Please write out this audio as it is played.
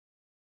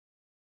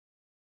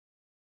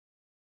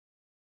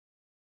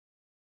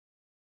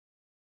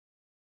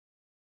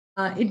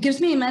It gives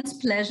me immense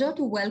pleasure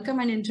to welcome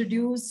and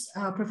introduce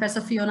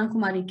Professor Fiona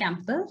Kumari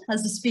Campbell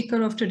as the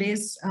speaker of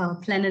today's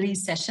plenary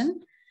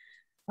session.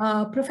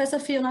 Professor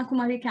Fiona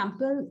Kumari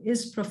Campbell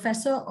is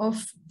Professor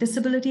of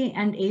Disability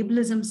and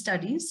Ableism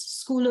Studies,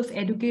 School of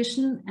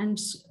Education and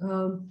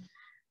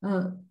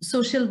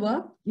Social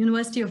Work,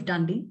 University of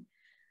Dundee.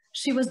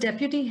 She was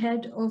Deputy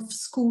Head of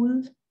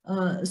School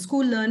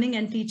Learning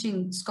and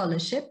Teaching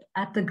Scholarship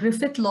at the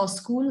Griffith Law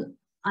School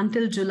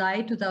until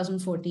July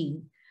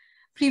 2014.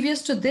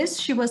 Previous to this,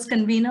 she was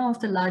convener of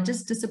the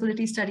largest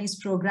disability studies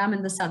program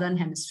in the Southern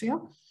Hemisphere,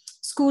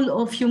 School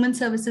of Human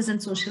Services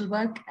and Social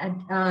Work at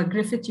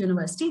Griffith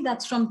University.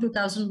 That's from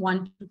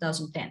 2001 to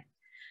 2010.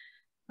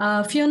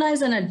 Fiona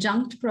is an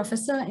adjunct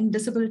professor in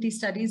disability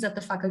studies at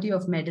the Faculty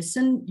of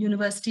Medicine,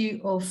 University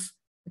of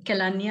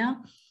Kelaniya,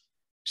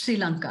 Sri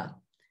Lanka.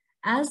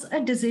 As a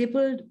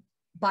disabled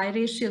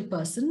biracial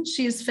person,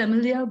 she is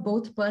familiar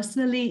both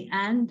personally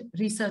and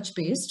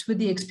research-based with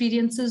the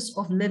experiences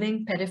of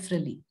living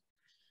peripherally.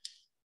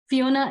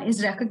 Fiona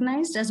is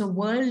recognized as a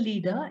world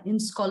leader in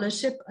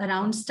scholarship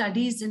around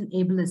studies in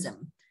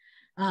ableism,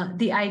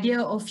 the idea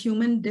of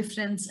human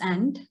difference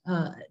and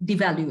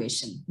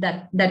devaluation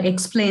that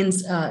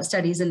explains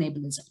studies in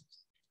ableism,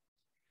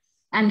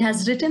 and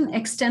has written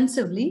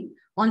extensively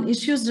on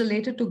issues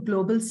related to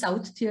Global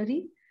South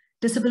theory,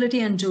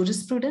 disability and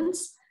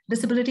jurisprudence,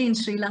 disability in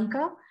Sri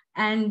Lanka,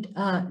 and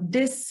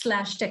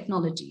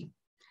dis/technology.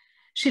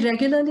 She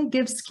regularly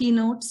gives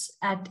keynotes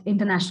at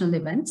international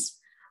events.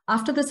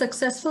 After the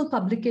successful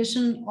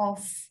publication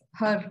of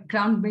her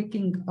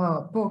groundbreaking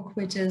book,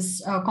 which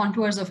is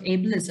Contours of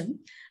Ableism,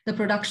 The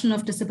Production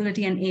of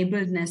Disability and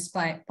Abledness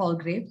by Paul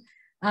Grave,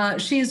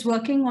 she is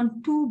working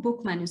on two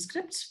book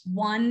manuscripts.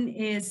 One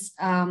is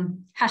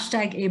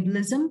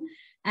 #Ableism,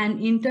 an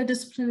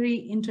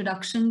interdisciplinary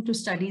introduction to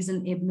studies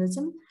in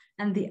ableism,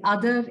 and the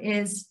other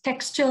is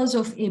Textures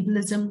of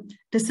Ableism,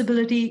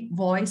 Disability,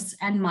 Voice,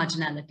 and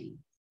Marginality.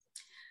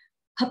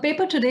 Her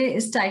paper today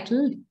is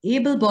titled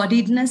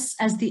Able-Bodiedness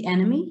as the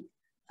Enemy,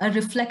 a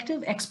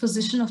reflective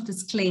exposition of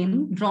this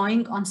claim,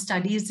 drawing on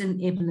studies in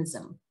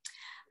ableism.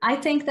 I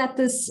think that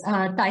this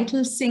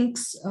title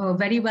syncs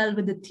very well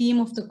with the theme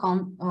of the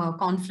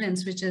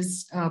conference, which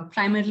is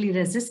primarily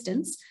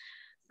resistance,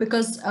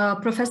 because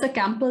Professor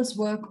Campbell's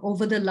work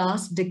over the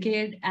last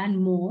decade and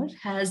more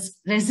has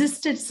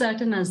resisted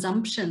certain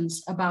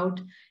assumptions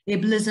about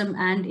ableism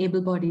and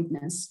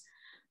able-bodiedness.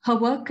 Her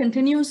work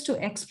continues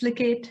to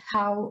explicate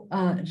how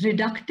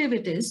reductive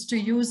it is to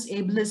use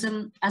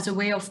ableism as a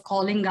way of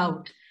calling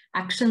out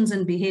actions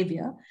and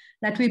behavior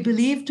that we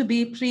believe to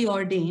be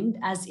preordained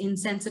as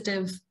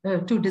insensitive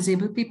to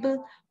disabled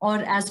people or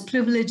as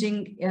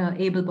privileging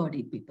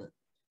able-bodied people.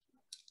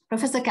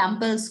 Professor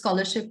Campbell's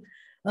scholarship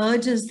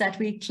urges that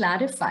we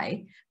clarify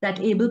that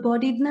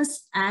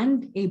able-bodiedness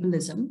and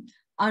ableism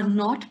are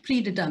not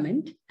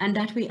predetermined and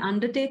that we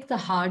undertake the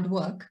hard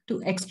work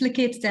to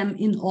explicate them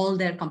in all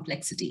their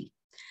complexity.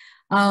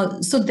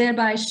 So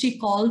thereby she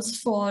calls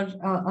for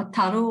a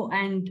thorough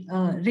and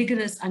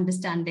rigorous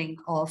understanding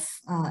of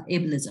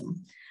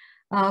ableism.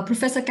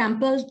 Professor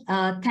Campbell,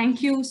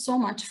 thank you so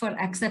much for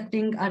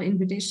accepting our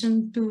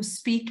invitation to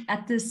speak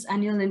at this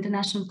annual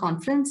international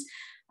conference.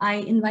 I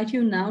invite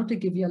you now to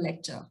give your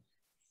lecture.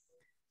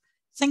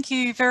 Thank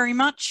you very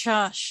much,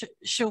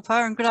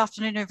 Shilpa, and good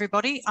afternoon,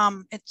 everybody.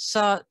 It's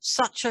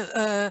such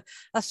a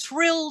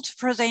thrill to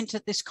present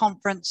at this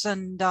conference,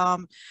 and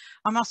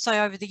I must say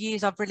over the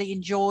years I've really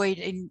enjoyed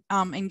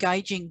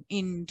engaging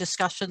in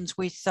discussions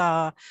with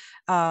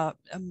my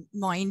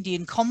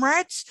Indian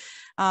comrades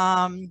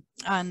and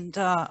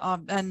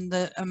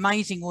the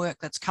amazing work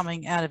that's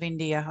coming out of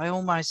India. I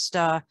almost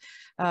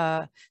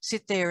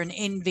sit there and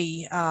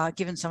envy,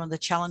 given some of the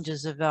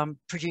challenges of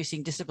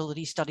producing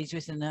disability studies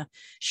within a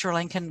Sri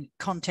Lankan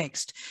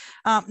context.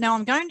 Now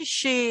I'm going to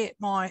share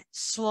my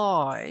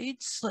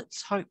slides.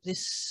 Let's hope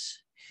this,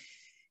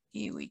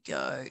 here we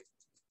go.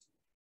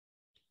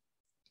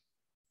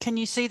 Can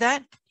you see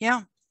that?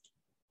 Yeah.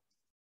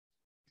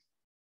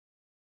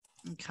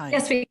 Okay.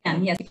 Yes, we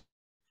can. Yes.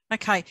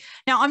 Okay.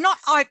 Now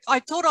I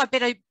thought I'd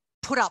better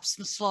put up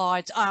some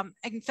slides.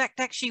 In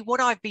fact, actually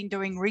what I've been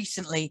doing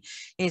recently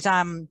is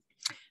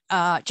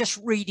just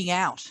reading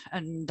out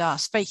and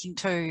speaking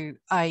to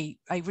a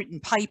written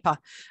paper.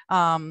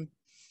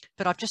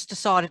 But I've just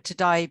decided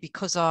today,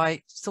 because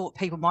I thought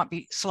people might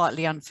be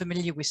slightly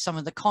unfamiliar with some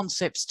of the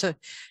concepts, to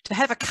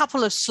have a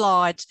couple of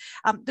slides.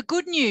 The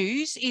good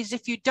news is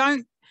if you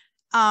don't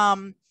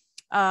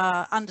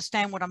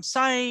understand what I'm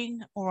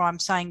saying, or I'm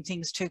saying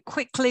things too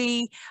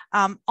quickly,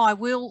 I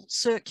will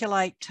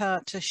circulate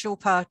to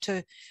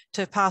Shilpa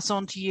to pass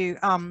on to you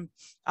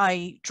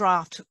a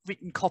draft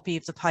written copy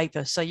of the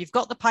paper. So you've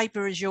got the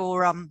paper as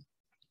your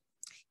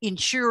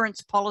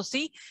insurance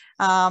policy,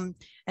 and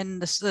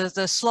the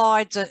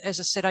slides, as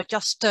I said, are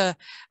just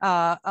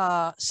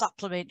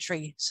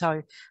supplementary.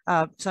 So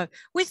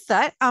with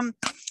that,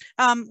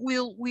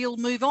 we'll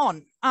move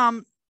on.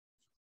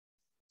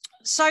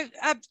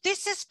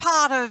 this is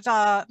part of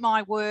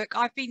my work.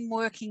 I've been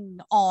working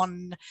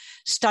on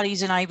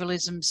studies in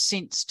ableism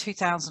since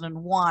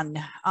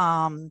 2001.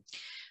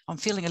 I'm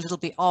feeling a little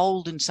bit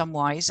old in some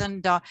ways,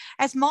 and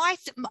as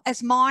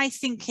my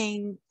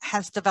thinking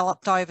has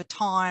developed over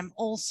time,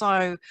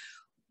 also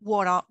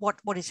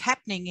what is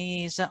happening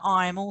is that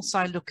I am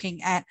also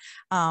looking at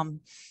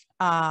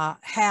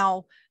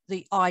how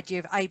the idea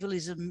of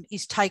ableism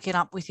is taken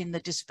up within the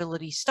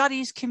disability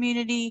studies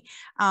community,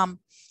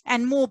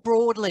 and more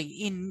broadly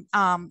in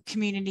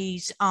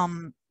communities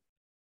that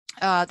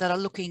are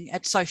looking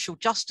at social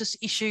justice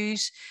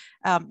issues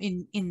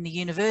in the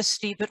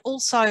university, but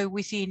also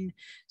within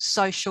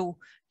social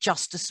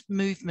justice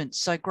movements,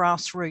 so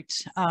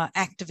grassroots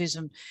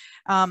activism.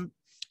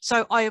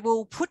 So I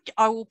will put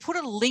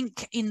a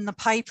link in the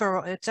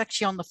paper. It's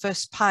actually on the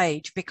first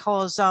page,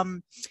 because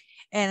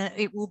and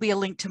it will be a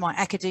link to my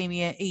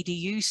Academia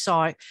EDU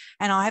site.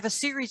 And I have a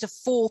series of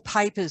 4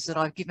 papers that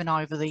I've given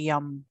over the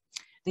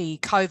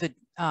COVID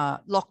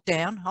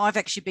lockdown. I've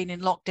actually been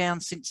in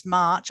lockdown since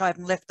March. I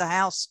haven't left the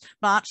house.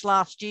 March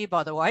last year,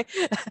 by the way.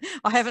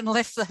 I haven't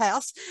left the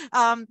house.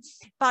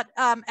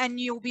 And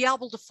you'll be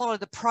able to follow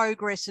the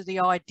progress of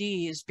the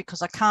ideas,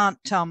 because I can't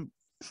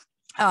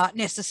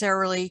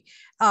necessarily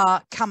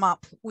come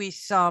up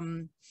with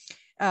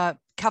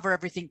cover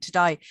everything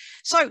today.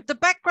 So the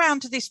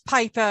background to this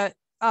paper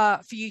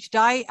for you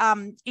today,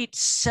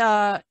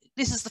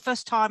 this is the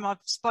first time I've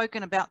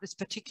spoken about this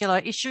particular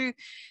issue,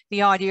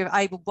 the idea of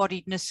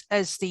able-bodiedness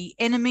as the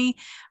enemy.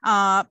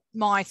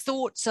 My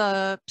thoughts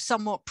are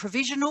somewhat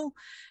provisional.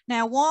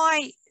 Now,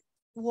 why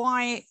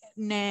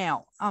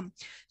now?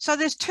 So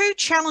there's 2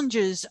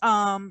 challenges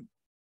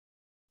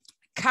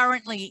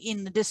currently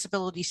in the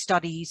disability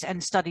studies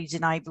and studies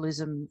in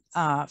ableism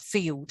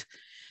field.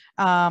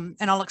 And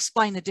I'll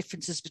explain the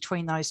differences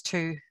between those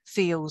 2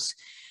 fields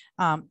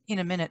in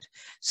a minute.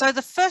 So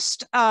the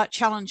first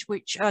challenge,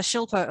 which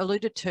Shilpa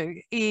alluded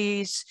to,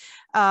 is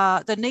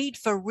the need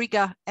for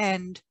rigour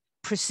and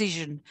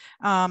precision.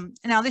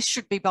 Now, this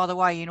should be, by the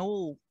way, in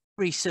all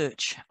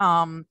research.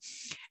 And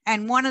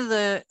one of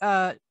the,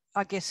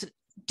 I guess,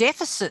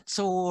 deficits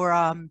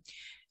or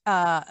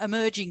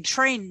emerging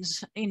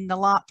trends in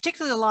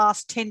particularly the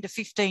last 10 to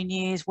 15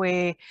 years,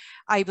 where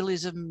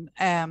ableism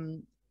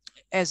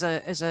as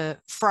a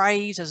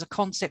phrase, as a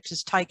concept,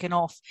 has taken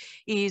off,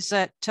 is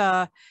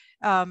that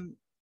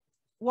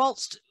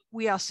whilst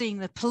we are seeing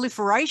the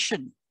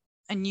proliferation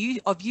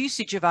of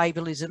usage of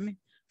ableism,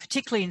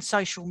 particularly in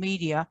social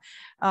media,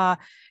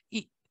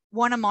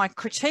 one of my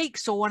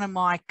critiques or one of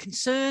my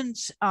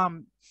concerns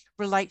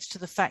relates to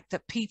the fact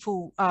that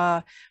people,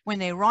 when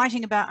they're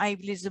writing about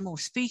ableism or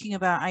speaking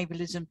about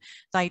ableism,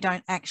 they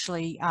don't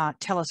actually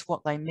tell us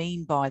what they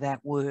mean by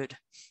that word.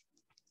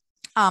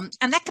 And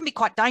that can be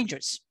quite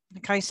dangerous.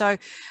 Okay, so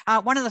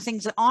one of the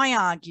things that I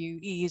argue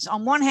is,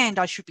 on one hand,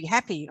 I should be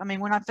happy. I mean,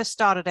 when I first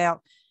started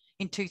out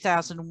in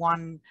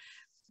 2001,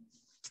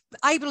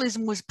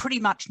 ableism was pretty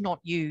much not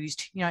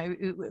used. You know,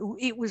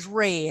 it was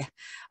rare.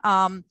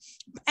 And,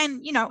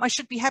 you know, I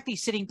should be happy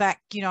sitting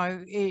back, you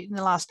know, in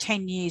the last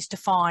 10 years to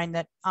find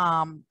that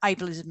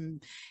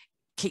ableism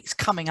keeps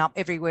coming up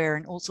everywhere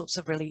in all sorts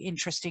of really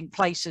interesting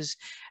places.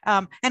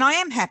 And I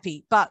am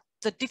happy, but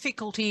the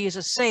difficulty, as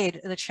I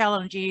said, the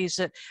challenge is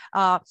that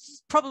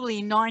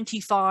probably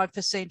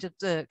 95% of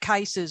the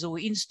cases or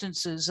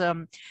instances,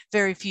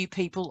 very few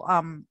people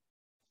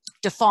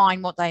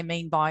define what they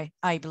mean by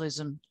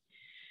ableism.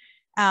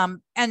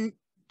 And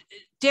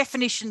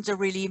definitions are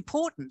really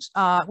important.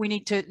 We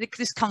need to,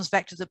 this comes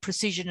back to the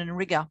precision and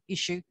rigour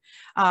issue.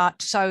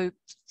 So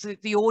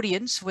the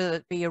audience, whether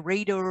it be a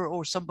reader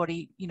or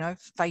somebody, you know,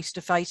 face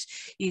to face,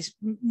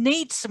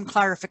 needs some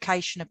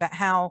clarification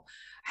about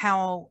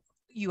how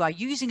you are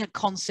using a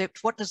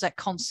concept. What does that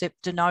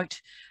concept denote?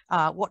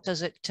 What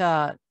does it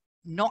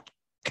not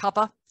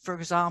cover, for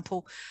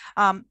example?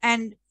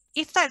 And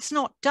if that's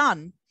not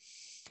done,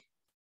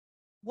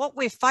 what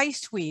we're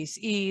faced with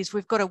is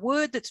we've got a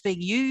word that's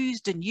being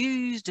used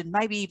and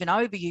maybe even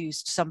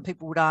overused, some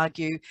people would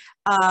argue.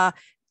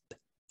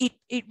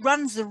 It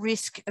runs the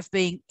risk of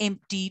being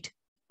emptied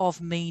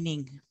of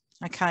meaning,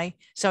 okay?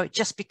 So it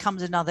just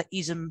becomes another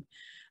ism.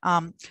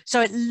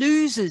 So it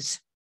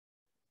loses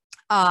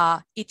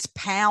its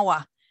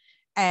power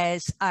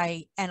as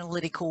an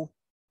analytical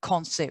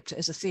concept,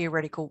 as a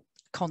theoretical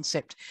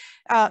concept.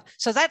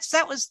 So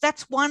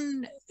that's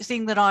one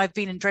thing that I've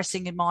been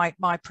addressing in my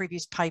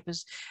previous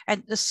papers.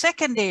 And the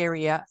second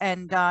area,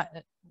 and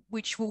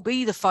which will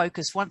be the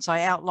focus once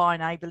I outline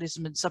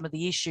ableism and some of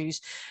the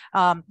issues,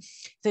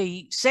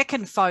 the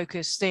second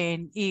focus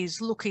then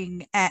is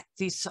looking at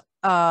this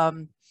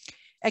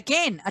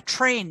again, a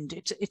trend.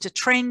 It's a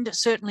trend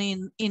certainly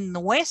in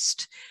the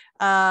West,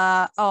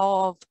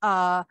 of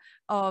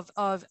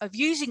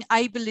using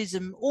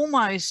ableism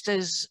almost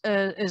as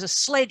a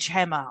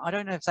sledgehammer. I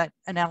don't know if that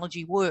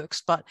analogy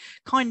works, but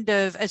kind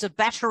of as a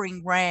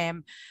battering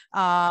ram,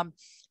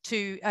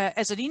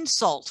 as an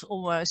insult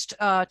almost,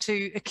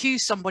 to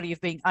accuse somebody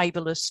of being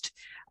ableist,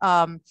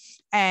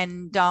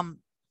 and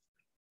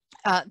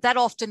that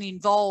often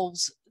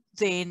involves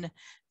then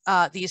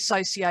the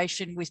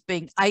association with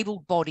being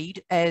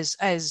able-bodied as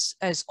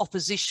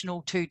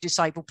oppositional to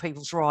disabled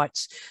people's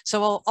rights.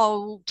 So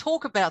I'll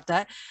talk about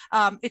that.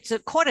 It's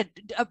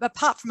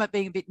apart from it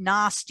being a bit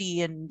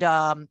nasty and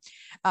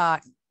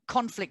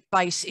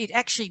conflict-based, it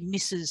actually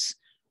misses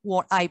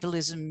what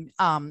ableism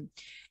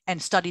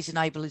and studies in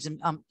ableism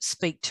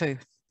speak to.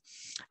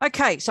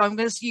 Okay, so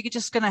you're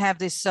just going to have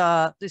this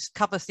this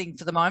cover thing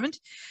for the moment.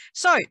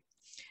 So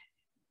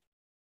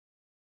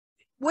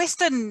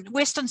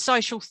Western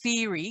social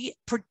theory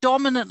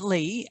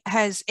predominantly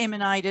has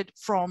emanated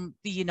from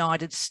the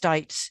United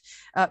States.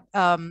 Yes,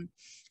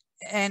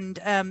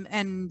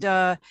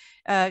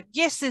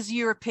 there's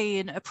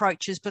European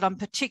approaches, but I'm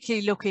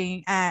particularly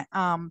looking at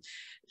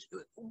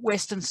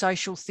Western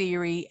social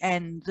theory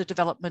and the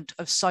development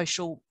of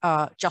social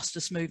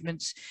justice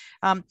movements.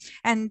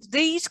 And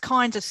these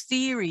kinds of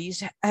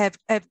theories have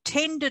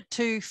tended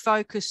to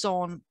focus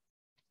on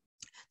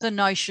the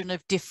notion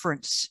of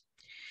difference.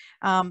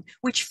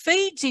 Which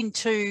feeds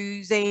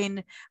into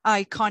then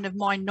a kind of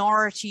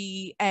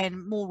minority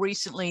and more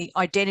recently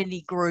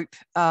identity group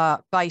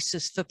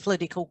basis for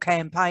political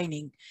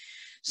campaigning.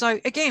 So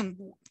again,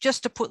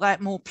 just to put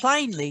that more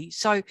plainly,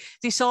 so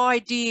this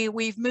idea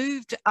we've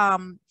moved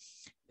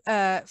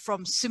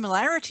from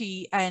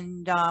similarity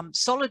and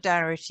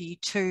solidarity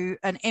to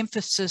an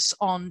emphasis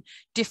on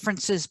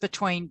differences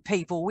between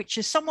people, which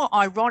is somewhat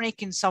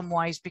ironic in some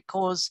ways,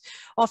 because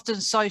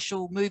often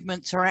social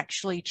movements are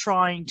actually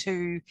trying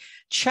to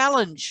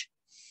challenge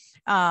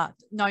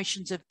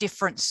notions of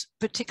difference,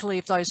 particularly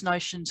if those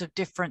notions of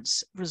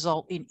difference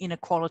result in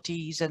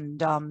inequalities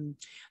and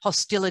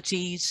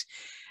hostilities,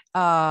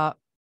 and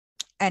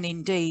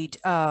indeed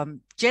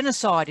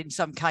genocide in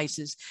some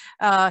cases.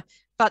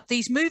 But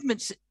these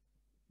movements,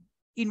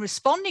 in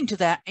responding to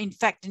that, in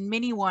fact, in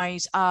many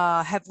ways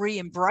have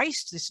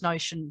re-embraced this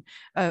notion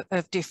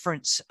of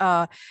difference.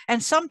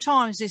 And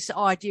sometimes this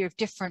idea of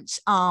difference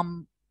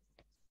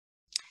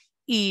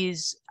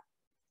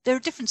there are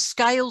different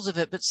scales of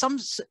it, but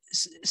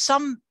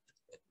some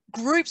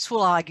groups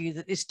will argue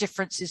that this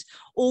difference is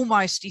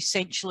almost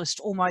essentialist,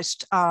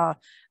 almost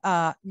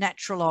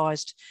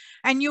naturalized.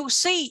 And you'll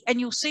see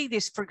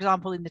this, for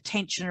example, in the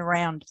tension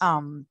around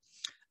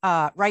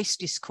race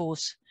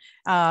discourse.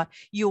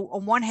 You'll,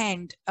 on one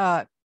hand,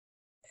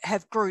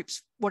 have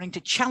groups wanting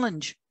to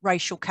challenge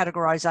racial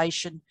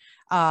categorization.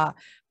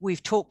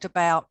 We've talked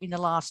about in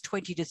the last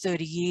 20 to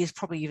 30 years,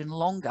 probably even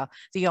longer,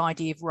 the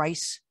idea of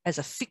race as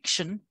a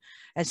fiction,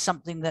 as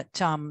something that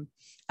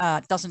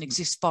doesn't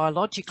exist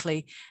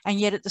biologically. And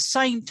yet at the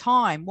same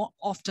time, what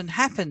often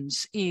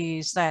happens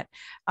is that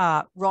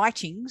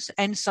writings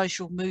and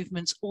social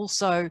movements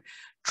also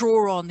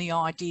draw on the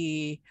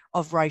idea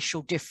of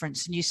racial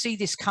difference. And you see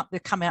this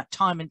come out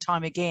time and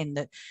time again,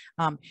 that,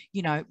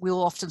 you know,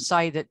 we'll often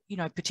say that, you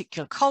know,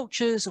 particular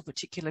cultures or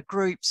particular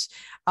groups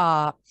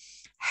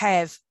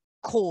have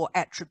core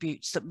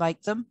attributes that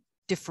make them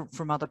different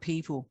from other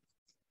people.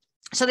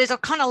 So there's a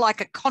kind of like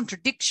a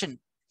contradiction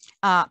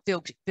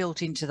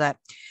built into that.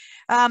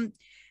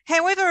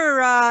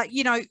 However,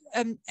 you know,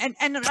 and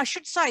I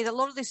should say that a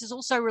lot of this is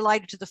also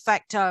related to the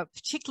fact,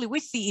 particularly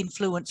with the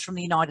influence from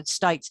the United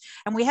States,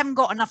 and we haven't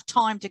got enough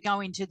time to go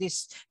into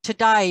this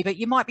today, but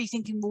you might be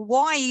thinking, well,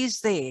 why is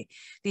there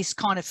this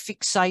kind of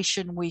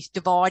fixation with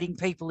dividing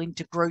people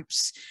into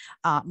groups,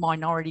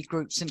 minority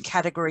groups and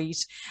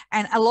categories?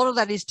 And a lot of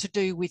that is to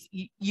do with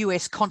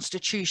US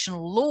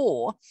constitutional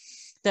law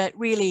that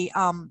really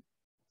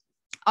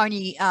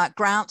only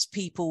grants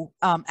people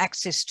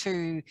access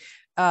to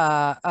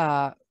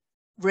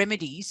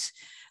remedies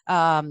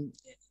and,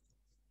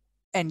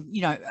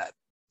 you know,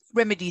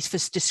 remedies for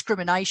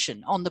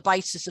discrimination on the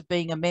basis of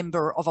being a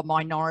member of a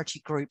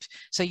minority group.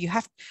 So you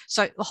have,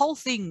 so the whole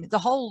thing, the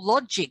whole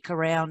logic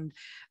around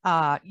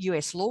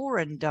US law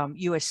and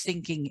US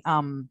thinking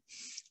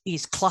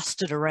is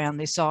clustered around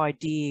this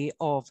idea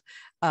of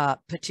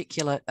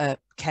particular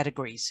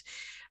categories.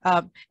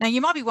 Now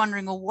you might be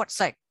wondering, well, what's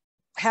that?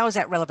 How is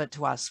that relevant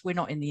to us? We're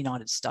not in the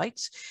United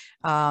States.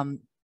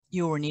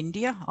 You're in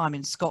India, I'm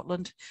in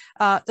Scotland.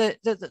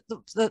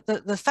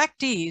 The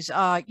fact is,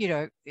 you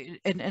know,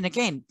 and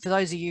again, for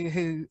those of you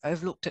who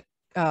have looked at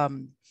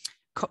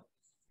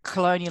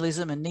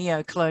colonialism and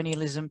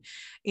neo-colonialism,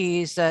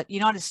 is that the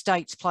United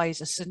States plays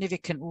a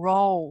significant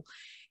role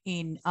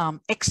in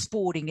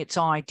exporting its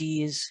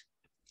ideas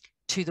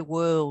to the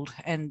world,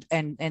 and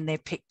they're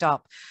picked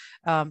up,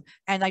 and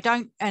they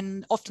don't,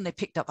 and often they're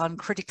picked up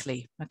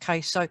uncritically.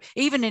 Okay, so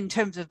even in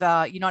terms of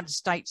United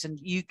States and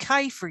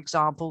UK, for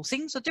example,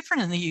 things are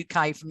different in the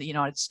UK from the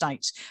United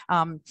States.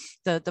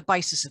 The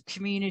basis of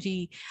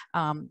community,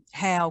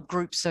 how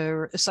groups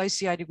are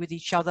associated with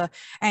each other,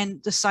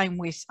 and the same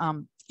with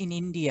in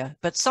India.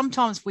 But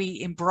sometimes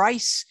we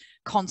embrace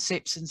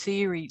concepts and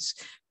theories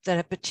that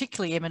are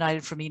particularly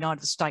emanated from the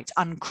United States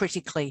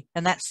uncritically,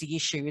 and that's the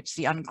issue. It's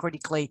the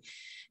uncritically,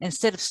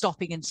 instead of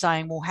stopping and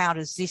saying, well, how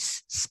does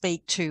this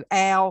speak to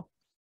our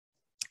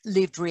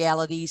lived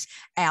realities,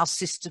 our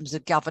systems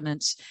of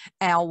governance,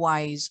 our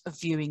ways of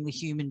viewing the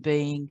human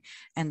being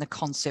and the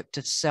concept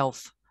of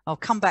self? I'll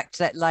come back to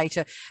that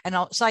later. And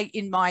I'll say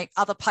in my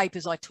other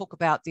papers, I talk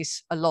about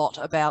this a lot,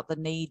 about the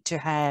need to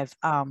have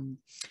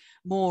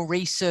more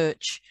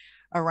research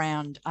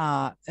around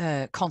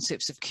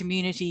concepts of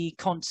community,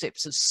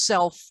 concepts of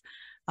self,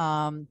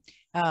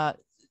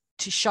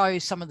 to show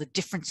some of the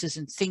differences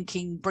in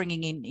thinking,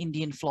 bringing in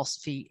Indian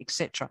philosophy,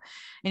 etc.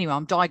 Anyway,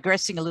 I'm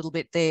digressing a little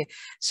bit there.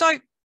 So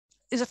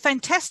there's a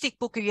fantastic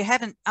book, if you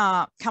haven't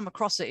come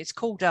across it. It's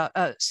called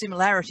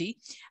Similarity.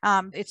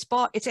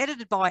 It's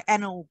edited by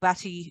Anil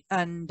Bhatti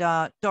and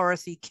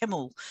Dorothy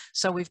Campbell.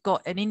 So we've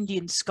got an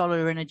Indian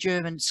scholar and a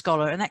German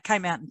scholar, and that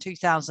came out in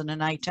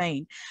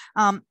 2018.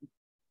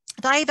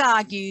 They've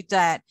argued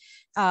that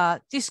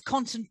this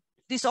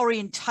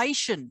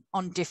orientation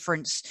on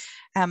difference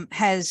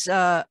has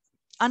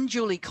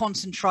unduly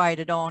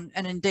concentrated on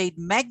and indeed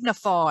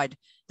magnified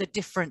the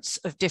difference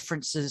of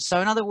differences. So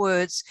in other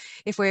words,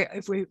 if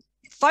we're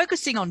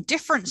focusing on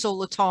difference all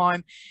the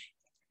time,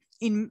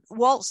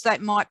 whilst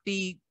that might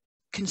be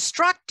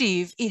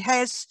constructive, it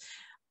has,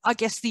 I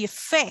guess, the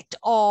effect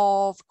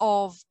of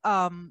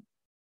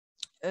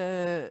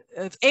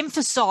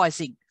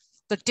emphasizing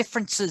the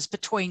differences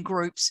between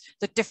groups,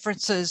 the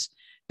differences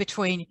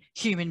between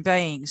human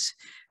beings.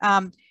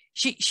 Both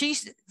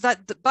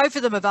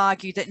of them have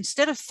argued that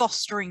instead of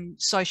fostering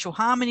social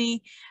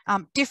harmony,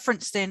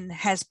 difference then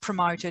has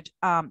promoted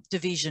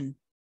division.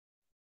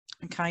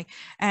 Okay,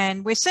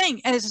 and we're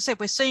seeing, as I said,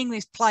 we're seeing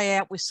this play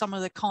out with some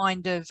of the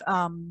kind of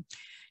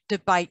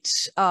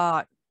debates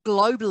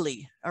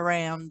globally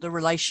around the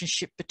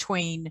relationship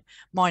between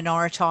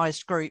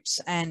minoritized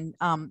groups and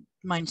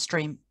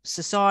mainstream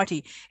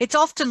society. It's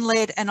often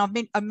led, and I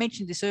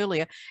mentioned this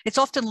earlier, it's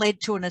often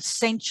led to an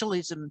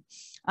essentialism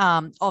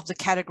of the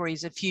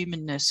categories of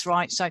humanness,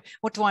 right? So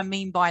what do I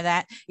mean by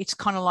that? It's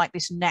kind of like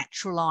this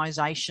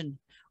naturalization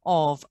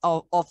of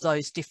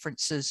those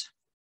differences.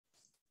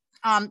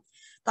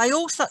 They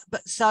also,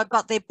 but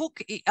their book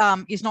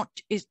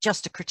is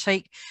just a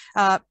critique.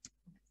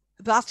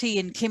 Bhatti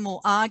and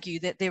Campbell argue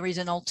that there is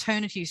an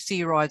alternative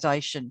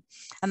theorization,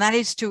 and that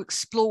is to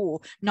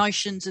explore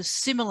notions of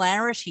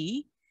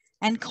similarity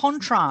and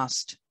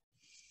contrast.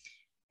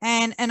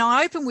 And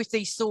I open with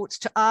these thoughts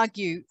to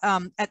argue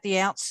at the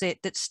outset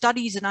that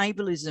studies in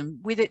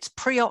ableism, with its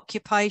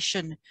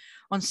preoccupation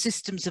on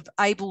systems of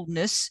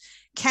ableness,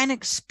 can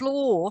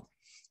explore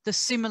the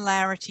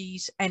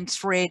similarities and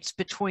threads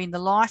between the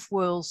life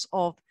worlds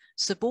of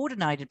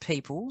subordinated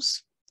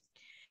peoples,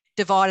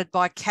 divided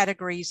by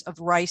categories of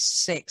race,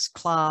 sex,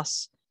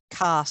 class,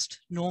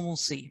 caste,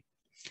 normalcy,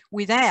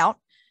 without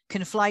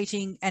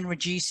conflating and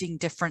reducing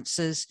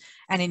differences,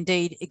 and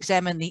indeed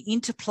examine the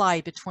interplay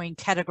between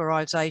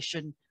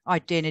categorization,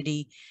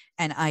 identity,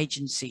 and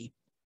agency.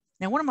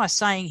 Now, what am I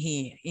saying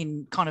here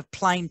in kind of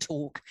plain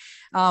talk?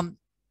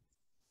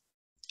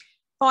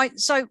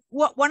 So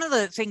one of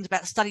the things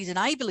about studies in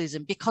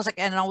ableism, because,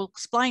 and I will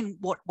explain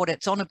what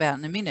it's on about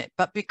in a minute,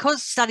 but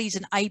because studies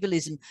in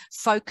ableism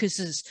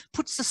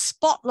puts the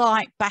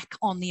spotlight back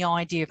on the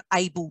idea of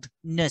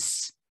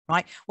abledness,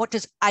 right? What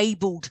does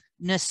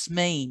abledness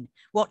mean?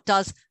 What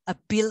does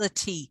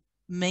ability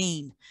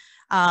mean?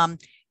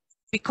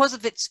 Because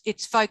of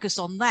its focus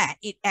on that,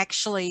 it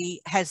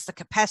actually has the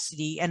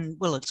capacity, and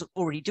well, it's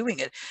already doing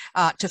it,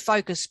 to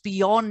focus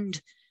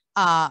beyond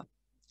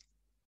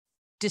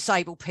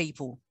disabled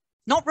people,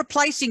 not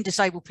replacing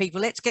disabled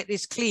people. Let's get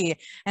this clear.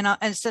 And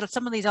instead of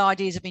some of these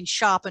ideas have been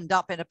sharpened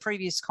up in a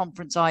previous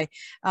conference I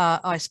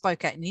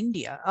spoke at in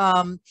India.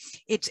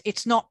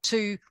 It's not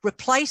to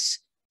replace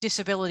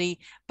disability,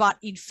 but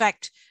in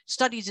fact,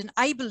 studies in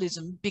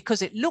ableism,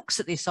 because it looks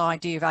at this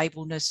idea of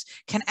ableness,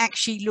 can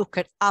actually look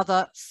at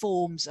other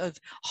forms of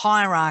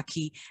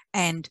hierarchy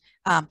and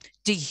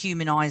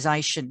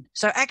dehumanization.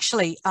 So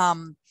actually,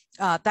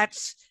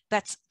 that's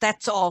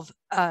of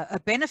a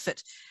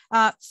benefit.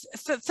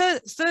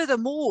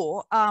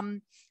 Furthermore,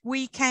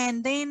 we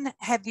can then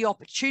have the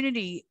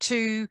opportunity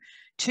to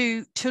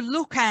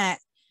look at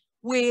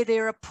where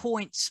there are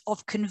points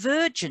of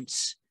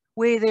convergence,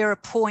 where there are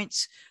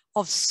points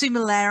of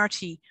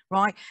similarity,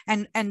 right?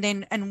 And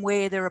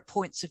where there are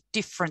points of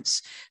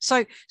difference.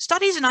 So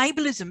studies in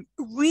ableism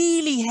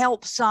really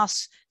helps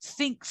us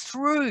think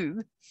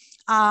through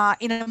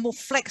in a more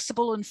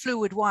flexible and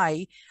fluid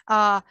way,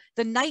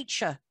 the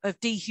nature of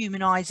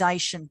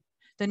dehumanization,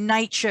 the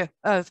nature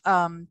of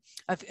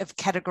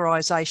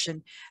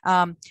categorization.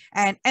 And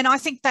I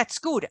think that's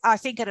good. I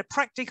think at a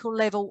practical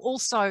level,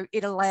 also,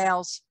 it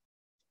allows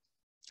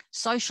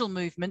social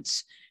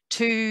movements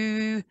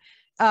to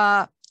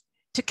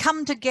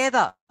come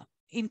together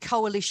in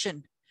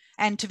coalition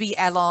and to be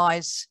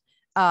allies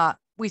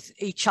with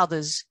each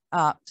other's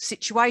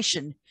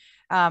situation,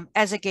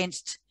 as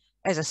against,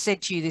 as I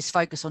said to you, this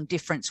focus on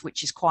difference,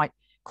 which is quite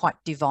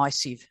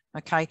divisive.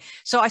 Okay,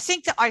 so I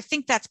think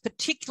that's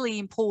particularly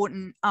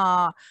important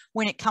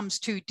when it comes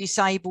to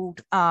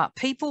disabled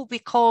people,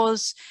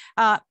 because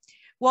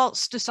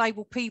whilst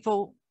disabled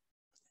people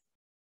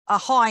are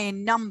high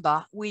in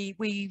number,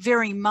 we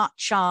very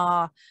much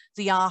are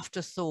the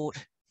afterthought,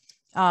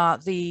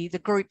 the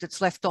group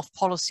that's left off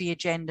policy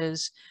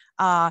agendas.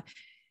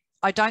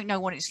 I don't know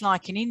what it's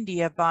like in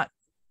India, but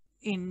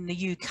in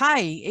the UK,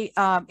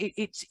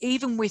 it's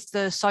even with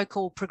the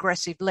so-called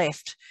progressive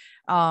left,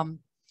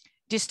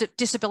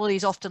 disability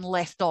is often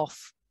left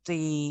off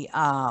the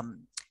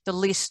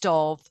list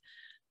of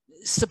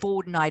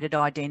subordinated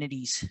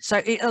identities. So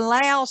it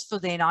allows for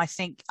then, I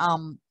think,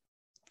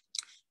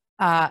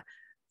 a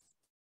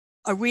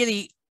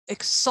really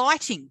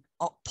exciting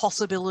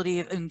possibility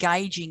of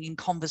engaging in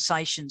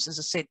conversations, as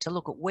I said, to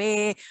look at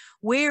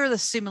where are the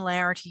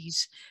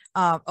similarities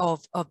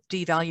of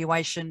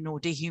devaluation or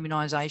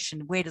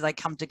dehumanization, where do they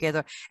come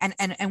together,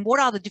 and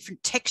what are the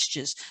different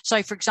textures?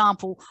 So, for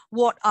example,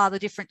 what are the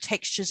different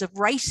textures of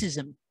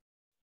racism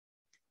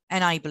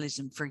and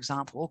ableism, for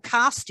example, or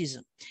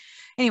casteism?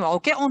 Anyway, I'll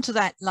get onto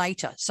that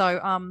later.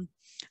 So,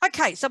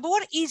 okay, so but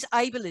what is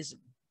ableism?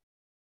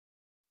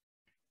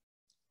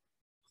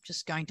 I'm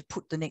just going to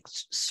put the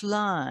next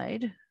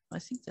slide. I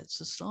think that's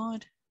the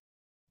slide.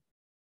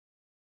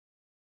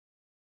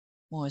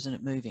 Why isn't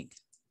it moving?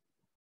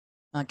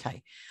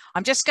 Okay,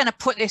 I'm just going to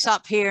put this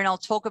up here and I'll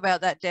talk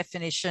about that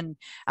definition.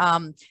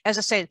 As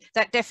I said,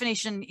 that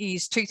definition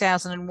is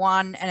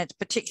 2001 and it's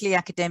particularly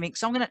academic.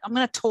 So I'm going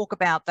to talk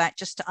about that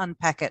just to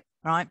unpack it,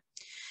 right?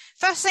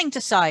 First thing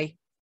to say,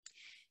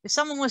 if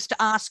someone was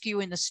to ask you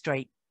in the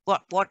street,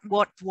 what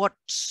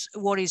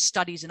is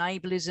studies in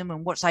ableism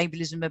and what's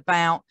ableism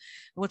about?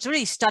 What's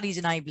really studies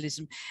in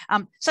ableism?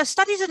 So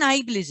studies in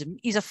ableism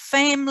is a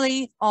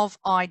family of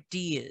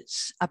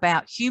ideas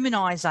about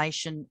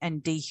humanization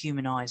and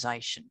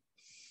dehumanization.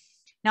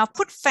 Now, I've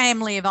put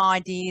family of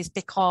ideas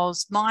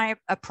because my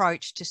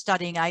approach to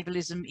studying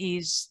ableism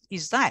is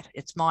that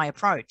it's my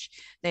approach.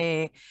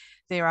 There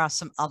are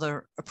some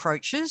other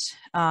approaches,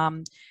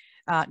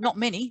 not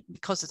many,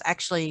 because it's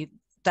actually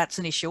that's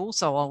an issue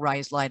also I'll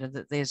raise later,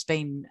 that there's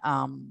been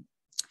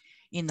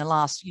in the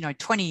last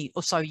 20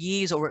 or so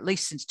years, or at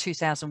least since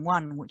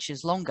 2001, which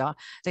is longer,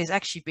 there's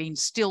actually been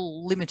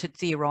still limited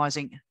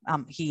theorizing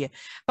here.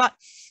 But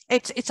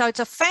it's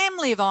a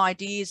family of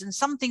ideas and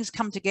some things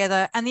come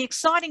together. And the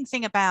exciting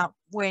thing about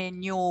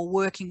when you're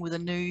working with a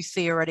new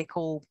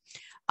theoretical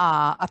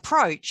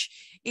approach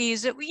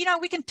is that we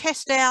can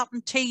test out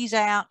and tease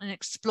out and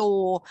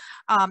explore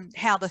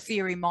how the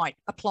theory might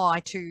apply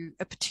to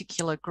a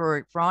particular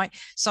group, right?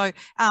 So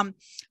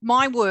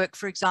my work,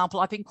 for example,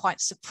 I've been quite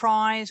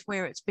surprised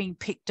where it's been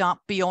picked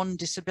up beyond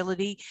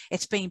disability.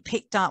 It's been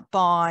picked up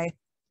by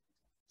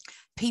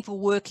people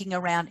working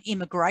around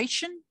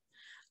immigration,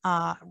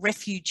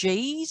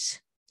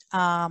 refugees,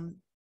 ethnic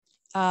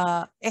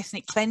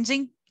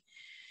cleansing,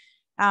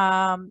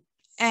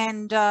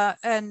 and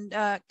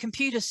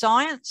computer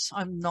science.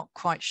 I'm not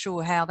quite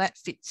sure how that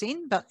fits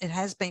in, but it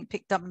has been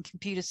picked up in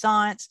computer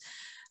science,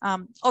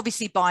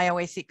 obviously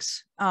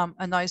bioethics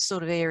and those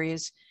sort of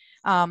areas.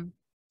 And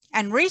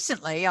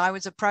recently I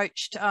was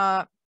approached,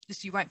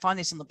 you won't find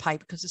this on the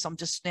paper because I'm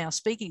just now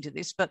speaking to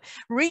this, but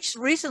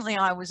recently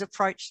I was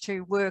approached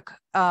to work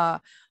on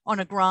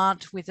a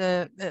grant with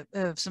with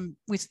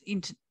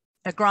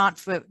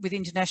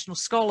international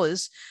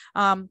scholars,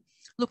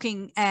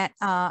 looking at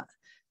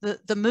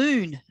the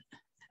moon.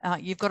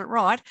 You've got it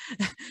right.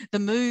 The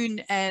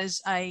moon as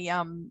a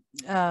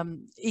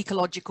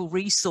ecological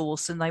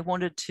resource, and they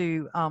wanted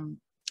to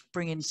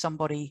bring in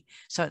somebody,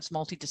 so it's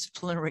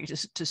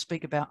multidisciplinary, to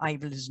speak about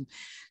ableism.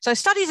 So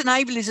studies in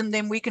ableism,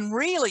 then, we can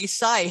really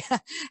say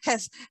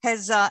has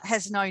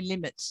no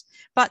limits.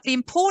 But the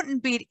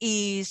important bit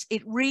is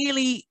it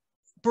really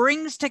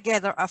brings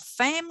together a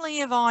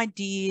family of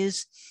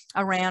ideas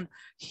around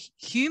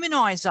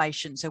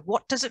humanization. So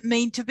what does it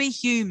mean to be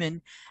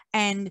human?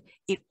 And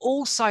it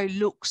also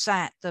looks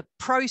at the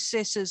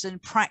processes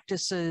and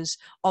practices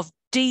of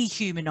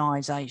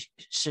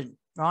dehumanization,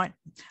 right?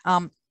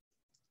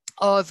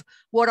 Of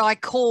what I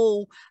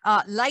call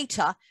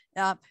later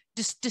the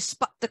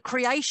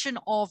creation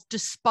of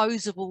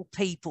disposable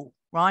people,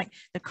 right?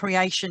 The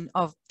creation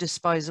of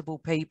disposable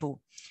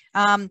people.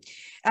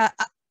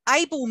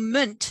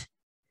 Ablement,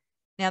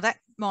 now that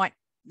might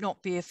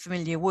not be a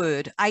familiar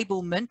word.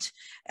 Ablement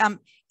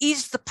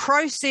is the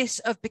process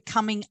of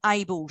becoming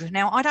abled.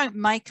 Now, I don't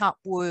make up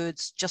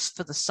words just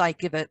for the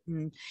sake of it.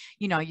 And,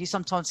 you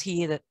sometimes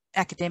hear that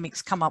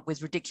academics come up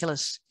with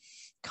ridiculous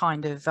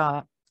kind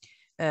of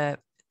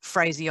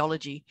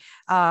phraseology.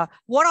 And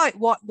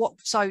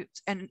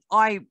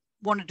I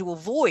wanted to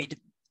avoid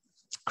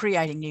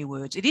creating new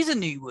words. It is a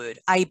new word,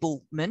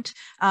 ablement,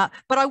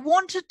 but I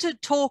wanted to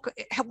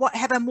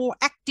have a more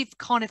active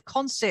kind of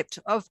concept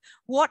of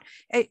what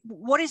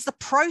is the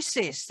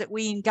process that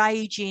we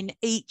engage in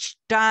each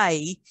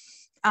day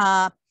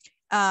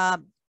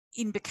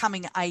in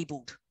becoming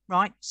abled,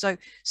 right? So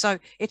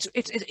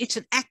it's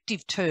an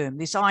active term,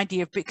 this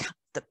idea of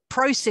the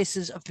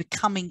processes of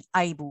becoming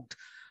abled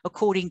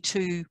according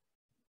to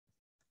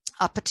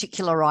a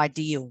particular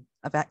ideal.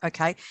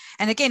 Okay,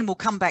 and again, we'll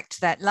come back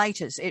to that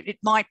later. It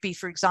might be,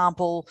 for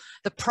example,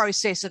 the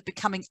process of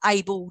becoming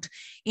abled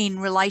in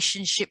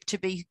relationship to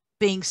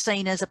being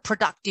seen as a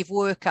productive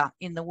worker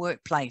in the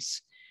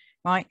workplace,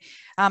 right?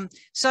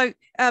 So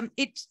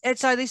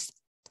this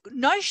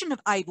notion of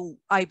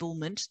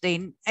ablement,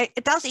 then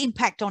it does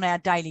impact on our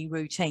daily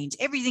routines,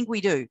 everything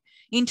we do,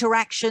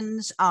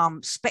 interactions,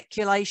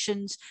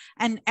 speculations,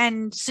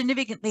 and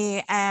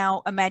significantly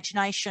our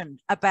imagination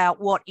about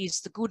what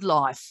is the good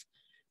life.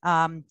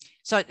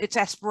 So it's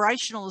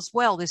aspirational as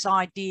well, this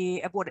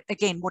idea of what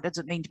does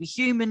it mean to be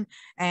human,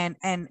 and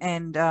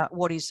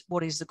what is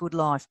the good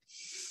life.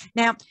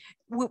 Now,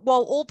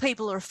 while all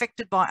people are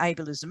affected by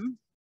ableism,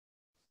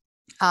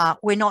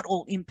 we're not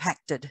all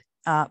impacted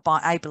by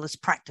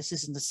ableist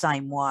practices in the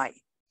same way.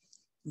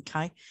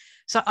 Okay,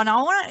 so, and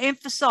I want to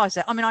emphasize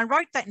that. I mean, I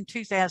wrote that in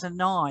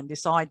 2009,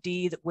 this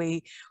idea that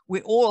we're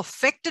all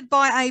affected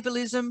by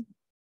ableism,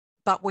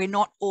 but we're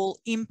not all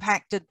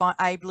impacted by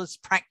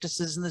ableist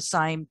practices in the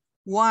same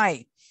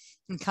way.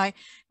 Okay,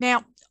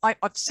 now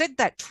I've said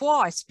that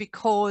twice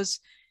because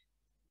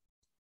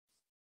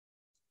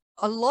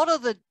a lot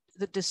of the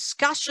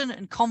discussion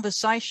and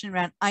conversation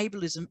around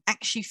ableism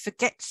actually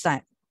forgets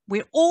that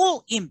we're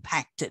all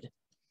impacted.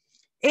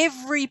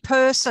 Every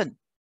person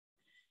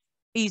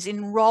is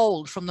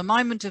enrolled from the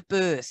moment of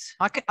birth.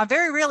 I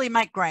very rarely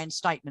make grand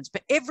statements,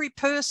 but every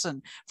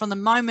person from the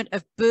moment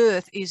of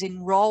birth is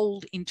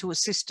enrolled into a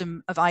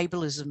system of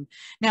ableism.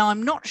 Now,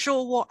 I'm not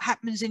sure what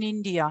happens in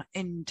India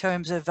in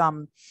terms of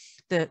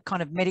the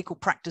kind of medical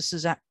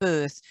practices at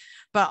birth,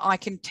 but I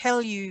can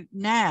tell you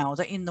now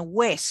that in the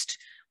West,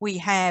 we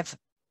have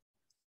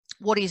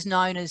what is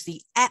known as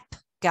the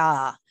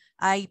APGAR,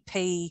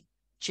 APGAR,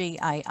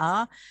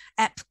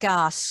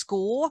 APGAR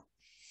score.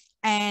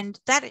 And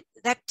that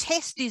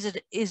test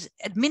is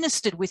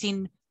administered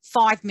within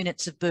 5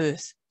 minutes of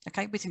birth.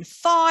 Okay, within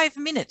 5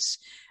 minutes,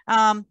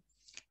 and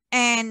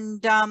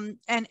the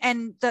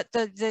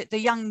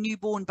young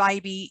newborn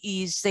baby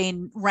is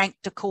then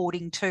ranked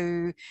according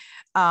to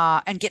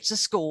and gets a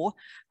score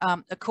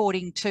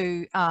according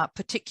to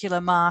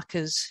particular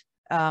markers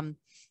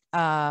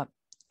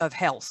of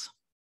health.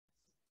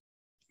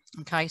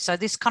 Okay, so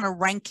this kind of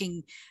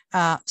ranking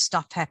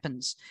stuff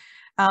happens.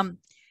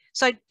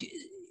 So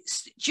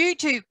due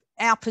to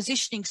our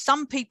positioning,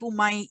 some people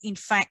may in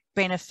fact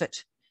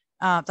benefit.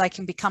 They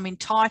can become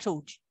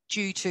entitled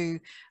due to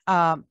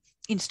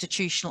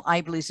institutional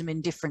ableism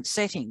in different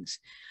settings.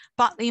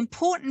 But the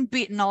important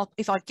bit, and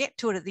if I get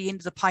to it at the end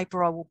of the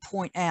paper, I will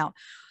point out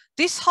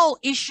this whole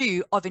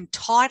issue of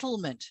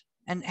entitlement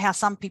and how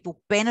some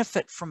people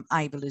benefit from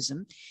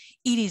ableism.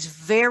 It is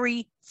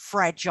very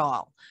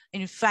fragile.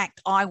 In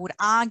fact, I would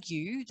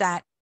argue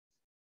that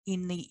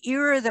in the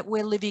era that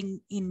we're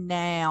living in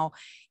now,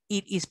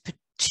 it is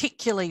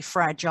particularly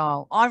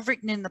fragile. I've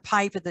written in the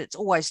paper that it's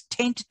always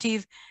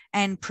tentative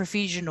and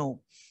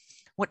provisional.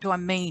 What do I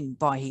mean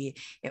by here?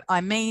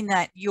 I mean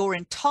that your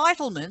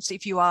entitlements,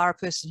 if you are a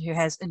person who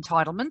has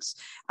entitlements,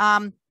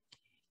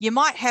 you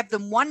might have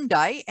them one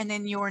day and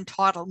then your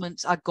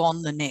entitlements are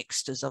gone the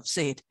next, as I've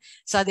said.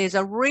 So there's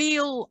a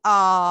real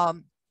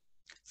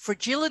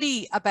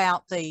fragility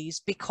about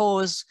these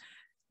because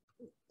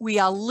we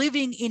are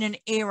living in an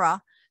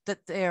era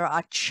that there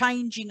are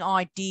changing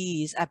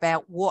ideas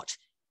about what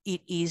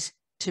it is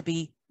to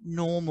be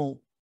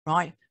normal,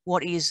 right?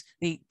 What is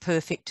the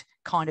perfect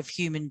kind of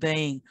human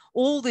being?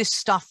 All this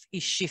stuff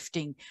is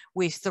shifting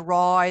with the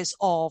rise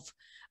of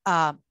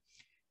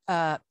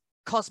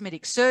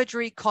cosmetic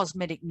surgery,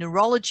 cosmetic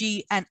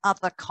neurology, and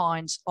other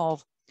kinds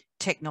of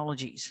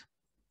technologies.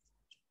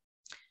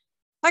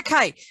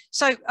 Okay,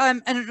 so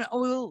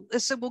we'll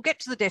get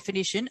to the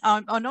definition.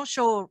 I'm not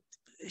sure,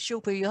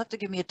 Shilpa, you'll have to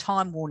give me a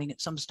time warning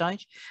at some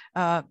stage,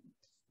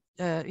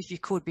 if you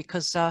could,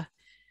 because yeah,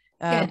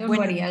 don't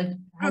worry.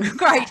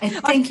 Great. I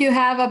think you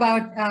have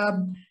about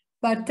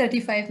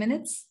 35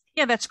 minutes.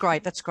 Yeah, that's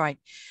great. That's great.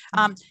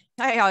 I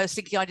was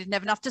thinking I didn't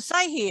have enough to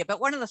say here,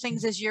 but one of the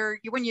things is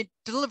when you're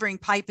delivering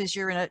papers,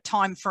 you're in a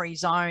time-free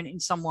zone in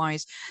some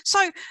ways.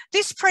 So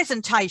this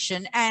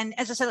presentation, and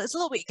as I said, it's a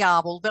little bit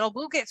garbled, but I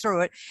will get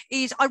through it,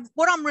 is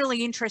what I'm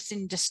really interested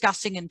in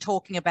discussing and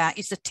talking about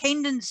is the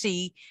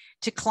tendency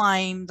to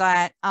claim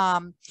that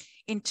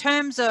in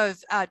terms of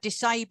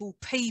disabled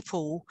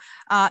people,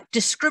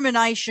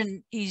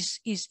 discrimination is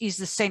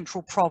the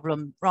central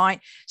problem, right?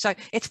 So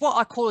it's what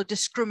I call a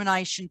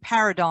discrimination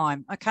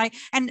paradigm, okay?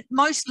 And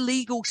most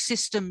legal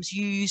systems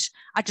use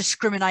a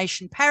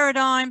discrimination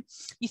paradigm.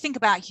 You think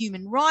about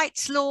human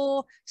rights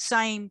law,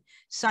 same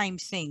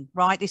thing,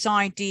 right? This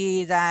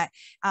idea that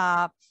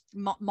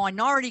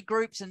minority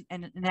groups, and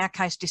in our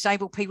case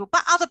disabled people,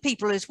 but other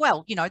people as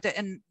well, you know,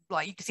 and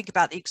like you can think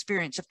about the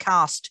experience of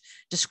caste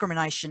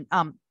discrimination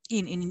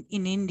in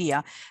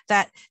India,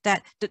 that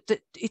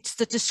it's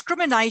the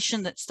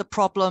discrimination that's the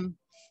problem,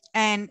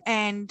 and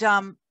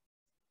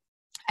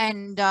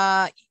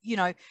you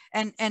know,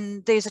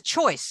 and there's a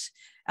choice,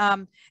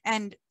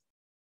 and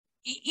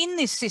in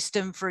this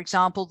system, for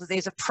example, that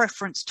there's a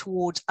preference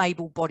towards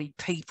able-bodied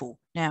people.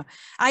 Now,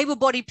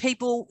 able-bodied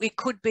people, it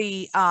could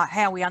be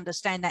how we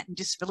understand that in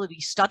disability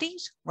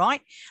studies,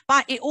 right?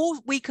 But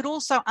we could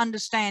also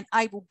understand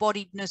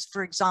able-bodiedness,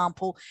 for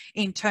example,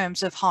 in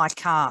terms of high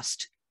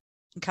caste.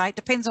 Okay, it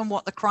depends on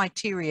what the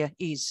criteria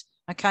is.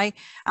 Okay,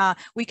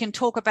 we can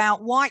talk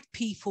about white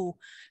people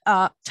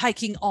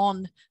taking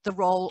on the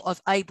role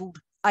of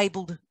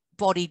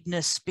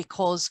able-bodiedness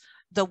because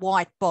the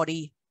white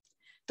body,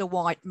 the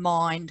white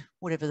mind,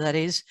 whatever that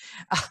is,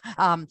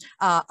 are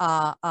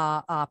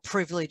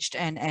privileged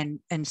and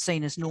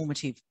seen as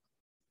normative.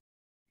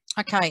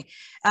 Okay,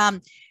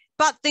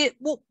 but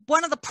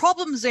one of the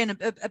problems then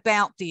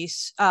about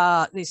this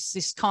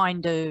this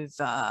kind of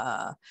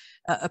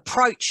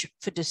approach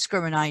for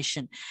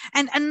discrimination,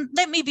 and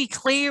let me be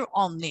clear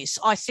on this.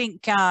 I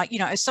think you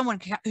know, as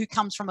someone who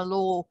comes from a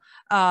law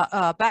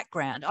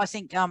background, I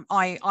think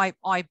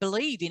I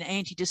believe in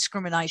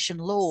anti-discrimination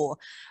law,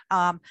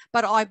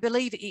 but I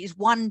believe it is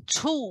one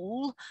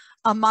tool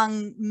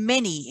among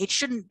many. It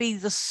shouldn't be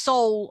the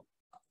sole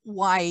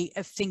way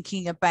of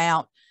thinking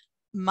about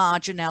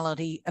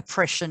marginality,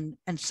 oppression,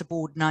 and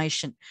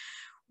subordination.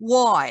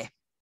 Why?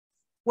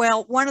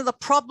 Well, one of the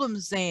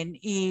problems then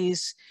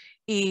is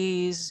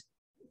this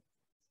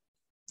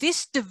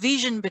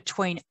division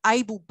between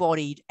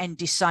able-bodied and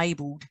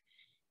disabled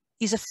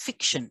is a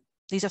fiction.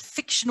 These are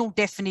fictional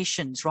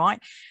definitions, right?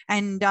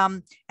 And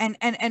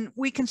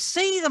we can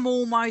see them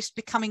almost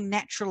becoming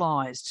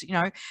naturalized, you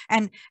know.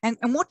 And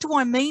what do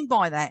I mean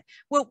by that?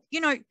 Well,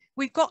 you know,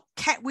 we've got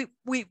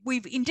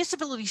we've in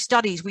disability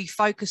studies, we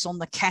focus on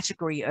the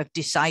category of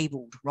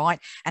disabled, right?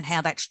 And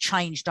how that's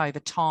changed over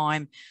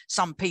time.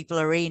 Some people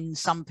are in,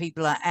 some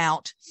people are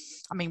out.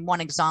 I mean,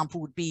 one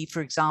example would be,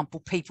 for example,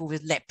 people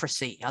with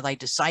leprosy. Are they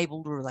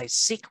disabled or are they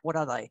sick? What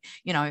are they?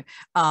 You know,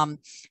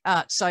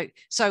 so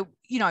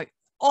you know,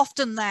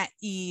 often that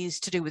is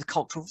to do with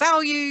cultural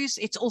values.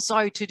 It's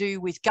also to do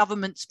with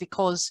governments,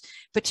 because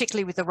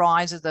particularly with the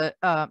rise of the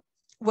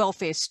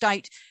welfare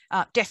state,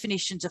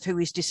 definitions of who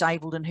is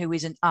disabled and who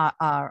isn't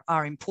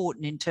are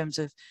important in terms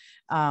of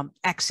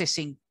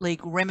accessing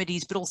legal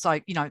remedies, but also,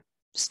 you know,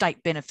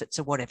 state benefits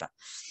or whatever.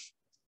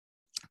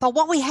 But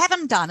what we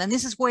haven't done, and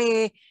this is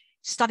where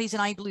studies in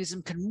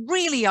ableism can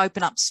really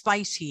open up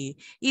space here,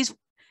 is,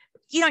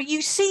 you know,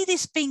 you see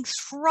this being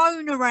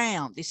thrown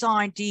around, this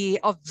idea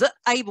of the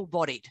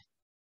able-bodied,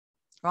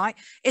 right?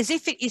 As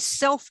if it is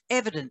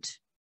self-evident.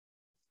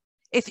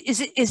 As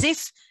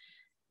if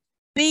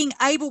being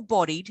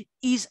able-bodied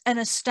is an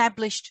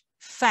established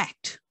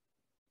fact,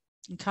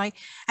 okay?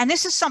 And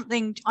this is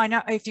something, I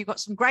know if you've got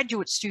some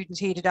graduate students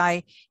here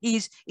today,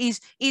 is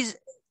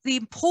the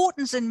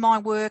importance in my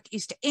work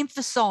is to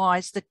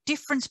emphasize the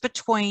difference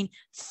between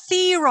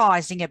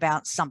theorizing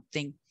about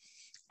something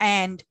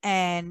and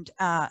the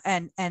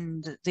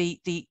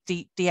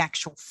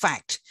actual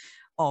fact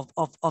of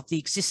the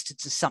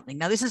existence of something.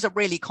 Now, this is a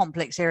really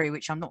complex area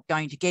which I'm not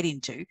going to get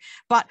into,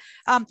 but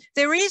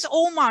there is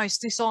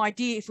almost this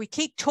idea, if we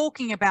keep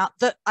talking about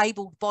the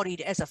able-bodied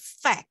as a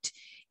fact,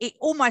 it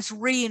almost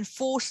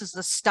reinforces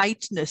the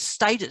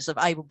status of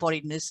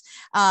able-bodiedness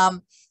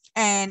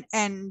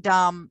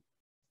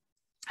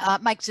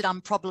makes it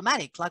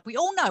unproblematic. Like, we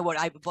all know what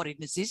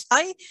able-bodiedness is,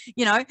 hey?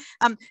 You know,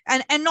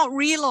 and not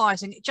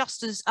realising,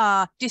 just as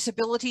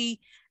disability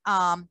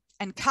and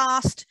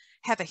caste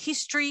have a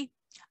history,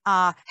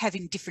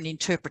 having different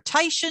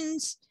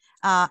interpretations,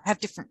 have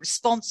different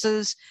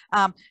responses,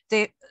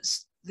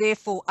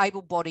 therefore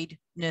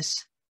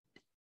able-bodiedness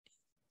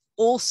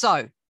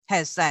also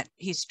has that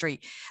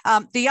history.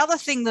 The other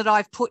thing that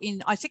I've put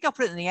in, I think I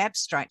put it in the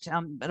abstract,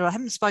 but I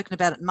haven't spoken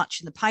about it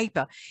much in the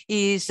paper,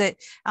 is that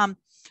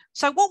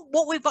so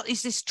what we've got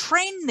is this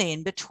trend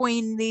then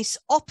between this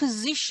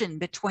opposition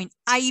between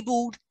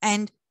abled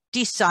and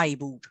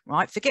disabled,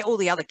 right? Forget all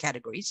the other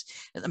categories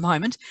at the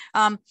moment.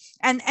 And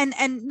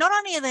not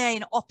only are they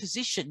in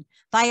opposition,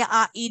 they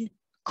are in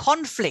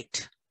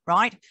conflict,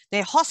 right?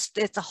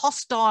 It's a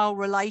hostile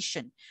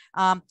relation.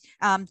 And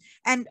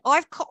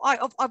I've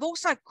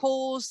also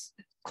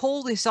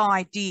call this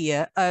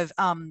idea of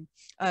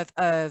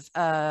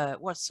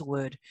what's the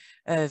word,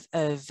 of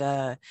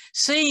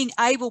seeing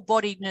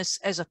able-bodiedness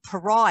as a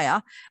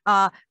pariah.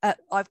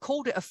 I've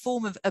called it a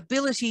form of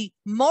ability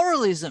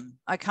moralism.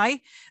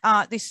 Okay,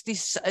 this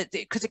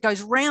because it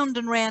goes round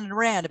and round and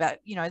round about,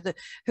 you know,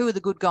 who are the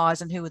good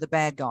guys and who are the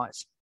bad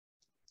guys.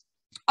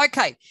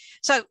 Okay,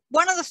 so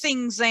one of the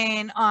things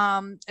then,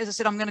 as I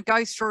said, I'm going to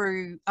go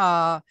through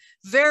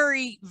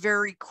very,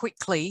 very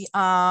quickly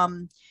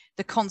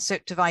the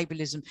concept of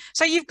ableism.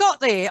 So you've got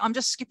there, I'm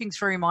just skipping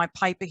through my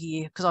paper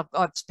here because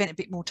I've spent a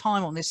bit more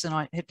time on this than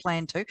I had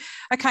planned to.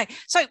 Okay,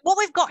 so what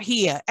we've got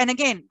here, and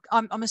again,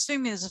 I'm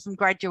assuming there's some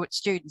graduate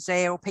students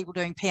there or people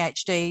doing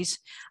PhDs.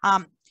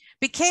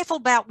 Be careful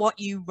about what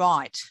you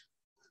write.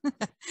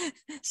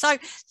 So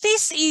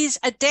this is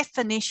a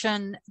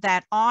definition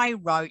that I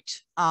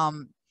wrote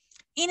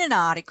in an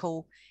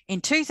article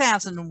in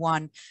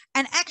 2001,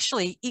 and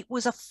actually it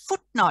was a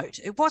footnote.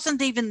 It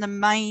wasn't even the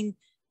main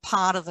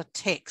part of the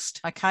text.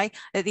 Okay,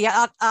 the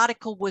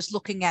article was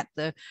looking at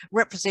the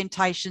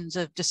representations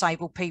of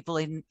disabled people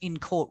in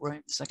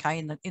courtrooms, okay,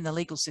 in the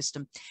legal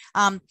system,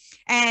 and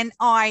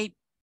I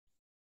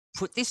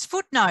put this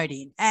footnote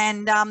in,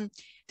 and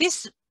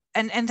this.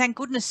 And thank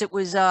goodness it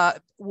was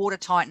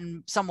watertight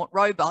and somewhat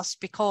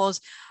robust, because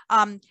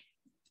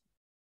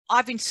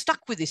I've been stuck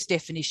with this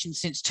definition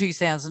since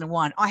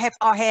 2001. I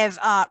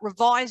have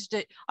revised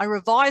it. I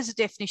revised the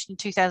definition in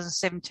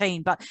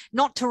 2017, but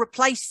not to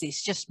replace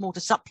this, just more to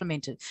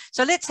supplement it.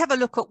 So let's have a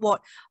look at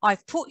what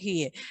I've put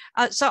here.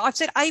 So I've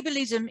said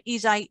ableism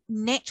is a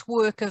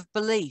network of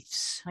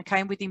beliefs,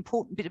 okay, with the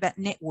important bit about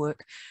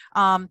network,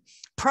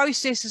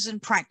 processes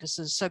and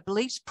practices. So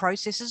beliefs,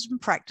 processes and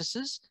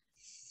practices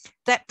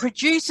that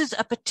produces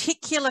a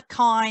particular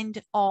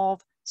kind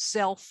of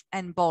self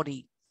and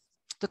body,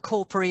 the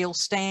corporeal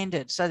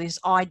standard. So this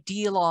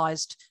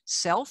idealized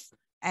self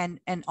and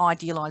an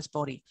idealized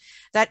body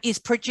that is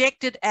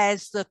projected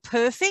as the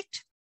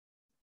perfect,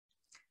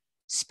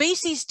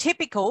 species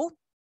typical,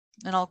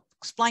 and I'll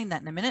explain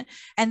that in a minute,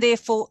 and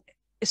therefore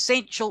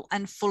essential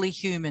and fully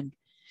human.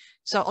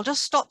 So I'll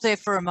just stop there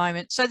for a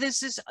moment. So there's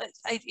this,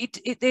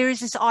 there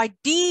is this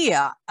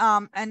idea,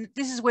 and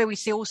this is where we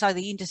see also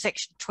the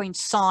intersection between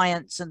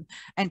science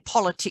and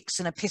politics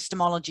and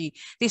epistemology,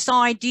 this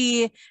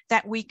idea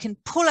that we can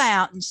pull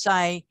out and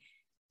say,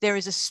 there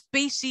is a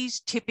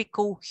species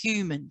typical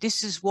human.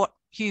 This is what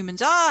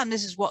humans are and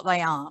this is what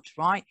they aren't,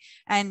 right?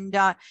 And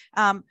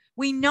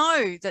we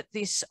know that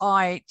this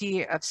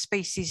idea of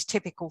species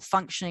typical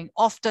functioning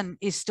often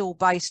is still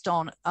based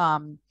on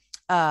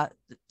the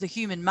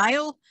human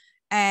male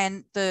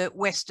and the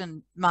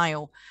Western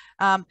male.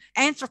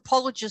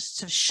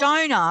 Anthropologists have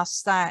shown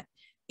us that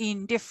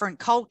in different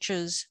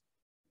cultures,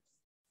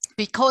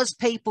 because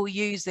people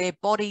use their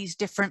bodies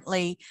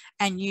differently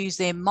and use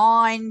their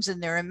minds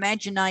and their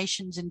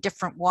imaginations in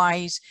different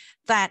ways,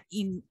 that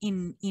in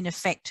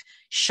effect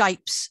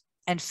shapes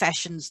and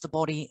fashions the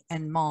body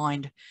and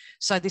mind.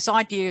 So this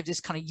idea of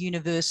this kind of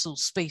universal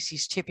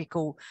species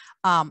typical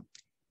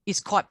is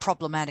quite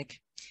problematic.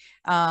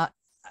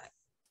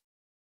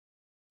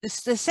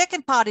 The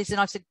second part is,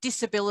 and I've said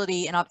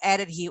disability, and I've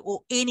added here, or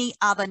any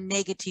other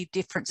negative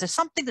difference. So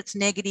something that's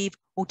negative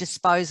or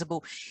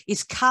disposable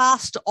is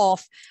cast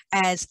off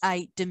as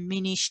a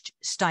diminished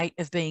state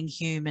of being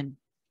human.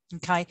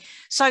 Okay,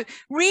 so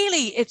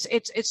really it's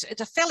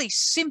a fairly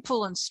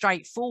simple and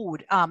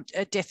straightforward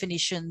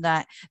definition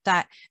that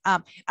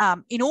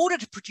in order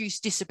to produce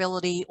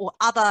disability or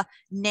other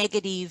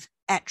negative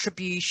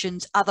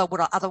attributions,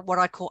 what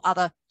I call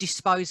other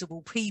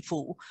disposable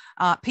people,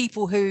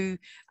 people who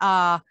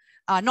are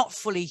not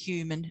fully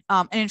human,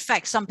 and in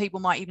fact some people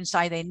might even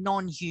say they're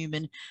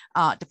non-human,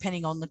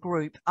 depending on the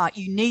group.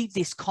 You need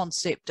this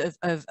concept of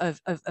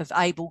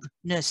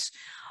abledness.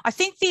 I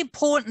think the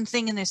important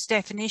thing in this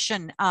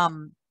definition,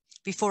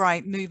 before I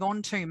move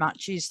on too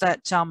much, is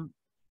that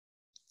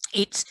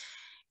it's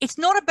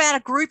not about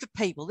a group of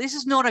people. This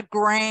is not a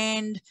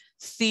grand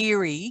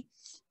theory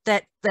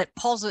that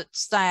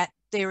posits that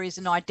there is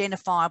an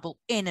identifiable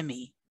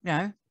enemy, you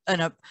know,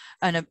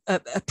 an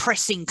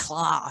oppressing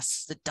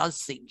class that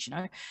does things, you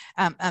know.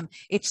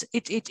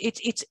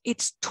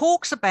 It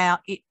talks about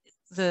it,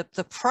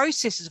 the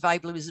processes of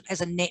ableism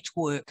as a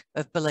network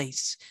of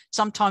beliefs.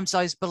 Sometimes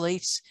those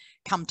beliefs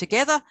come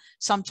together,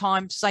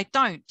 sometimes they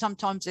don't.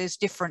 Sometimes there's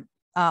different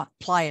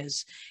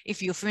players.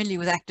 If you're familiar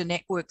with actor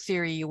network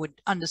theory, you would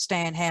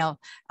understand how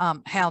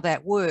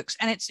that works.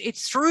 And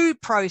it's through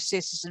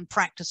processes and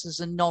practices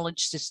and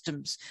knowledge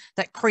systems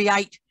that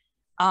create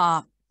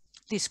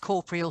this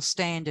corporeal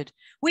standard,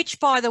 which,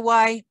 by the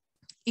way,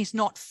 is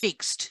not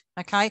fixed.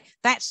 Okay,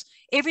 that's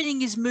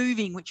everything is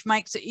moving, which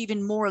makes it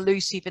even more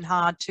elusive and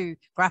hard to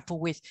grapple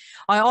with.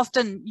 I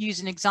often use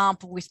an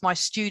example with my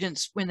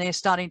students when they're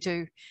starting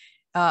to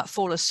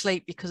fall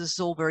asleep, because it's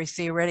all very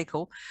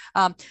theoretical.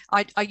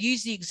 I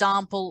use the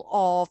example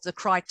of the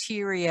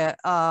criteria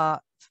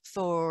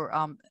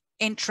for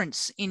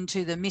entrance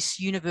into the Miss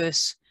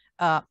Universe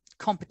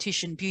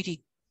competition,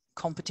 beauty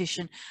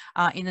competition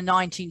in the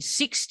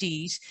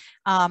 1960s,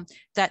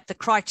 that the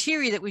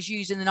criteria that was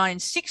used in the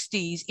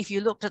 1960s, if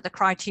you looked at the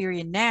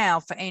criteria now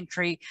for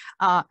entry,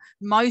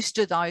 most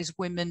of those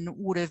women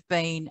would have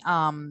been,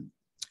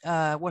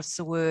 what's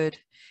the word?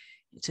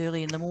 It's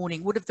early in the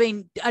morning, would have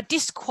been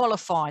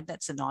disqualified.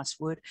 That's a nice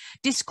word.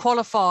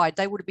 Disqualified.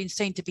 They would have been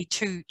seen to be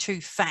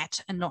too fat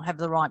and not have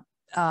the right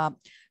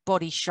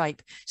body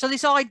shape. So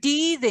this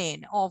idea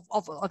then of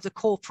the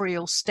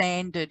corporeal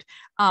standard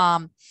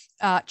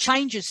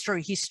changes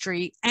through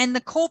history, and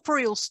the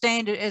corporeal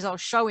standard, as I'll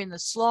show in the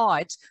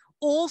slides,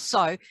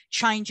 also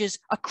changes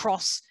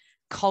across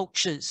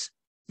cultures.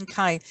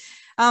 Okay.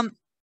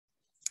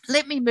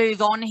 Let me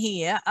move on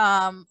here.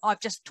 I've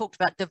just talked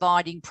about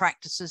dividing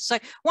practices. So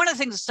one of the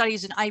things that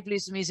studies in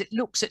ableism is it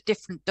looks at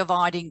different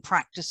dividing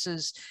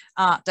practices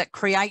that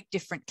create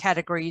different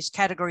categories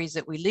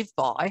that we live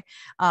by,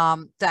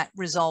 that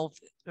result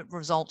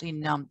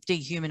in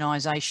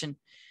dehumanization.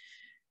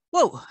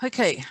 Whoa,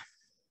 okay.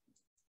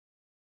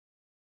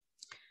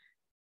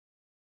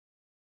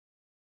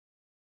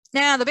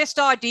 Now, the best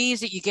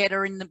ideas that you get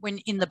are in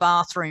the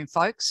bathroom,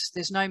 folks.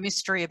 There's no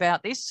mystery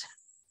about this.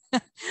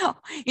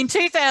 In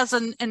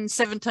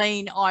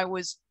 2017, I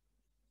was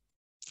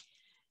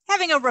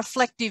having a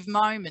reflective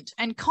moment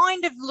and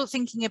kind of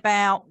thinking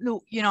about,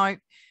 look, you know,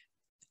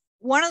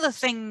 one of the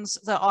things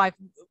that I've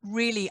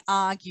really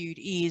argued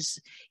is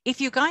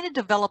if you're going to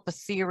develop a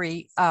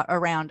theory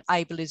around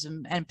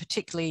ableism, and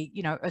particularly,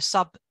 you know, a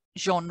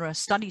sub-genre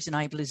studies in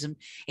ableism,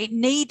 it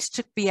needs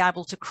to be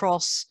able to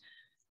cross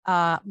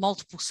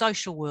multiple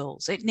social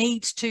worlds. It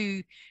needs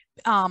to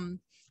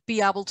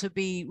be able to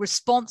be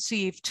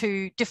responsive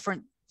to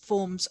different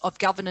forms of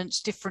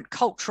governance, different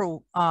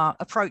cultural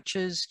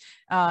approaches,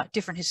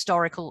 different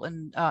historical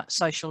and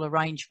social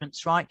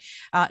arrangements, right?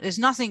 There's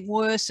nothing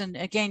worse, and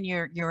again,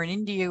 you're in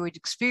India, would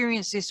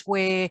experience this,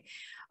 where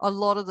a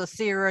lot of the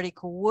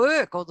theoretical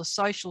work or the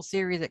social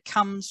theory that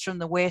comes from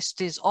the West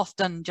is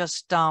often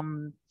just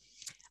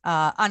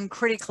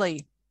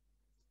uncritically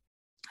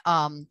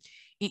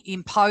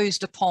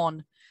imposed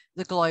upon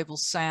the global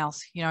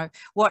South. You know,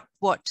 what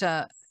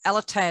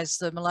Alataz,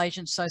 the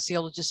Malaysian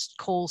sociologist,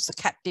 calls the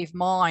captive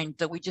mind,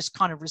 that we just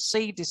kind of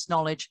receive this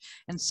knowledge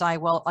and say,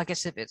 well, I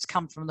guess if it's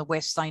come from the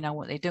West, they know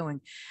what they're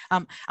doing. I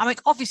mean,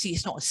 obviously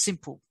it's not as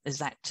simple as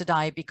that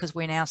today, because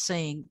we're now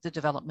seeing the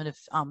development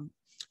of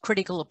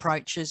critical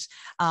approaches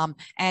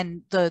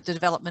and the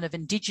development of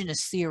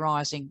Indigenous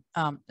theorising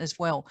as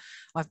well.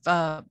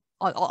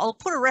 I'll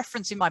put a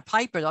reference in my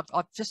paper.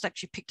 I've just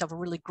actually picked up a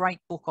really great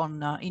book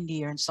on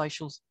India and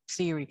social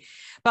theory.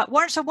 But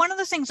one of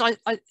the things I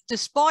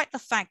despite the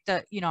fact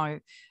that, you know,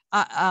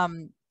 I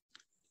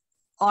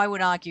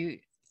would argue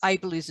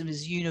ableism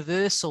is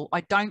universal,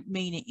 I don't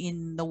mean it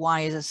in the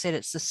way, as I said,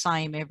 it's the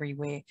same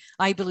everywhere.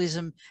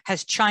 Ableism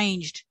has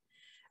changed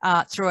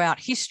throughout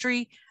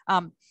history.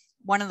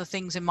 One of the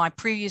things in my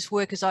previous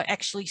work is I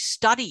actually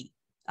study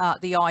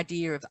the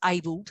idea of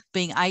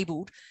being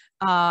abled,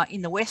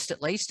 in the West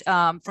at least,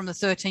 from the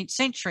 13th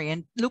century,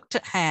 and looked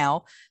at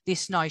how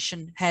this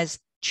notion has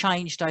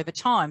changed over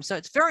time. So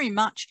it's very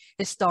much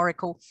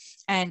historical,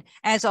 and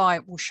as I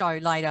will show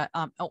later,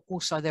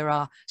 also there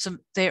are some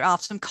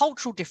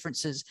cultural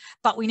differences,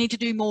 but we need to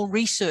do more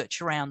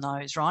research around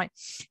those, right?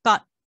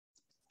 But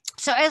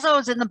so as I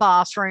was in the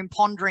bathroom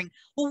pondering,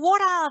 well,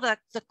 what are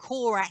the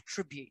core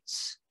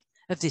attributes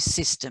of this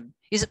system?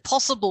 Is it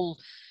possible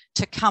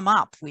to come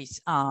up with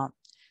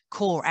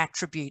core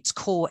attributes,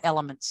 core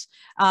elements?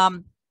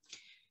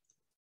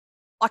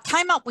 I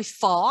came up with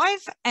 5,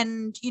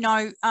 and, you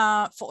know,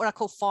 for what I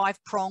call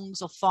 5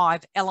 prongs or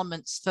 5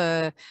 elements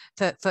for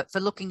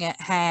looking at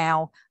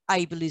how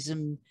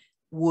ableism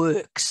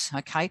works.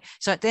 Okay,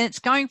 so then it's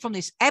going from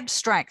this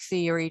abstract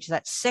theory to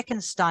that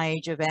second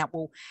stage about,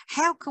 well,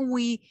 how can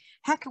we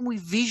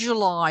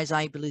visualize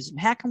ableism?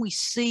 How can we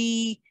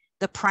see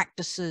the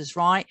practices,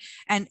 right?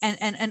 And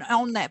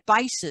on that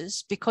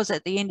basis, because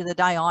at the end of the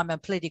day, I'm a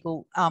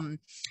political,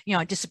 you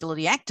know,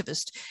 disability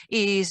activist,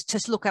 is to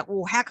look at,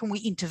 well, how can we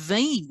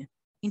intervene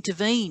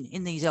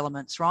in these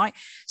elements, right?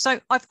 So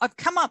I've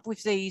come up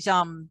with these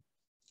 5.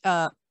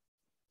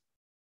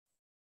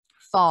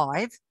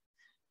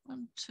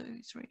 1, 2,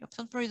 3. For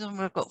some reason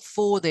I've got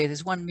 4 there.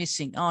 There's 1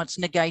 missing. Oh, it's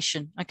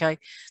negation. Okay,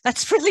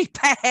 that's really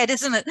bad,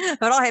 isn't it?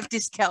 But I have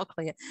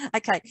dyscalculia.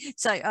 Okay,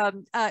 so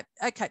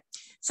okay,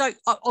 so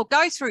I'll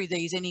go through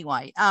these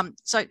anyway.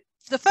 So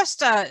the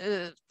first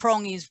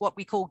prong is what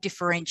we call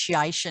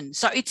differentiation.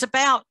 So it's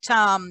about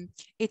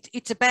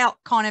it's about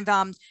kind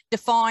of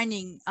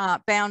defining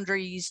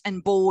boundaries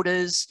and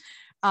borders,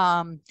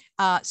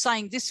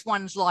 saying this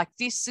one's like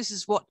this. This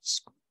is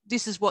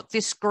what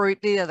this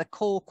group, these are the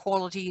core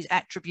qualities,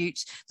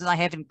 attributes that they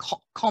have in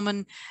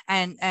common,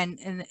 and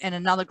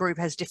another group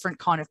has different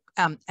kind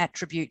of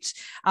attributes.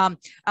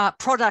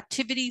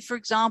 Productivity, for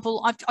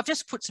example, I've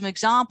just put some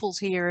examples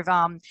here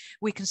of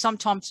we can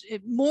sometimes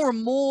more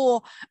and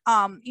more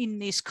in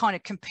this kind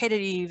of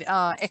competitive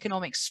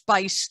economic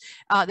space,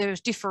 there is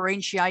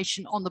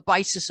differentiation on the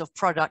basis of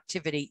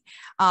productivity,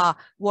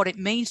 what it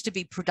means to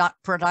be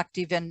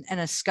productive and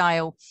a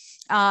scale.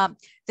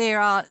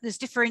 There's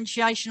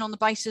differentiation on the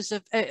basis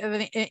of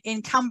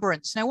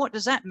encumbrance. Now, what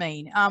does that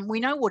mean? We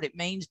know what it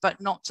means, but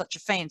not such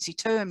a fancy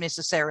term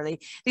necessarily.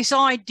 This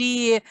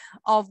idea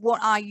of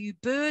what are you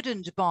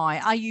burdened by?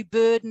 Are you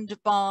burdened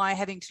by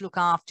having to look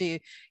after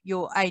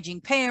your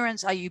aging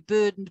parents? Are you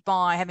burdened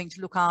by having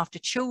to look after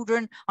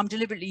children? I'm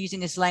deliberately using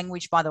this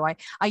language, by the way.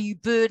 Are you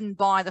burdened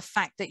by the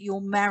fact that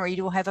you're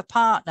married or have a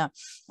partner?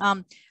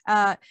 And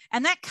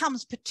that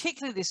comes,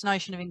 particularly this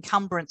notion of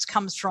encumbrance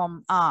comes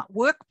from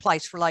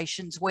workplace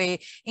relations, where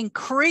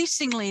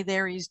increasingly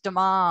there is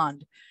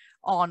demand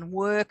on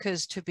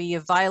workers to be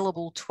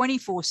available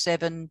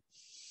 24/7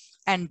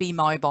 and be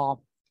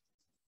mobile.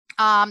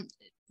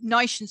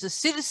 Notions of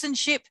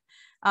citizenship,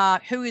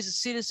 who is a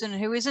citizen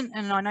and who isn't,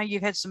 and I know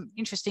you've had some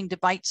interesting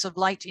debates of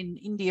late in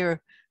India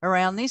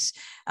around this.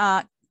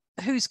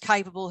 Who's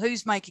capable,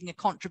 who's making a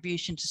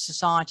contribution to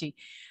society.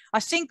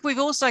 I think we've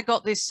also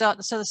got this, so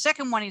the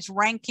second one is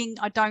ranking.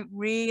 I don't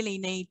really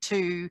need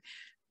to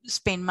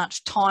spend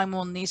much time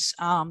on this,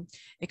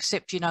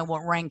 except you know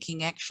what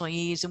ranking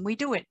actually is, and we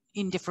do it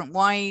in different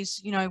ways.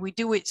 You know, we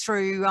do it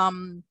through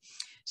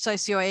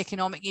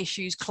socioeconomic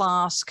issues,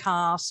 class,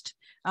 caste,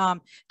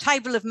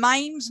 table of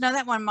names. Now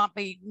that one might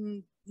be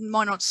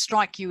might not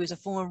strike you as a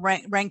form of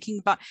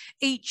ranking, but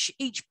each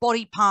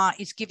body part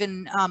is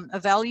given a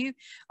value.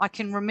 I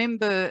can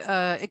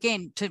remember,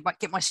 again, to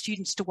get my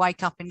students to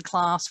wake up in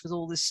class with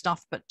all this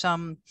stuff, but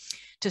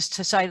just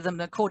to say to them,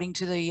 according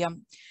to the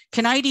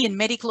Canadian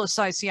Medical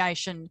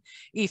Association,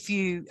 if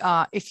you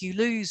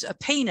lose a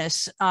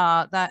penis,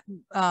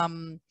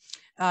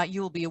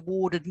 you'll be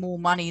awarded more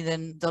money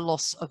than the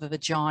loss of a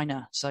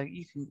vagina. So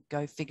you can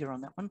go figure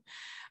on that one.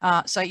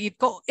 So you've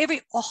got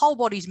a whole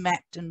body's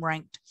mapped and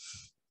ranked.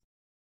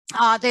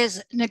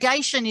 There's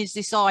negation is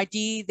this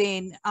idea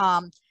then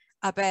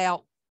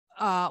about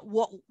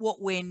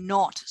what we're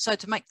not. So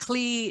to make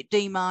clear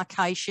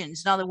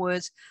demarcations, in other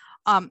words,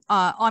 I'm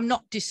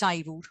not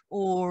disabled,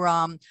 or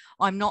I'm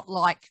not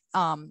like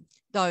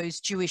those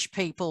Jewish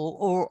people,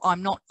 or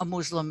I'm not a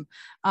Muslim.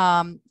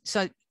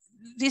 So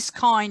this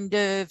kind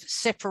of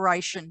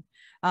separation,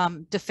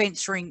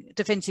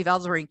 defensive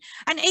othering,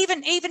 and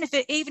even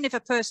if a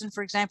person,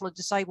 for example, a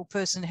disabled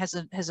person has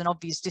an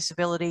obvious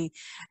disability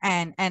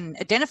and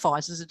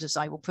identifies as a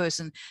disabled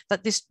person,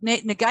 that this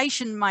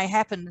negation may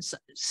happen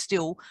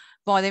still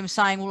by them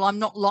saying, well, I'm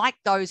not like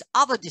those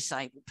other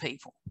disabled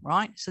people,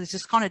 right? So this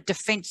is kind of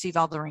defensive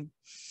othering.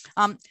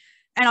 And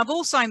I've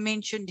also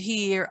mentioned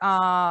here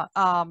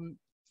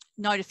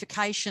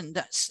notification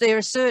that there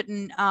are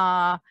certain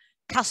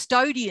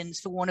custodians,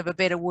 for want of a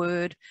better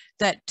word,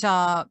 that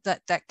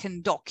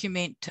can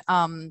document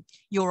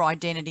your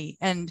identity,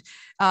 and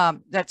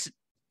that's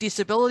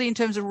disability in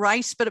terms of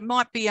race, but it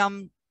might be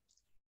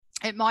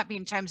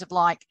in terms of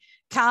like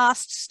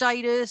caste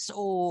status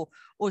or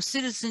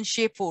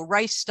citizenship or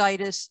race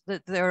status.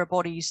 That there are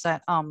bodies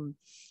that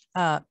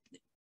that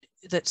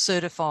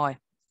certify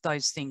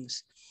those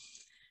things.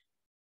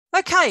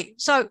 Okay,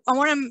 so I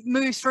want to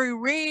move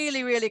through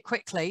really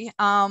quickly.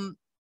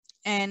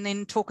 And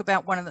then talk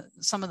about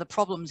some of the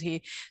problems here.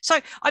 So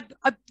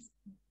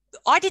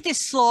I did this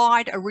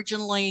slide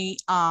originally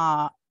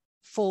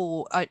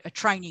for a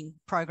training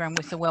program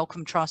with the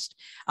Wellcome Trust,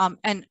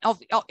 and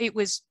it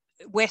was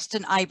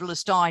Western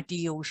ableist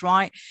ideals,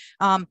 right?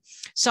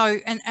 So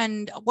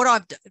what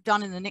I've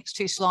done in the next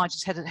two slides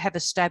is have a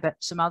stab at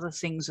some other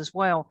things as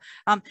well.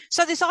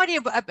 So this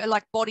idea of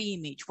like body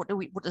image, what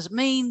does it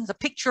mean? The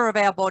picture of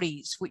our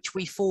bodies, which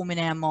we form in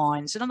our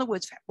minds. In other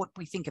words, what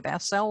we think of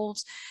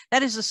ourselves.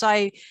 That is to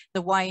say,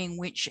 the way in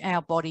which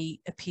our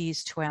body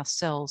appears to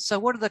ourselves. So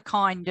what are the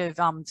kind of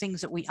things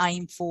that we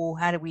aim for?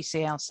 How do we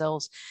see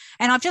ourselves?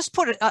 And I've just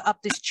put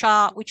up this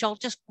chart, which I'll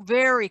just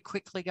very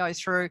quickly go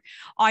through.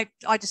 I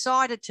decided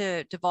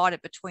to divide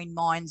it between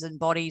minds and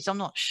bodies. I'm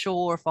not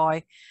sure if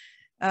I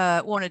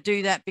want to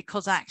do that,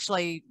 because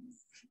actually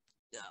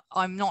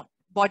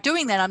by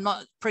doing that, I'm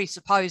not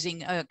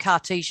presupposing a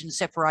Cartesian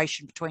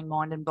separation between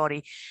mind and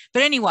body.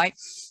 But anyway,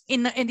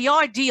 in the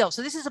ideal,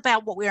 so this is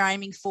about what we're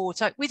aiming for.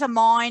 So with a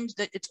mind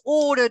that it's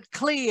ordered,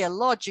 clear,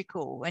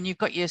 logical, and you've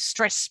got your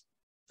stress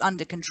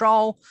under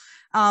control,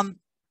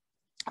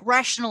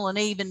 rational and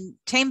even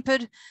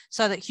tempered,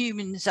 so that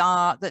humans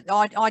are, the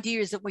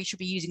idea is that we should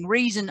be using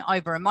reason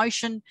over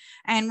emotion.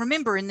 And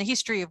remember, in the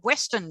history of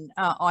Western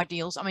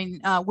ideals, I mean,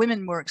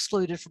 women were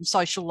excluded from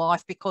social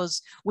life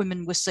because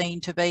women were seen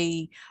to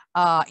be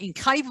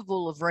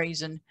incapable of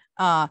reason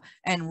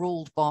and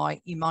ruled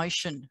by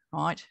emotion,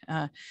 right?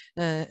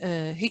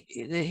 The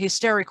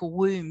hysterical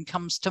womb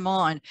comes to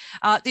mind.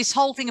 This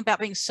whole thing about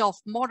being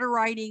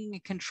self-moderating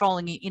and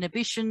controlling your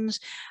inhibitions.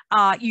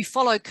 You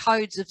follow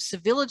codes of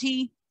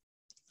civility,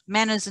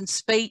 manners and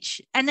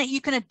speech, and that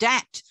you can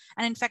adapt.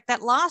 And in fact,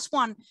 that last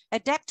one,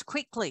 adapt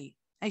quickly,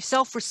 a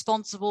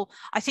self-responsible,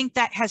 I think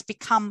that has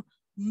become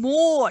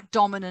more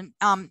dominant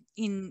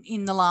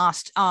in the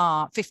last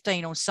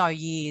 15 or so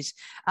years.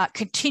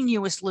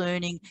 Continuous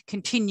learning,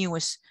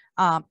 continuous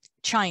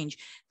change.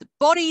 The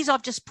bodies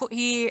I've just put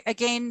here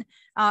again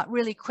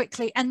really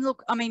quickly. And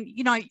look, I mean,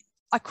 you know,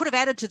 I could have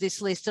added to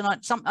this list, and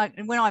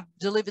when I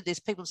delivered this,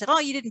 people said, oh,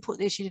 you didn't put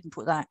this, you didn't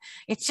put that.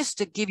 It's just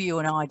to give you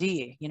an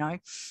idea, you know.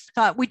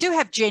 We do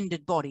have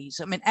gendered bodies.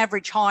 I mean,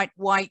 average height,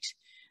 weight,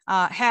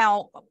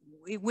 how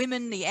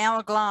women, the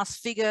hourglass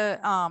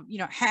figure, you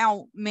know,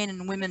 how men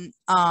and women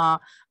are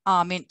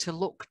meant to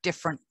look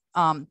different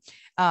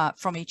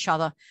from each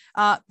other.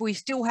 We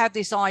still have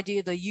this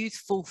idea, the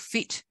youthful,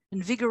 fit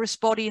and vigorous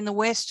body in the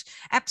West.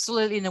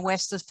 Absolutely, in the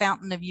West, the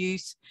fountain of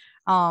youth.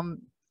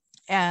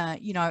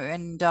 You know,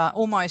 and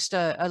almost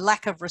a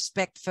lack of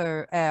respect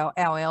for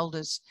our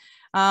elders.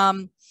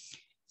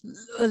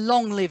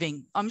 Long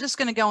living. I'm just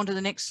going to go on to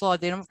the next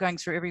slide then. I'm not going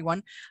through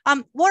everyone.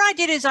 What I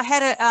did is I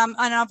had and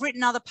I've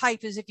written other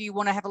papers if you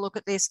want to have a look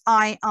at this.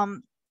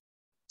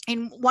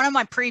 In one of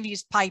my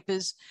previous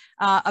papers,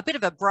 a bit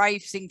of a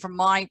brave thing from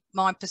my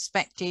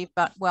perspective,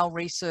 but well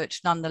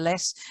researched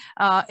nonetheless,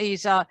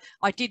 is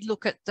I did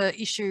look at the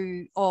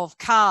issue of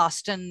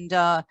caste, and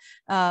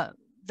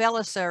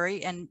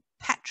Velasari and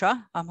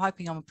Patra, I'm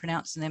hoping I'm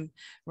pronouncing them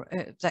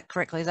that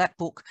correctly, that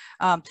book,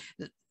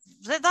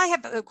 they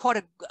have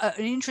quite an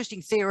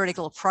interesting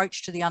theoretical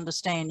approach to the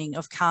understanding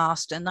of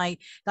caste, and they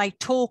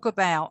talk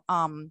about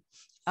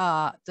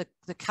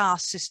the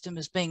caste system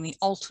as being the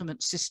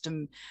ultimate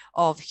system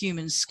of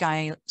human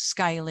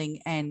scaling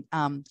and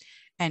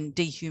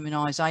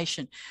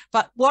dehumanization.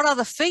 But what are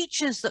the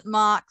features that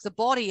mark the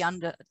body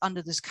under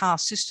this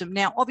caste system?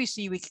 Now,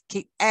 obviously, we could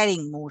keep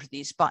adding more to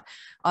this, but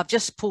I've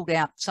just pulled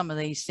out some of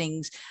these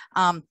things.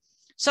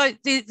 So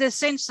the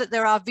sense that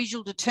there are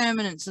visual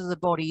determinants of the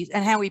body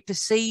and how we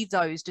perceive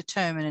those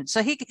determinants.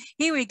 So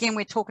here again,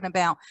 we're talking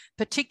about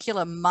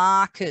particular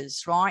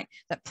markers, right,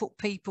 that put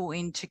people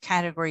into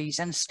categories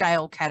and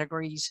scale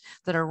categories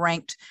that are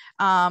ranked.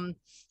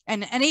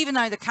 And even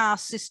though the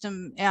caste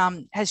system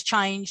has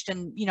changed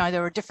and, you know,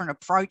 there are different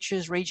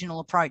approaches,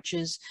 regional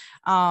approaches,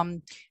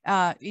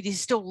 it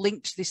is still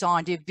linked to this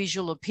idea of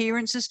visual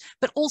appearances,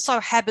 but also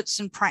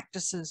habits and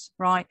practices,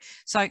 right?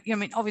 So, I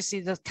mean, obviously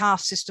the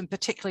caste system,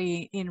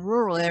 particularly in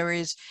rural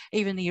areas,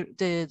 even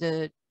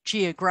the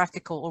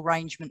geographical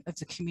arrangement of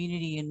the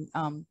community and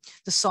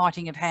the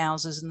siting of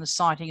houses and the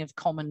siting of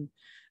common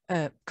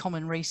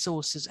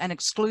resources and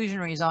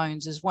exclusionary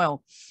zones as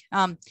well.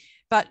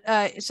 But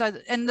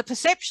and the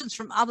perceptions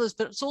from others,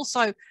 but it's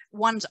also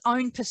one's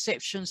own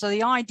perception. So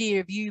the idea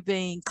of you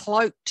being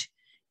cloaked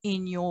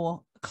in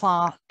your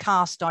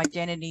caste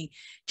identity,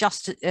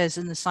 just as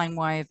in the same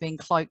way of being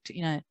cloaked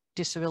in a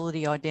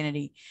disability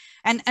identity.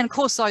 And of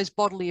course, those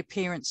bodily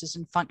appearances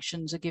and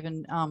functions are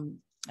given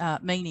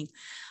meaning.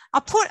 I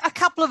put a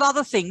couple of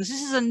other things.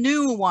 This is a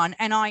newer one,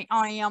 and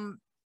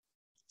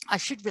I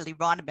should really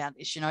write about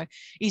this, you know,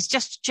 is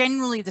just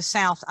generally the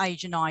South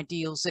Asian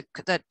ideals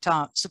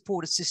that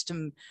support a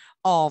system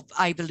of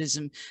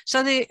ableism.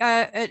 So we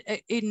have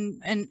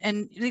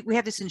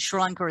this in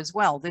Sri Lanka as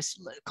well, this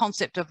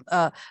concept of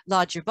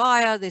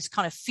Lajabaya, this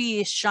kind of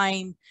fear,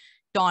 shame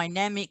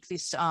dynamic,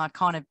 this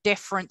kind of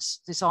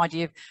deference, this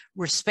idea of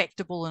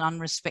respectable and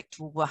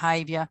unrespectable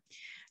behaviour.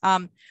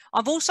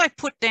 I've also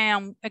put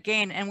down,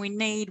 again, and we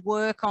need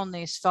work on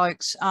this,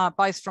 folks,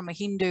 both from a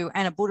Hindu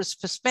and a Buddhist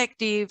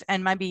perspective,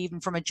 and maybe even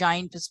from a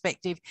Jain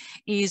perspective,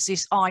 is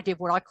this idea of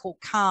what I call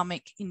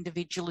karmic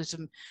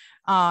individualism.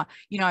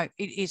 You know,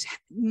 it's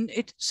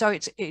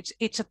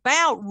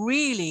about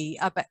really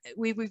about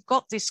we've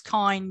got this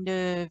kind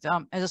of,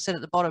 as I said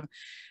at the bottom,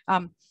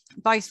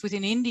 both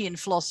within Indian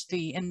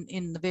philosophy and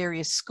in the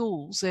various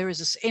schools, there is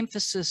this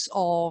emphasis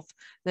of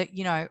that,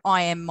 you know,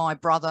 I am my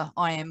brother,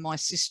 I am my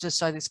sister,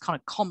 so this kind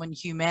of common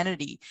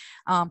humanity.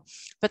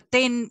 But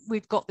then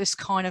we've got this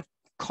kind of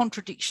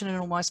contradiction and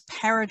almost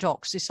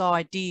paradox, this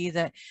idea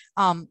that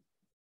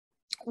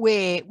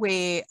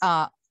we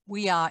are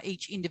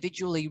each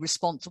individually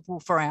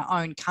responsible for our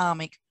own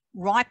karmic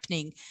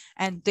ripening,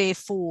 and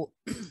therefore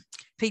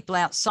people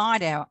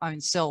outside our own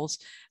selves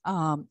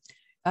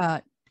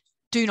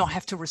do not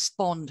have to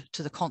respond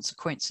to the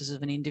consequences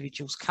of an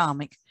individual's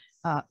karmic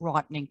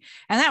ripening.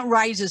 And that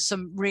raises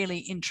some really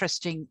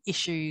interesting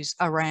issues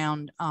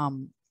around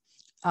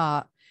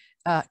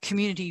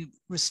community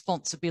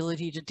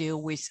responsibility to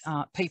deal with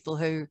people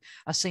who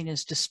are seen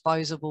as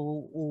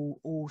disposable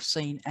or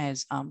seen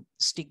as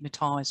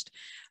stigmatized.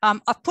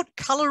 I've put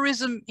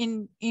colorism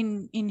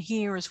in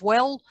here as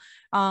well.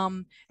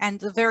 And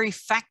the very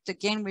fact,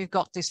 again, we've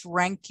got this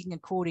ranking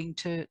according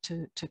to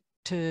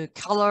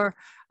colour,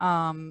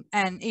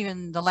 and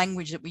even the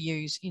language that we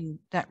use in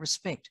that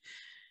respect.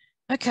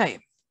 Okay,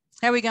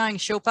 how are we going,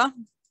 Shilpa?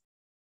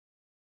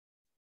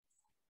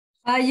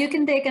 You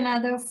can take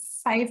another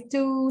 5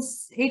 to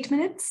 8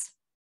 minutes.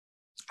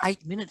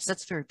 8 minutes,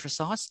 that's very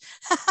precise.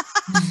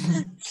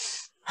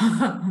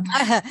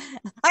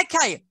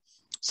 Okay,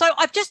 so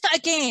I've just,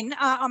 again,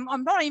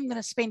 I'm not even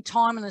going to spend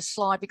time on this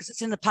slide because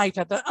it's in the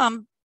paper, but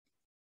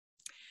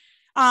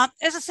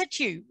as I said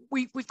to you,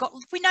 we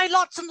know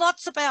lots and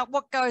lots about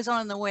what goes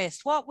on in the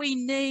West. What we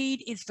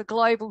need is for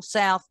Global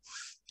South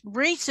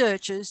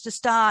researchers to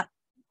start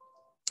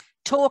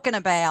talking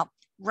about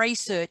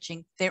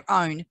researching their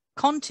own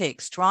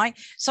context, right?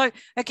 So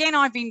again,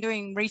 I've been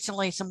doing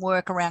recently some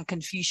work around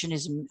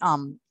Confucianism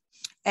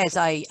as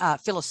a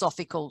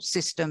philosophical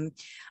system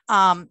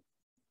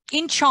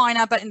in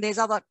China, but there's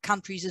other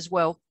countries as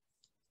well.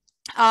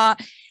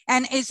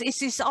 And it's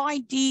this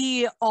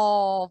idea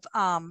of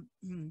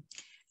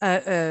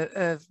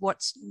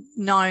what's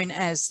known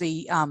as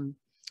the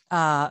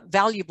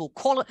valuable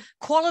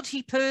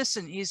quality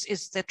person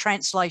is the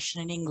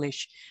translation in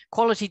English,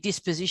 quality,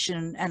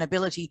 disposition and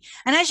ability.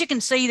 And as you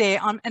can see there,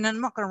 and I'm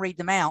not going to read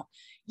them out,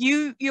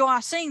 you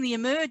are seeing the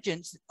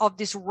emergence of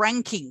this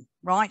ranking,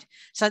 right?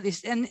 So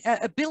this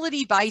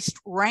ability-based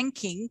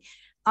ranking,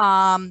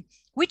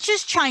 which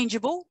is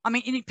changeable. I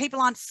mean,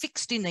 people aren't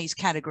fixed in these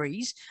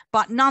categories,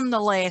 but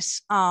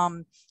nonetheless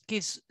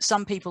gives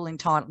some people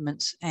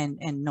entitlements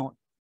and not.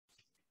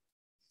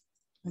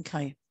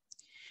 Okay.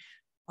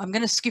 I'm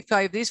going to skip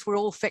over this. We're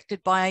all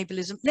affected by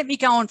ableism. Let me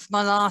go on for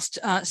my last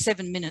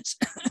 7 minutes.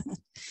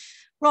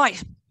 Right.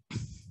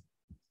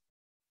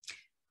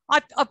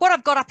 What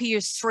I've got up here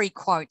is 3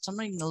 quotes. I'm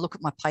not even going to look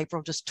at my paper.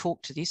 I'll just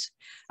talk to this.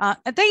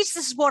 This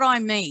is what I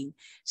mean.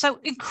 So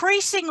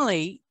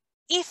increasingly,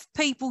 if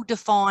people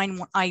define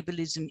what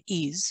ableism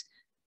is,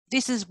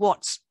 this is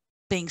what's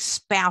being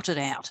spouted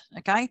out,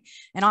 okay?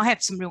 And I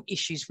have some real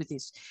issues with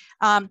this.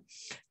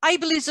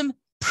 Ableism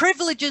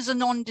privileges a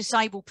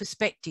non-disabled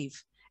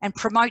perspective and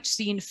promotes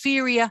the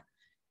inferior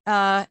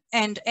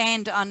and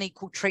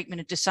unequal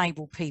treatment of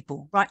disabled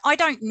people, right? I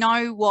don't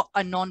know what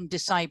a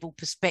non-disabled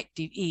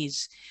perspective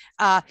is.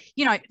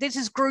 You know, this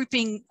is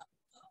grouping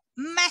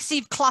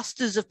massive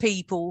clusters of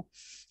people.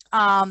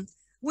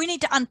 We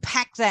need to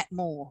unpack that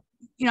more.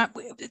 You know,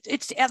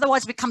 it's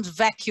otherwise it becomes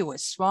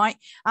vacuous, right?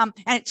 And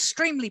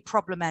extremely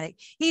problematic.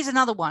 Here's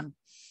another one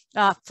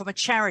from a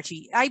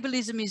charity.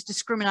 Ableism is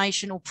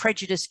discrimination or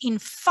prejudice in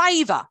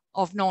favour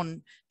of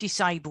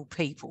non-disabled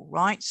people,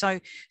 right? So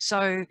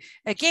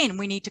again,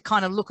 we need to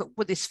kind of look at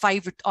what this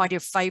idea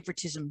of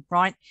favouritism,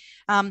 right?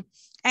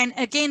 And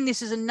again,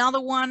 this is another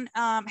one.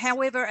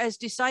 However, as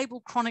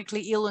disabled,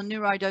 chronically ill and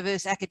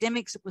neurodiverse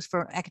academics, it was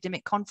for an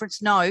academic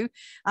conference, no.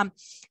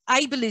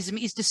 Ableism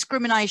is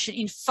discrimination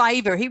in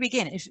favour, here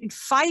again, in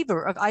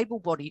favour of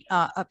able-bodied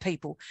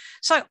people.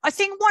 So I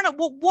think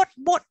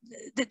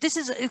this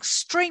is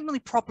extremely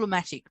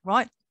problematic,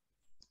 right?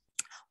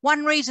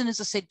 One reason,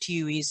 as I said to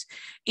you, is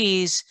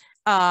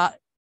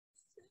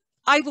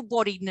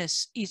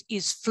able-bodiedness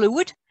is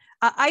fluid.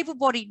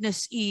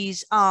 Able-bodiedness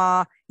is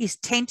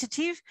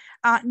tentative.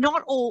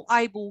 Not all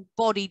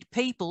able-bodied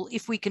people,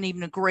 if we can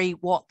even agree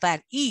what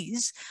that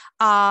is,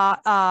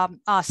 are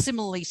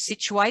similarly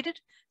situated.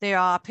 There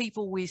are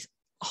people with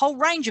a whole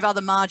range of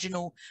other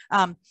marginal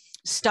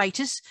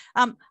status.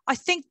 I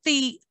think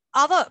the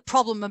other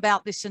problem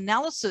about this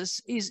analysis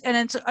is, and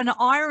it's an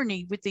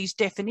irony with these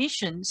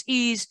definitions,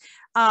 is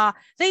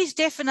these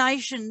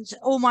definitions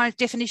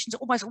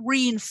almost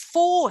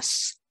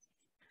reinforce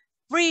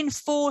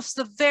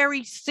the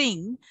very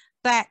thing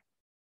that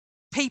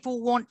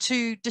people want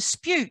to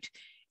dispute.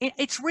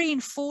 It's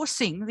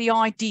reinforcing the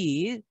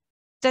idea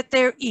that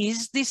there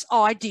is this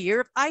idea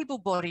of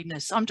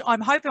able-bodiedness.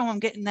 I'm hoping I'm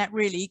getting that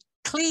really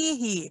clear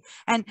here.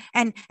 And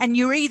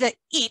you're either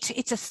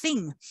it's a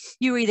thing.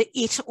 You're either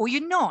it or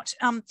you're not.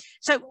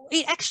 So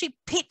it actually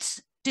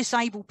pits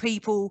disabled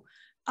people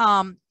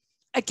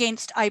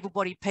against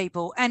able-bodied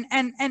people. And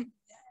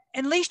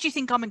at least you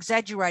think I'm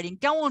exaggerating,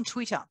 go on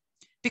Twitter,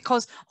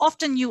 because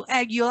often you'll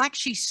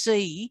actually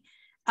see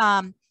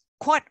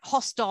quite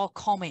hostile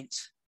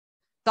comments.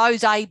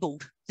 Those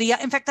abled,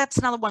 in fact, that's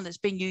another one that's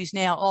being used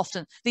now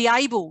often. The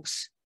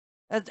ables,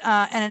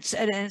 and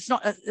it's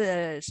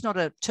not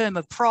a term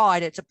of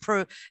pride. It's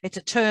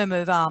a term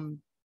of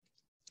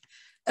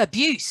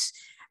abuse.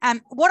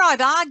 What I've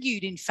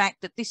argued, in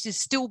fact, that this is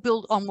still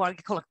built on what I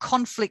call a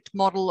conflict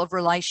model of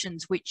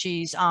relations, which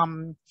is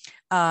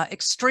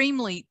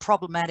extremely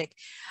problematic.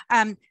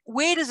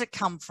 Where does it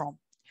come from?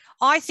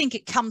 I think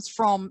it comes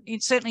from,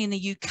 certainly in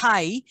the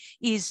UK,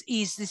 is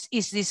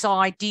this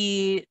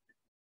idea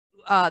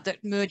that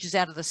merges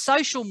out of the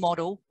social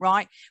model,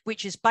 right,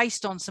 which is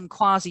based on some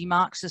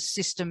quasi-Marxist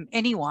system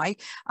anyway,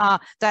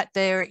 that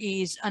there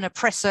is an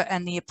oppressor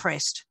and the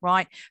oppressed,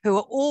 right, who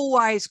are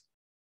always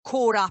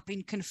caught up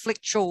in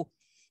conflictual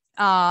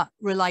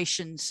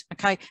relations,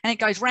 okay, and it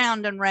goes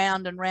round and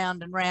round and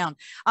round and round.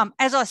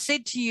 As I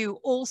said to you,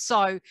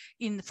 also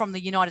from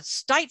the United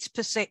States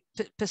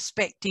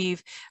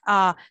perspective,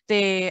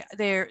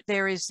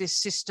 there is this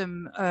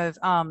system of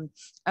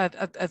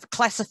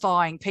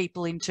classifying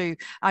people into,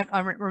 I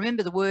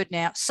remember the word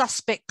now,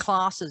 suspect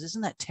classes.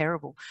 Isn't that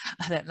terrible,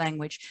 that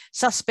language?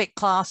 Suspect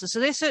classes. So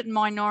there's certain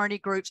minority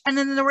groups, and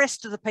then the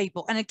rest of the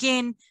people. And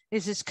again,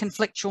 there's this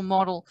conflictual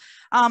model.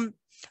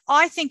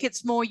 I think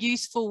it's more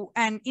useful,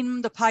 and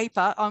in the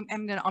paper,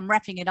 I'm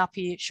wrapping it up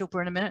here,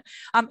 Shilpa, in a minute.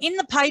 In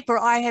the paper,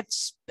 I have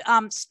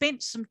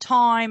spent some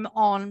time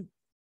on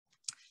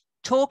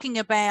talking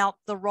about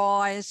the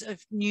rise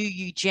of new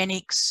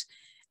eugenics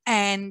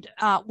and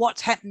what's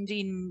happened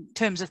in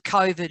terms of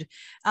COVID,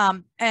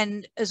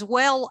 and as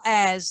well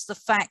as the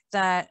fact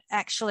that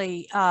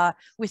actually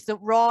with the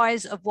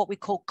rise of what we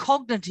call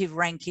cognitive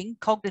ranking,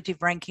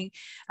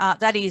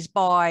 that is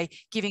by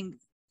giving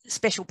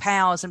special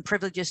powers and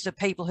privileges to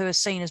people who are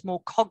seen as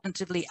more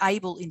cognitively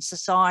able in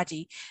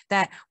society,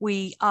 that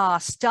we are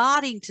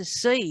starting to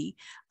see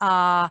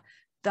that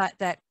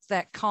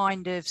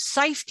kind of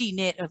safety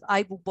net of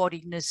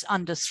able-bodiedness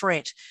under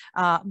threat.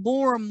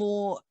 More and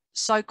more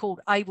so-called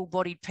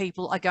able-bodied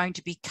people are going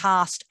to be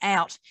cast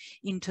out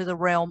into the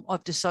realm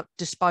of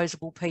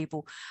disposable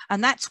people.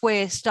 And that's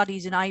where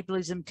studies in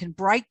ableism can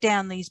break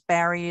down these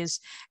barriers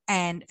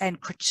and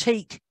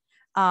critique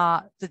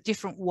the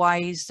different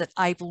ways that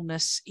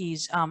ableness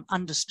is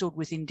understood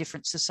within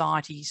different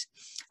societies.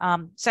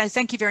 So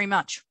thank you very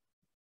much.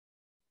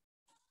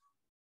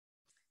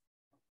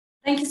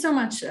 Thank you so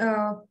much,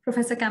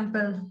 Professor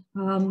Campbell.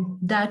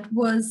 That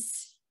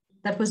was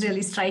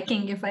really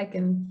striking, if I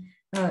can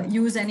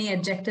use any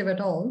adjective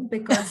at all,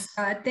 because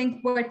I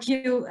think what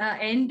you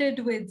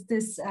ended with,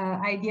 this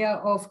idea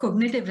of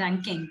cognitive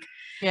ranking,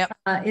 yep,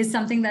 is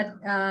something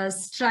that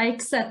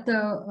strikes at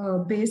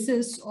the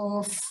basis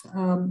of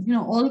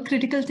all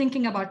critical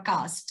thinking about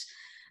caste.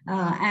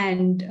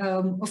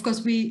 Of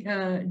course, we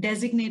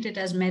designate it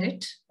as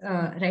merit,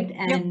 right?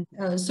 And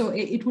so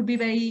it would be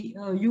very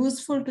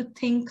useful to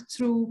think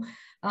through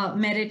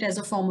merit as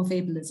a form of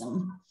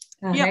ableism,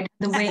 right?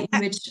 The way in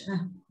which...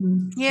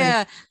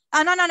 No,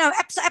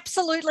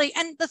 absolutely.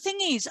 And the thing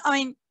is, I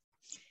mean,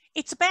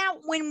 it's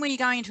about when we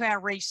go into our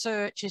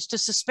research is to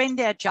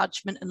suspend our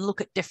judgment and look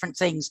at different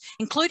things,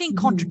 including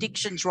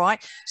contradictions, right?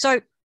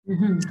 So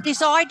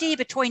this idea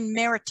between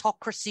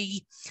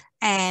meritocracy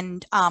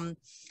and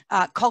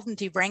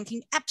cognitive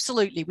ranking,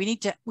 absolutely,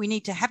 we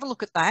need to have a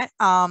look at that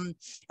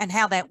and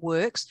how that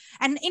works.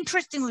 And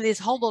interestingly, there's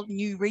a whole lot of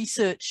new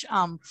research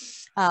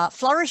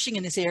flourishing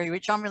in this area,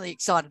 which I'm really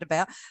excited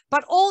about.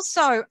 But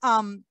also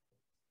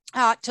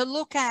to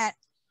look at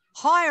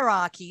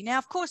hierarchy. Now,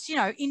 of course, you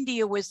know,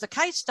 India was the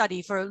case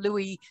study for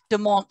Louis de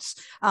Mont's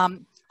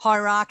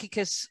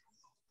hierarchicus,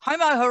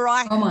 Homo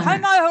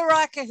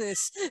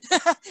hierarchicus.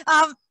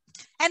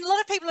 And a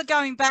lot of people are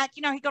going back,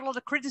 you know, he got a lot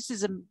of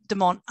criticism, de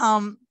Mont,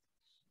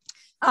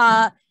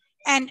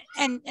 and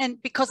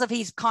because of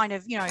his kind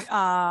of, you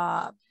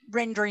know,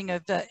 rendering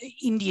of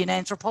Indian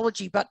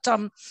anthropology. But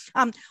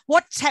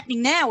what's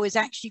happening now is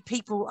actually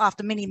people,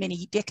 after many,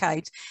 many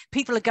decades,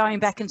 people are going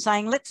back and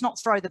saying, let's not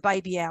throw the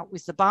baby out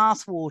with the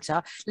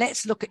bathwater.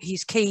 Let's look at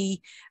his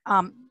key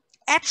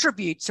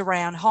attributes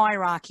around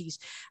hierarchies.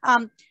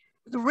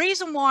 The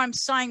reason why I'm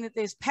saying that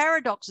there's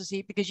paradoxes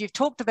here, because you've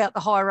talked about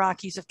the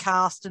hierarchies of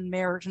caste and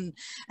merit,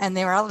 and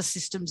there are other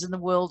systems in the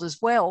world as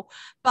well.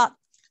 But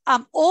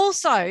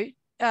also,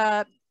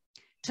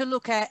 to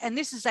look at, and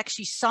this is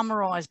actually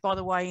summarized, by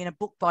the way, in a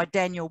book by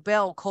Daniel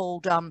Bell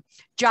called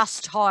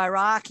Just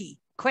Hierarchy, ?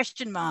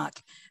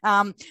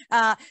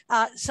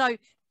 So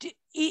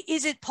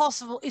is it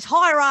possible, is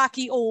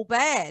hierarchy all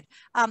bad?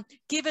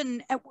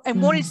 Given,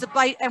 and what is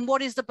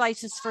the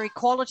basis for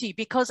equality?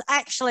 Because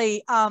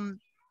actually,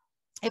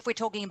 if we're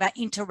talking about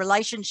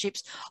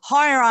interrelationships,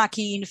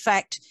 hierarchy, in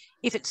fact,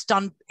 if it's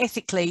done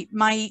ethically,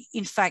 may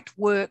in fact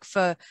work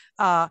for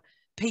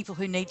people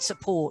who need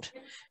support.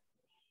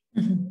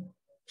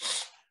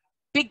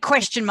 Big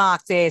question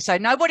mark there. So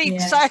nobody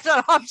say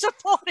that I'm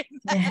supporting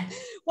that.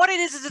 What it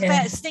is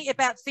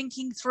about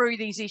thinking through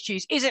these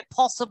issues. Is it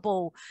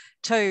possible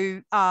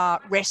to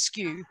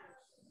rescue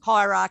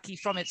hierarchy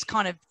from its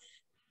kind of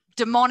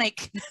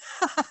demonic,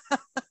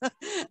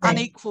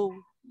 unequal?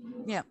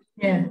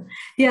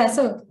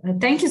 So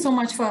thank you so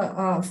much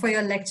for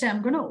your lecture.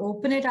 I'm going to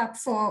open it up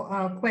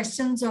for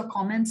questions or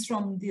comments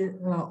from the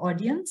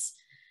audience.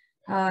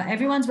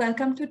 Everyone's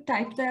welcome to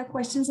type their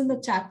questions in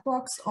the chat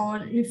box,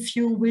 or if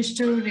you wish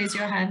to raise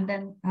your hand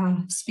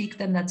and speak,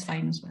 then that's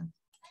fine as well.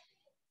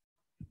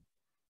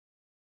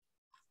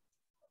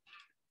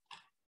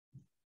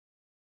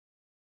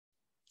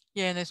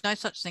 Yeah, there's no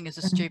such thing as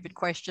a stupid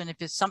question. If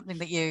there's something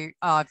that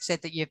I've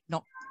said that you've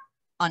not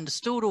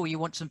understood or you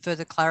want some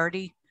further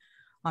clarity,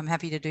 I'm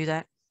happy to do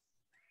that.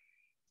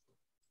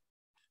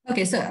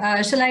 Okay, so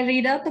shall I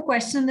read out the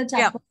question in the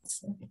chat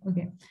box?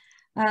 Okay.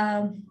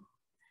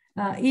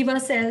 Eva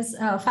says,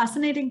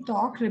 fascinating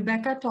talk.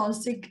 Rebecca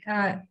Tolsig,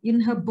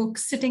 in her book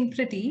Sitting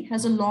Pretty,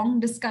 has a long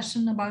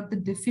discussion about the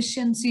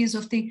deficiencies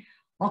of the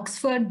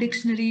Oxford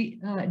Dictionary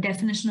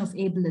definition of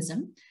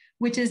ableism,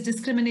 which is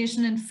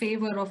discrimination in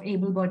favor of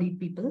able-bodied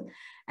people,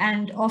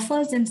 and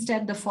offers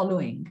instead the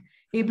following.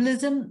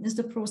 Ableism is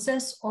the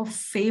process of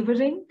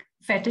favoring,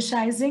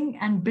 fetishizing,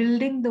 and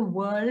building the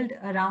world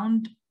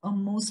around a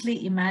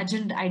mostly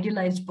imagined,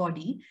 idealized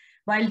body,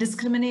 while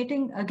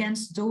discriminating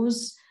against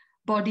those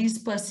bodies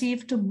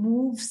perceived to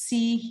move,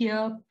 see,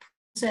 hear,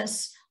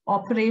 process,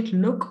 operate,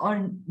 look,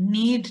 or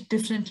need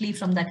differently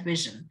from that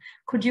vision.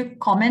 Could you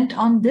comment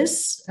on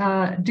this?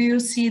 Do you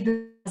see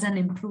this as an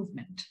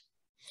improvement?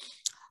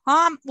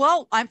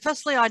 Well,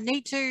 firstly, I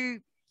need to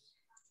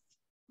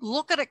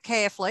look at it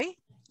carefully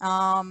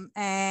and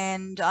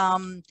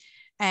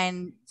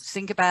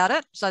think about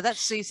it. So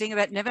that's the thing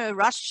about never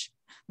rush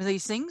with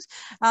these things.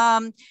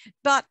 But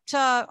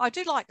I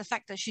do like the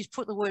fact that she's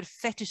put the word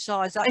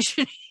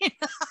fetishization in,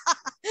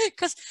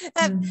 because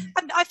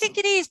I think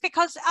it is,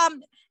 because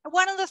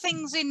one of the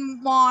things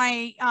in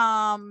my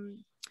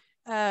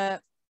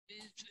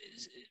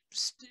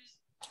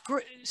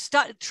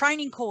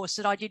training course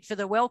that I did for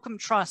the Wellcome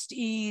Trust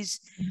is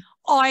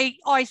I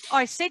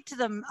said to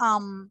them,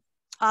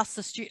 ask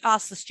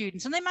the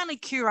students, and they're mainly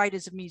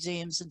curators of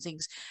museums and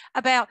things,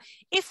 about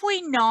if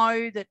we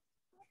know that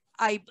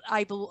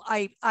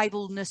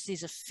ableness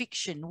is a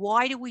fiction,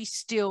 why do we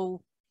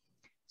still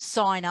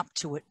sign up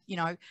to it? You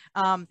know,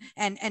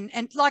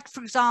 and like,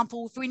 for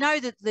example, if we know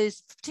that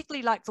there's,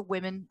 particularly like for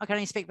women, I can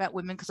only speak about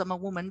women because I'm a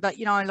woman, but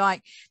you know,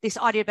 like this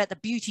idea about the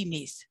beauty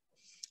myth.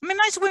 I mean,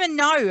 most women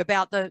know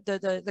about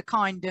the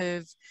kind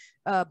of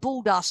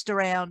bull dust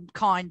around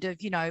kind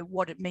of, you know,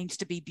 what it means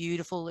to be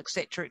beautiful, et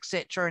cetera,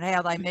 and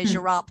how they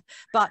measure up.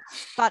 But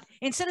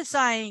instead of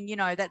saying, you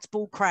know, that's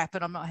bull crap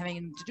and I'm not having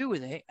anything to do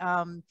with it,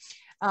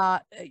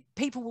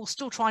 people will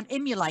still try and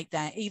emulate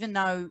that, even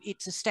though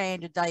it's a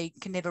standard they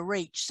can never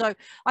reach. So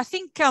I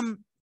think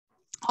I'm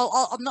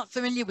not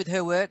familiar with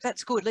her work.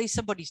 That's good. At least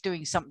somebody's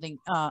doing something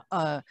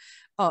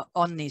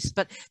on this.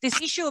 But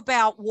this issue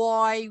about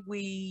why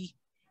we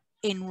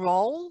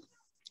enroll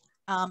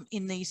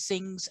in these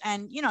things,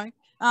 and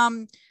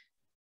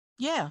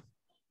yeah,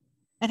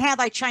 and how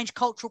they change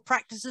cultural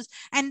practices.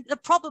 And the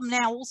problem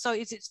now also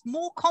is it's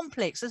more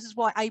complex. This is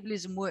why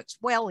ableism works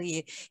well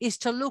here, is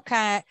to look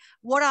at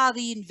what are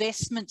the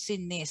investments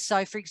in this.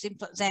 So for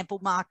example,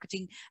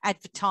 marketing,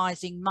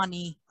 advertising,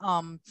 money.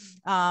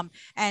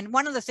 And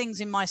one of the things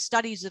in my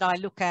studies that I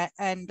look at,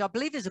 and I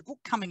believe there's a book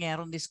coming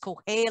out on this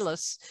called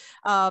Hairless,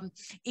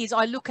 is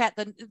I look at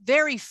the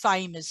very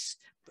famous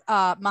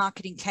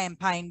marketing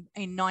campaign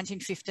in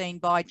 1915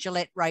 by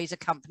Gillette Razor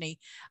Company,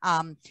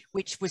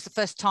 which was the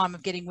first time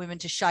of getting women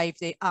to shave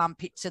their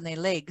armpits and their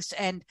legs.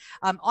 And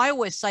I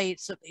always say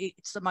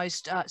it's the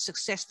most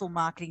successful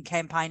marketing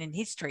campaign in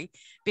history,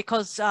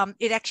 because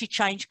it actually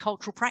changed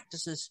cultural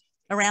practices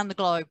around the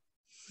globe.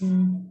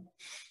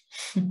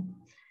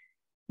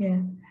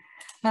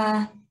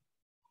 Yeah.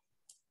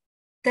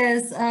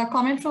 There's a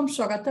comment from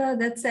Shogata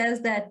that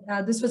says that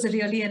this was a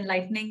really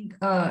enlightening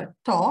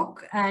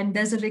talk, and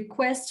there's a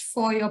request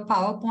for your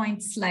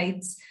PowerPoint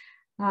slides.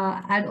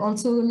 I'd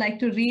also like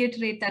to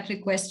reiterate that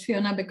request,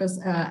 Fiona, because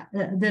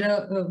there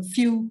are a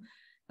few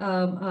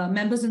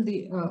members in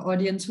the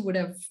audience who would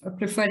have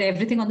preferred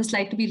everything on the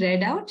slide to be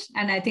read out.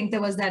 And I think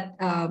there was that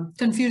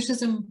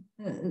Confucianism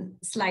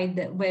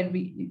slide where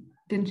we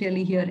didn't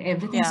really hear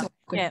everything. Yeah.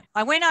 Yeah,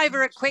 I went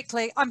over it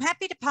quickly. I'm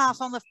happy to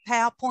pass on the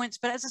PowerPoints,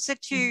 but as I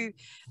said to you,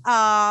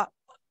 I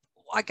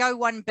go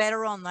one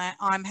better on that.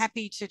 I'm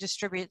happy to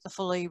distribute the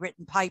fully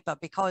written paper,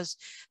 because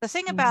the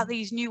thing about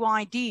these new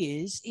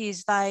ideas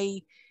is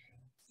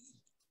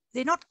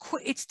they're not,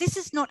 this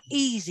is not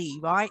easy,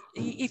 right?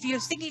 If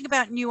you're thinking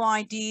about new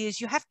ideas,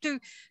 you have to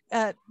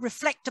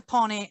reflect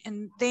upon it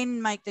and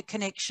then make the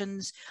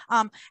connections.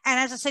 And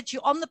as I said to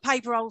you, on the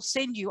paper I'll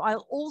send you,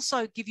 I'll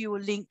also give you a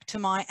link to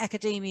my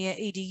Academia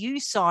EDU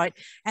site,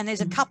 and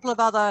there's a couple of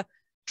other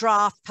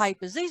draft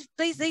papers.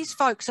 These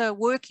folks are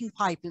working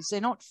papers. They're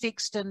not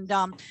fixed, and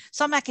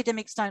some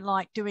academics don't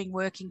like doing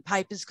working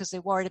papers because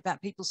they're worried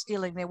about people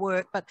stealing their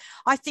work. But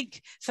I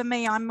think for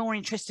me, I'm more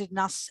interested in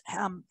us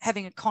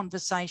having a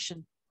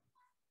conversation.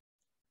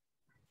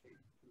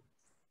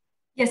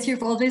 Yes,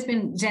 you've always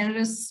been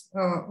generous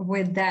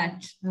with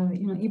that.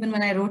 Even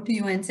when I wrote to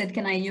you and said,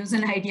 can I use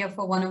an idea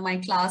for one of my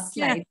class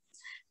slides?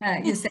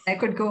 You said I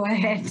could go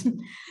ahead.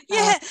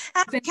 Yeah.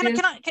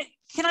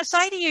 Can I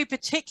say to you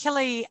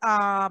particularly,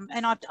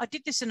 and I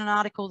did this in an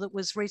article that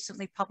was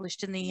recently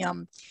published in the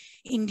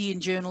Indian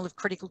Journal of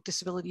Critical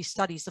Disability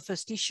Studies, the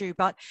first issue,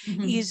 but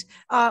is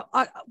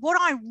what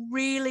I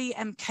really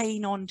am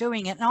keen on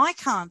doing it, and I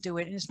can't do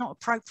it, and it's not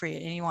appropriate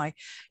anyway,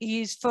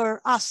 is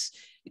for us,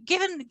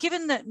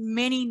 given that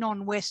many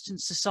non-Western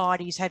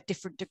societies have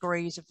different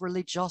degrees of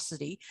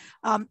religiosity,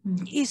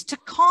 is to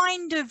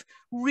kind of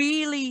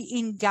really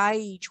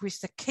engage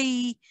with the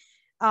key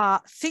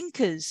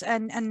thinkers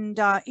and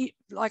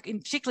like in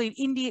particularly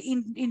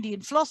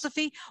Indian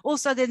philosophy.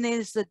 Also, then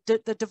there's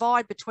the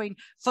divide between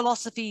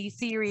philosophy,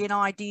 theory, and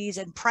ideas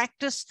and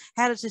practice.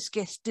 How does this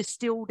get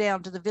distilled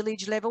down to the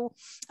village level?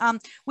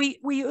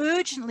 We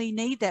urgently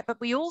need that, but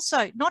we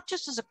also, not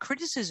just as a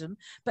criticism,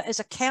 but as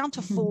a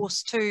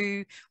counterforce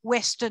to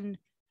Western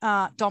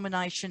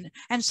domination.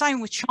 And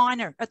same with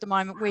China at the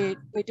moment.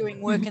 We're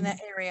doing work in that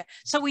area.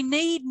 So we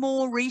need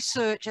more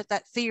research at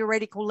that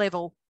theoretical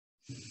level.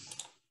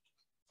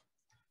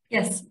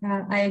 Yes,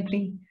 I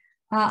agree.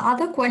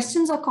 Other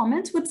questions or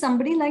comments? Would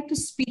somebody like to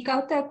speak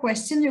out their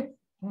question?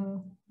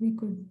 We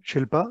could.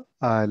 Shilpa,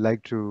 I'd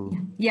like to.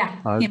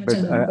 Yeah. But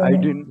I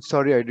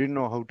didn't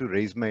know how to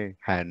raise my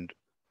hand.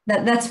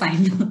 That's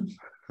fine.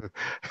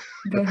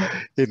 Go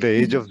ahead. In the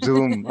age of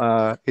Zoom,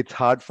 it's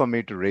hard for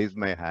me to raise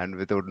my hand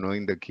without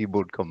knowing the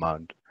keyboard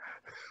command.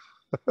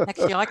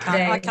 Actually,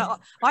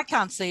 I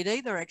can't see it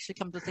either, actually,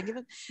 come to think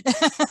of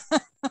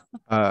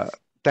it.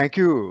 Thank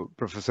you,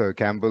 Professor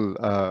Campbell.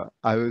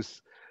 I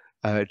was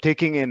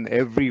taking in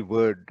every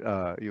word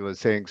you were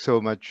saying,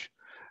 so much,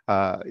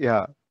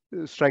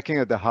 striking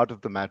at the heart of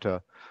the matter.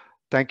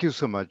 Thank you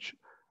so much.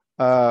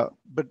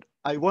 But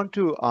I want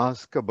to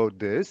ask about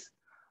this,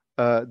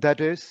 that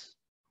is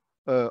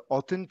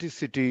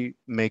authenticity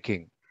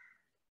making.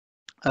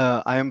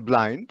 I am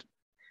blind,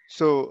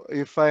 so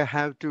if I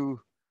have to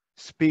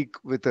speak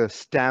with a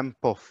stamp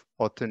of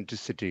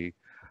authenticity,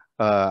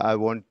 I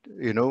want,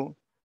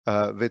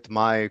 with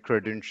my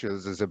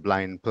credentials as a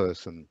blind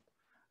person,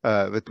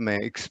 with my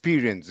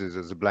experiences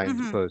as a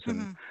blind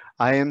person,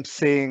 I am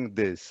saying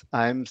this,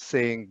 I am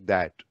saying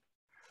that.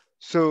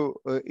 So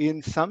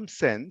in some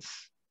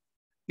sense,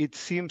 it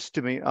seems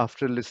to me,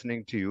 after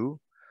listening to you,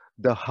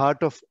 the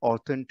heart of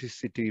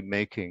authenticity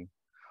making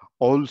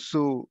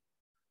also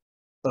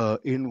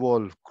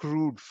involve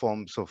crude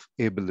forms of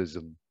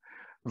ableism,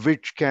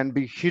 which can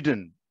be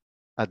hidden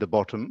at the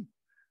bottom.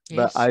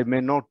 But I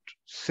may not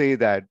say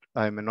that,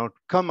 I may not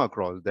come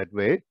across that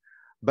way,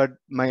 but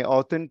my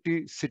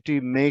authenticity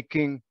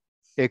making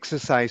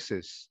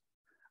exercises,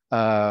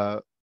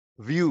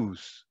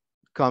 views,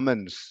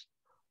 comments,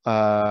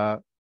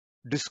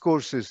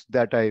 discourses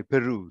that I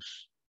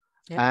peruse,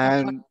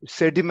 and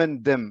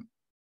sediment them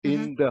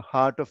in the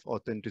heart of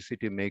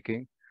authenticity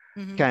making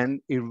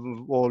can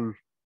involve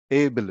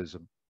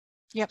ableism.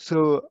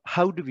 So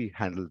how do we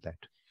handle that?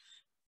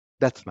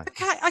 That's my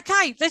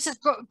okay. This is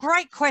a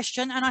great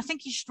question, and I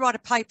think you should write a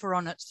paper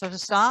on it for the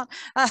start.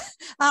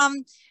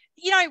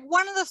 You know,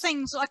 one of the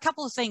things, a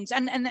couple of things,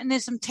 and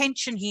there's some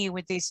tension here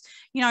with this.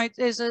 You know,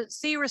 there's a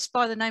theorist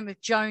by the name of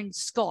Joan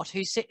Scott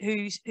who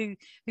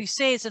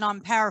says, and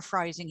I'm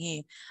paraphrasing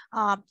here,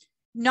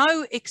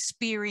 no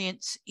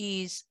experience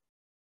is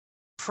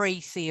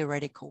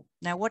pre-theoretical.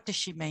 Now, what does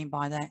she mean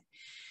by that?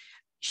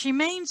 She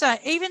means that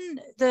even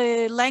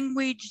the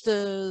language,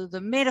 the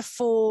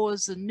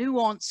metaphors, the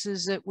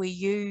nuances that we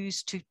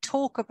use to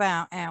talk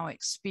about our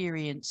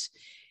experience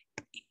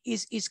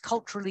is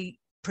culturally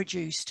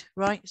produced,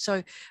 right?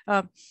 So,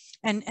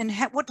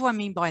 what do I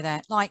mean by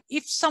that? Like,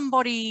 if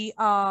somebody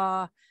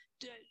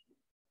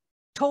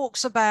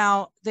talks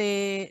about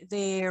their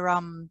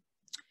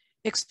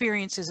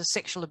experience as a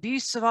sexual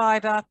abuse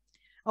survivor,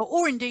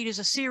 or indeed as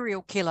a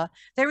serial killer,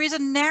 there is a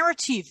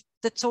narrative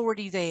that's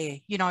already there,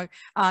 you know,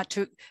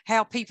 to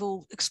how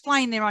people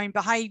explain their own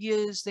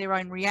behaviours, their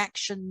own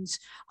reactions,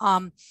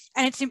 and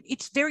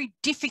it's very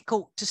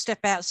difficult to step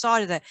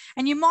outside of that.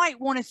 And you might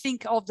want to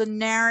think of the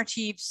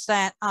narratives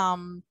that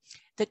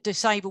that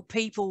disabled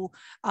people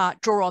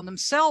draw on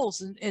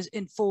themselves as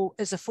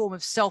a form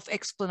of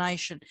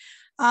self-explanation.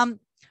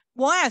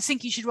 Why I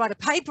think you should write a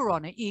paper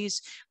on it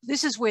is,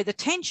 this is where the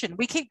tension,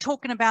 we keep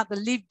talking about the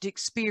lived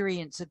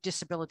experience of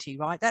disability,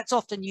 right? That's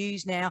often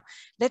used now.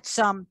 Let's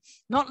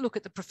not look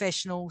at the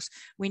professionals.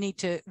 We need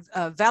to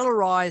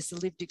valorize the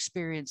lived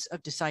experience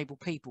of disabled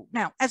people.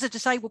 Now, as a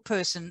disabled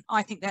person,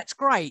 I think that's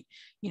great.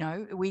 You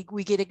know, we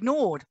get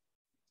ignored.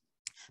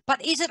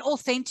 But is it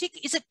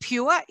authentic? Is it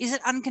pure? Is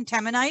it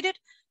uncontaminated?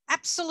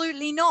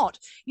 Absolutely not.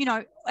 You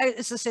know,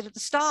 as I said at the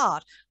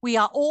start, we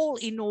are all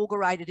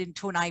inaugurated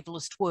into an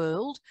ableist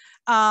world.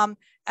 How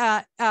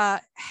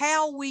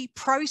we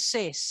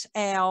process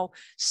our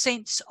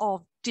sense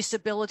of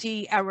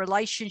disability, our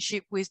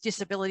relationship with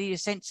disability, a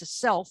sense of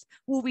self,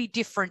 will be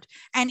different,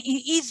 and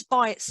it is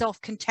by itself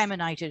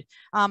contaminated.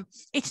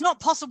 It's not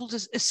possible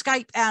to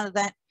escape out of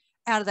that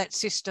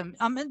system.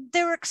 And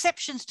there are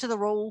exceptions to the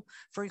rule.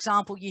 For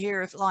example, you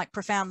hear of like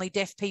profoundly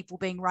deaf people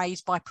being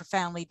raised by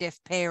profoundly deaf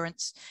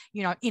parents,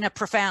 you know, in a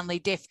profoundly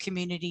deaf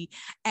community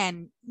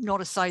and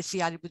not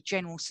associated with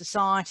general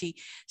society.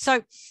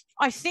 So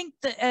I think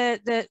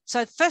that,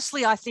 so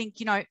firstly, I think,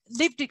 you know,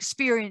 lived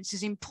experience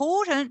is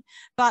important,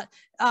 but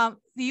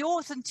the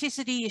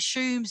authenticity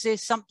assumes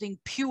there's something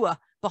pure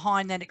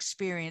behind that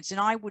experience. And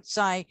I would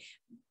say,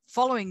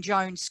 following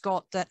Joan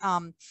Scott, that,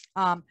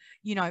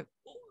 you know,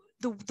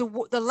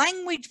 the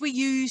language we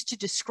use to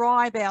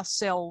describe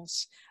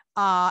ourselves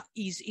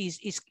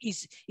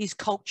is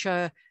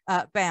culture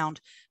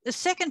bound. The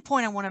second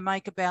point I want to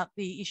make about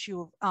the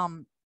issue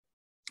of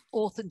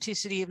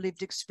authenticity of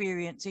lived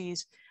experience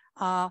is,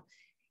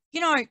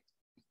 you know,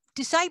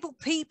 disabled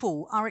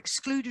people are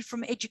excluded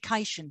from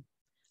education,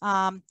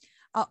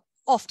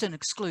 often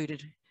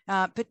excluded.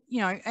 But, you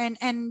know,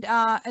 and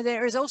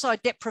there is also a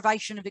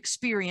deprivation of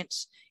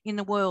experience in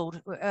the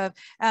world.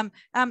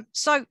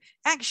 So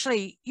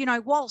actually, you know,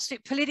 whilst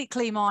it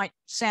politically might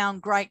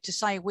sound great to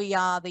say we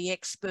are the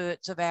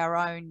experts of our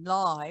own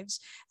lives,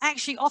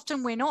 actually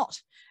often we're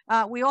not.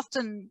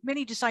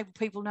 Many disabled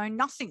people know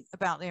nothing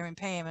about their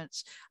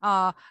impairments.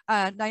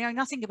 They know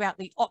nothing about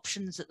the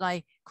options that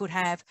they could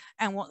have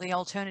and what the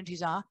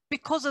alternatives are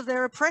because of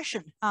their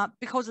oppression,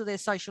 because of their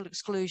social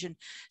exclusion.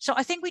 So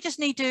I think we just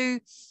need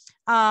to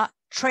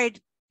tread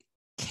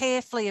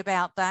carefully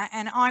about that,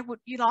 and I would,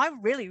 you know, I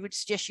really would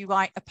suggest you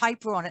write a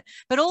paper on it,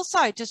 but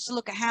also just to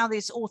look at how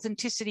this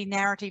authenticity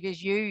narrative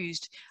is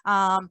used.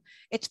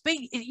 It's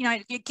been, you know,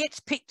 it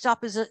gets picked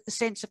up as a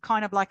sense of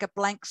kind of like a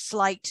blank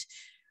slate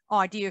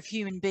idea of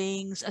human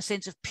beings, a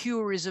sense of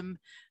purism,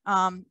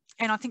 and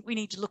I think we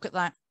need to look at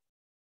that.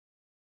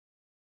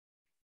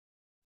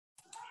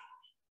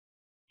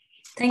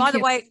 By the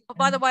way,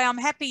 I'm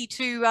happy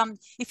to,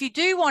 if you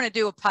do want to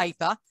do a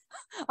paper,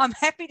 I'm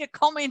happy to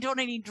comment on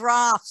any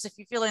drafts if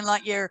you're feeling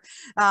like you're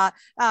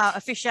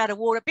a fish out of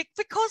water,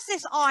 because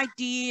this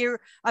idea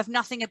of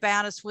nothing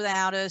about us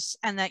without us,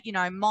 and that, you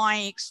know, my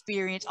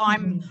experience,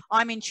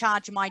 I'm in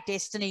charge of my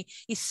destiny,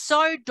 is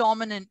so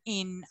dominant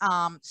in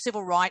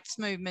civil rights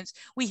movements.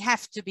 We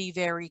have to be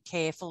very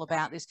careful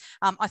about this.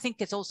 I think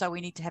it's also,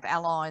 we need to have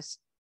allies.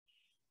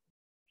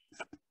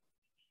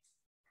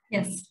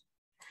 Yes.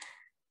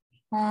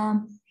 Yeah,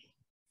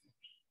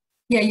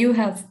 you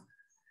have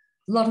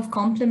a lot of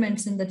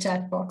compliments in the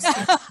chat box,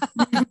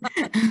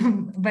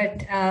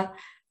 but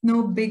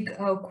no big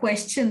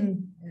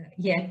question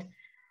yet.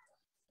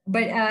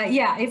 But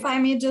yeah, if I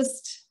may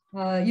just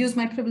use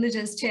my privilege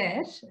as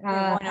chair.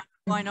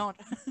 Why not?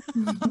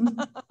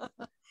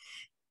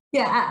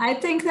 Yeah, I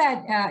think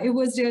that it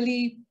was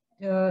really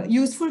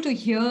useful to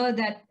hear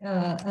that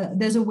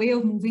there's a way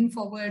of moving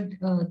forward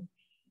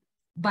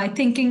by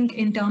thinking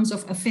in terms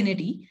of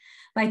affinity.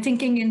 by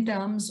thinking in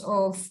terms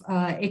of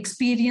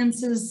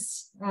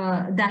experiences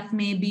that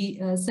may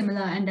be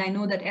similar. And I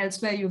know that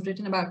elsewhere you've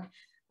written about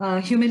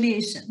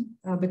humiliation,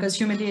 because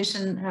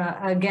humiliation,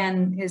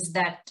 again, is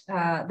that,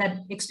 that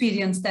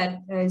experience that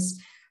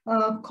is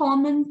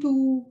common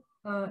to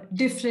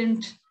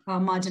different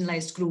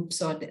marginalized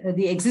groups, or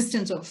the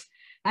existence of,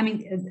 I mean,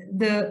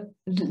 the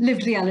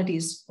lived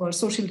realities or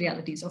social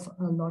realities of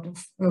a lot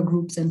of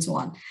groups and so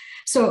on.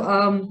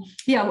 So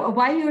yeah,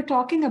 while you were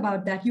talking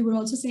about that, you were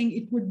also saying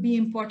it would be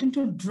important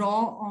to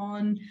draw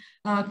on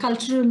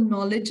cultural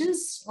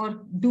knowledges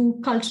or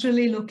do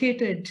culturally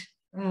located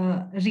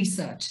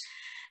research.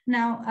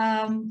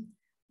 Now,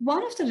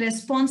 one of the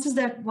responses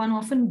that one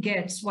often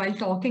gets while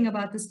talking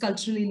about this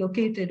culturally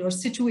located or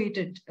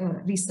situated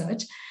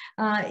research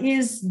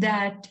is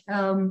that,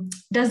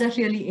 does that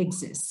really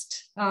exist?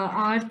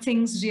 Are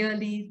things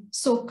really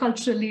so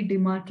culturally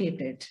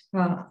demarcated?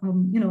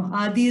 You know,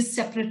 are these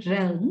separate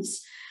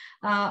realms?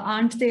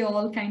 Aren't they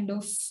all kind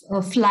of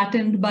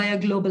flattened by a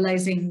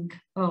globalizing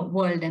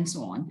world and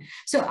so on?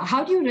 So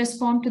how do you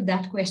respond to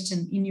that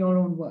question in your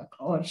own work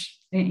or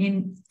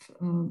in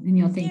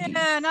your thinking?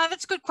 Yeah, no,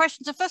 that's a good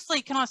question. So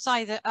firstly, can I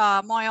say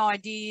that my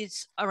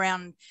ideas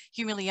around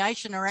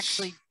humiliation are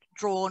actually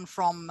drawn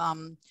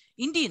from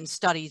Indian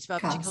studies,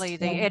 but particularly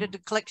the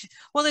edited collection.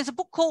 Well, there's a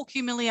book called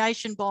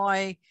Humiliation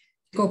by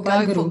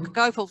Gopal.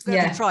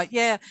 Yeah. That's right.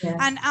 Yeah.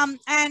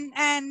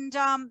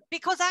 And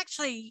because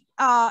actually,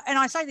 and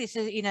I say this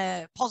in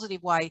a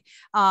positive way,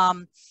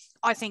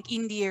 I think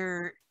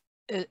India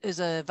as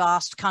a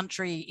vast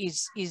country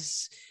is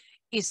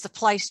the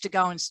place to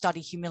go and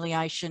study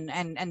humiliation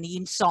and the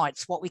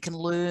insights, what we can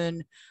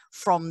learn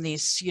from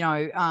this. You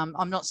know,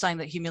 I'm not saying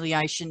that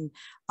humiliation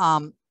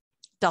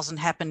doesn't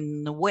happen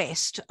in the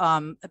West,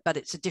 but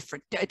it's a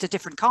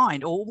different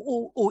kind,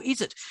 or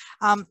is it?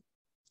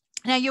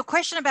 Now, your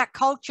question about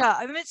culture,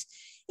 I mean, it's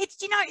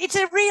you know, it's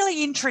a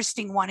really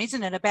interesting one,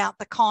 isn't it? About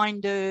the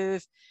kind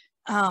of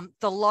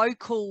the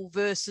local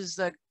versus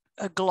a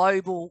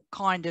global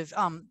kind of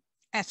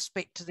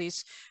aspect to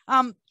this.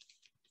 I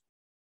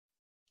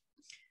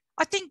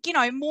think, you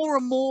know, more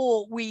and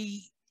more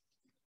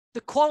the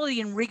quality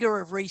and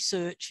rigor of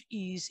research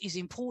is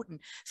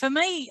important. For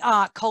me,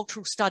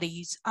 cultural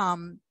studies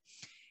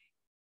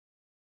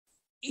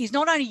is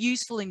not only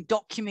useful in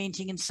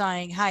documenting and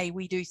saying, hey,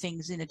 we do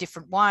things in a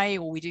different way,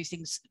 or we do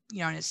things,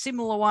 you know, in a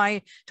similar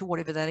way to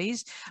whatever that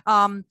is.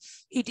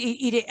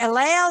 It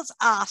allows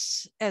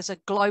us as a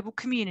global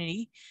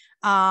community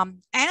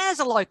and as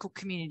a local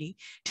community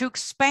to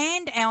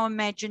expand our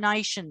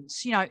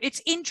imaginations. You know,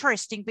 it's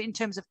interesting, but in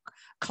terms of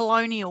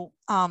colonial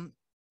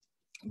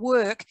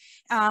work,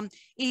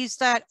 is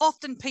that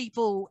often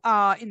people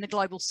in the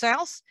global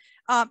South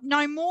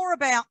know more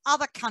about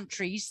other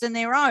countries than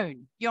their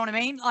own, you know what I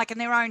mean? Like in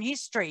their own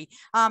history.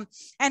 And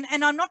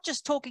I'm not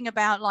just talking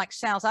about like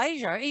South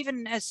Asia.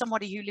 Even as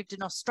somebody who lived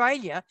in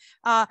Australia,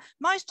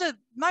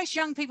 most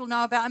young people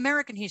know about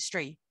American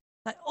history,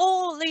 like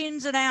all the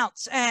ins and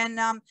outs, and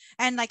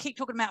they keep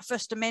talking about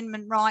First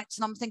Amendment rights,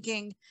 and I'm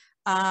thinking,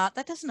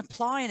 that doesn't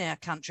apply in our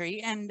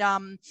country,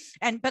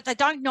 but they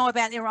don't know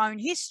about their own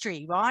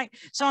history, right?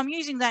 So I'm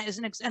using that as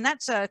and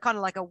that's a kind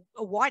of like a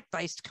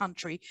white-based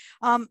country.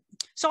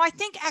 So I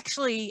think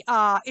actually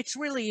it's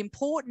really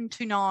important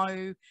to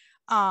know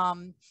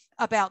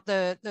about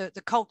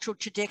the cultural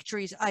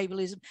trajectories of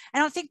ableism,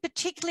 and I think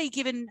particularly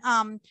given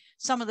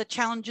some of the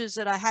challenges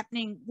that are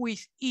happening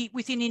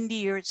within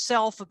India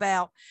itself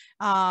about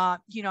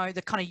you know,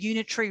 the kind of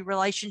unitary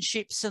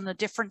relationships and the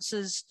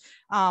differences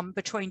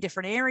between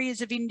different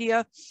areas of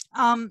India,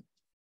 and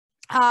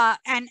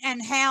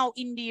how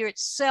India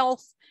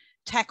itself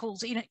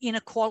tackles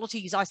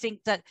inequalities. I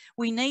think that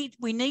we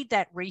need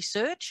that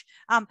research.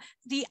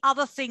 The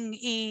other thing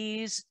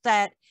is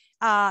that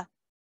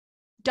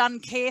done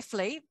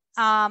carefully,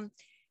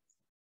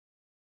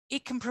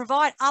 it can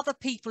provide other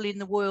people in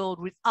the world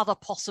with other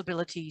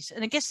possibilities.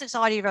 And I guess this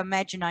idea of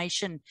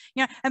imagination,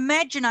 you know,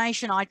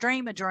 imagination, I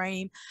dream a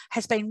dream,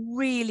 has been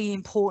really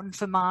important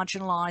for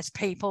marginalized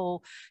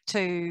people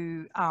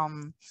to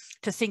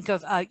think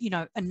of, you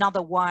know,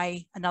 another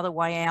way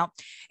out.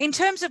 In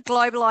terms of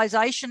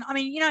globalization, I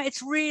mean, you know,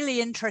 it's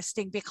really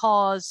interesting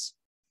because,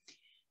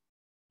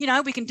 you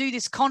know, we can do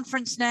this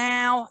conference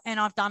now, and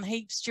I've done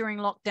heaps during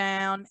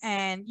lockdown,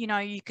 and, you know,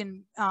 you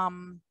can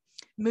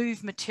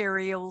move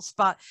materials,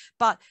 but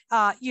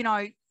you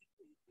know,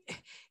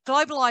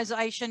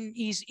 globalization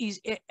is,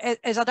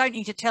 as I don't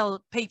need to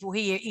tell people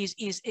here,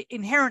 is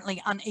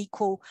inherently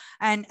unequal.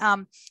 And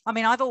I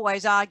mean, I've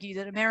always argued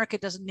that America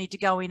doesn't need to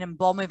go in and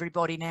bomb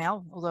everybody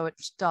now, although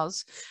it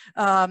does.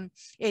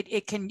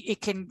 It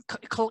can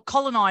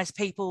colonize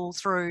people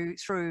through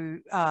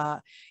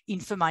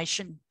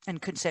information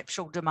and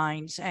conceptual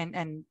domains,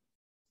 and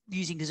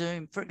using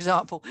Zoom, for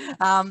example.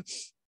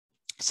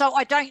 So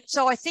I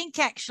think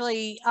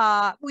actually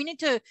we need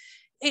to.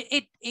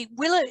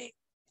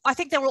 I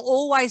think there will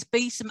always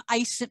be some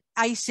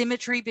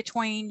asymmetry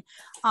between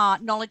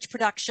knowledge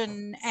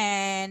production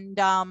and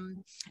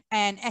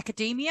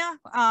academia,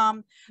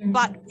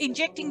 but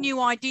injecting new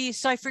ideas.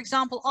 So, for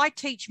example, I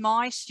teach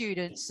my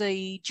students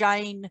the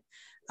Jane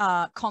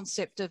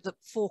concept of the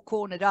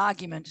four-cornered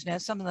argument. Now,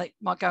 some of that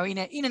might go in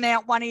and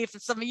out one ear for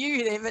some of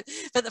you there,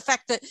 but the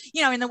fact that,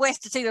 you know, in the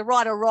West it's either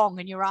right or wrong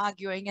and you're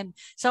arguing. And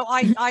so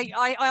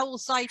I will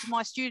say to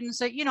my students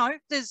that, you know,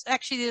 there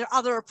are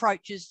other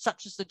approaches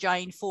such as the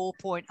Jane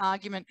four-point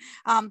argument.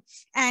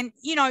 And,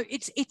 you know,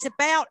 it's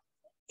about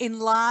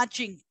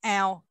enlarging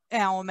our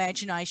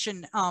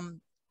imagination.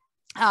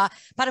 But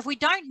if we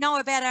don't know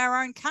about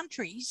our own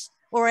countries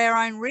or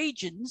our own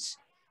regions,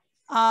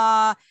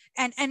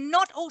 and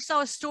not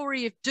also a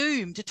story of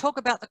doom, to talk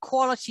about the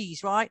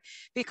qualities, right?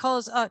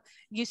 Because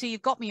you see,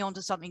 you've got me onto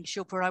something,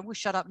 Shilpa. I will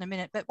shut up in a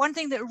minute. But one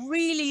thing that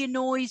really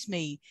annoys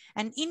me,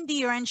 and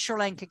India and Sri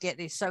Lanka get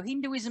this, so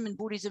Hinduism and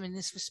Buddhism in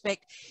this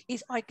respect,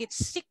 is I get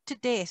sick to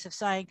death of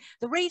saying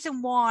the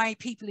reason why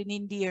people in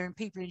India and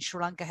people in Sri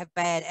Lanka have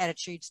bad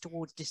attitudes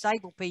towards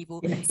disabled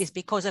people is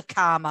because of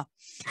karma.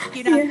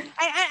 You know,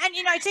 and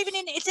you know,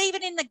 it's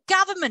even in the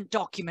government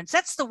documents.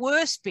 That's the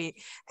worst bit.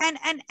 And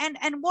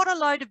what a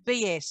load of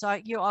BS. So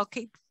I'll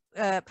keep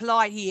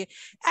polite here.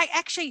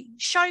 Actually,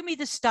 show me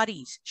the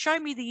studies. Show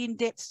me the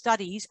in-depth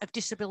studies of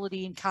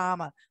disability and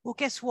karma. Well,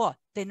 guess what?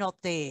 They're not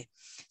there.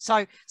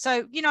 So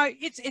you know,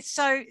 it's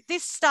so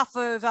this stuff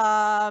of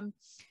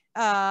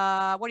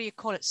what do you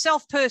call it?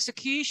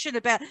 Self-persecution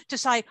to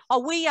say, oh,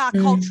 we are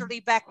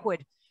culturally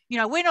backward. You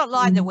know, we're not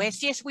like the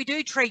West. Yes, we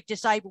do treat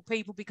disabled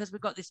people because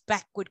we've got this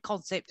backward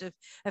concept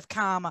of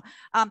karma.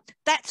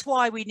 That's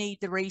why we need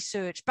the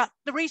research. But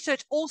the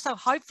research also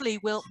hopefully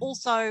will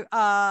also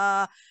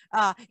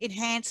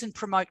enhance and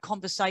promote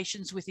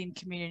conversations within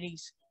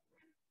communities.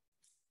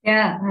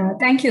 Yeah,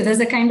 thank you.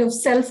 There's a kind of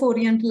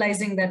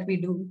self-orientalizing that we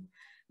do.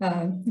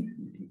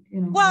 You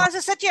know. Well, as I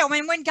said, yeah, I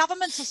mean, when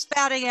governments are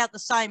spouting out the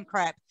same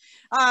crap,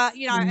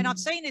 you know, and I've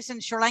seen this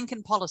in Sri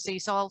Lankan policy,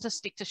 so I'll just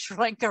stick to Sri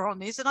Lanka on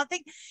this. And I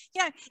think,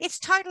 you know, it's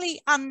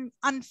totally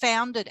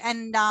unfounded.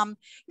 And not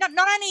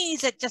only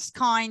is it just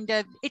kind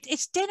of,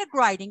 it's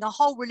denigrating a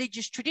whole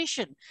religious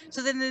tradition.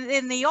 So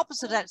then the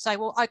opposite of that, say,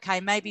 well, okay,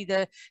 maybe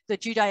the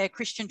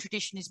Judeo-Christian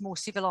tradition is more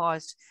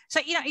civilized. So,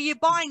 you know, you're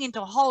buying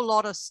into a whole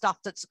lot of stuff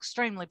that's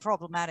extremely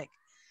problematic.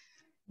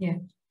 Yeah.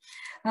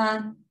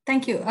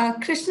 Thank you.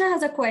 Krishna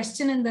has a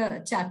question in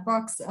the chat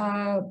box.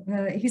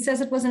 He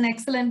says it was an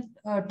excellent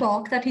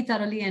talk that he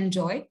thoroughly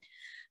enjoyed,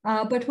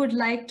 but would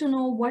like to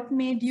know what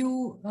made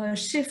you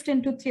shift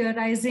into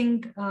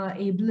theorizing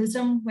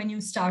ableism when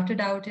you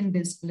started out in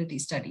disability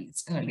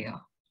studies earlier?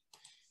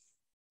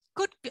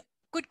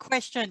 Good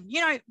question. You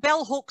know,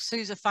 Bell Hooks,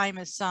 who's a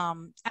famous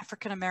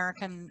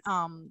African-American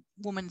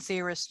woman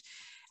theorist,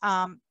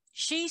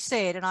 she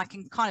said, and I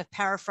can kind of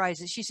paraphrase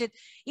it, she said,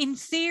 in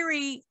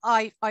theory,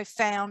 I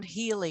found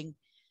healing.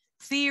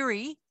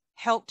 Theory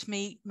helped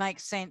me make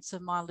sense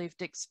of my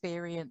lived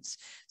experience.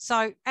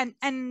 So,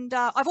 and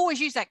I've always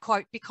used that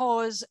quote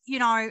because, you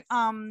know,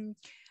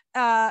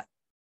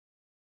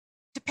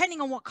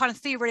 depending on what kind of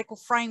theoretical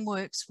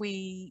frameworks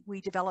we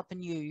develop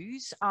and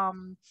use,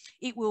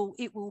 it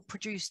will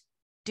produce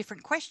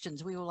different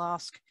questions. We will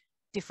ask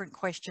different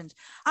questions.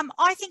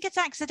 I think it's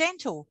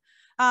accidental.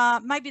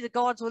 Maybe the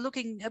gods were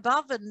looking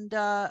above and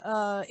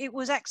it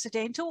was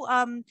accidental.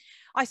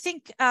 I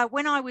think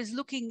when I was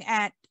looking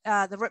at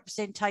the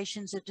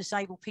representations of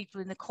disabled people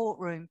in the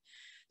courtroom,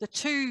 the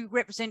two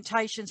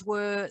representations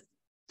were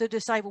the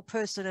disabled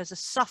person as a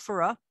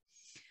sufferer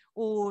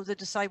or the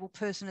disabled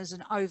person as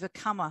an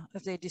overcomer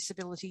of their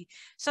disability.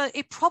 So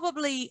it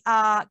probably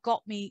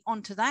got me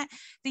onto that.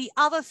 The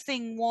other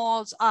thing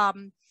was,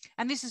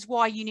 and this is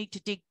why you need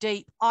to dig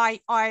deep,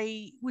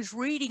 I was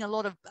reading a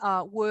lot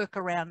of work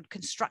around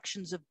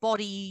constructions of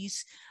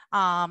bodies.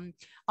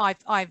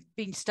 I've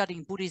been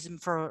studying Buddhism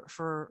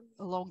for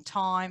a long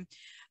time.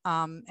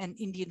 And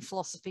Indian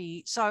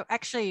philosophy. So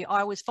actually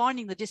I was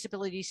finding the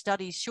disability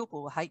studies, Shilpa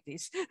will hate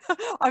this,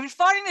 I was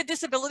finding the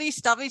disability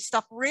studies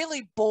stuff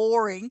really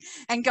boring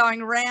and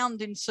going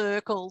round in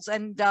circles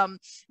and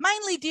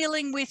mainly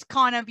dealing with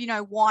kind of, you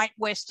know, white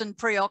Western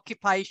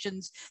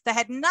preoccupations that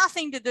had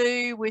nothing to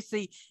do with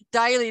the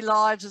daily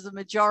lives of the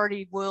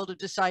majority world of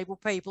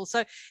disabled people.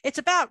 So it's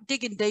about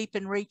digging deep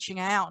and reaching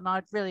out, and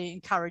I'd really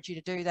encourage you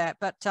to do that.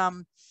 But,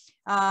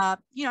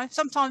 you know,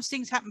 sometimes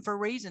things happen for a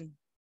reason.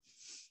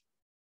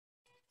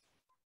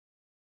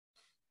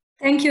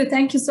 Thank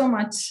you so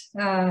much,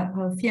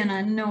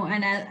 Fiona. No,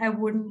 and I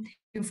wouldn't thank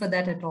you for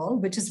that at all,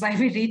 which is why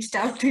we reached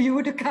out to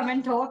you to come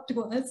and talk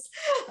to us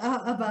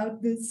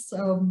about this,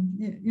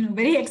 you know,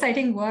 very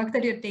exciting work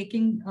that you're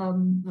taking,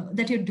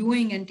 that you're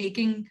doing, and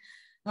taking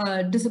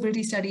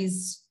disability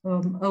studies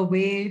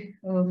away,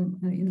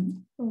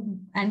 you know,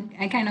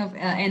 and kind of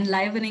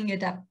enlivening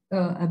it up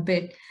a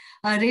bit.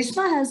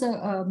 Reshma has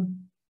a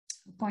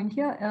point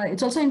here.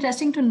 It's also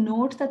interesting to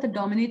note that the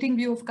dominating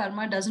view of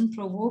karma doesn't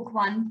provoke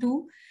one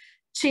to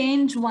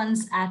change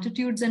one's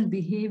attitudes and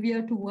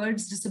behavior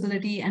towards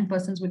disability and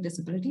persons with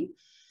disability.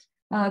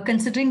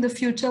 considering the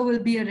future will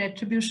be a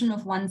retribution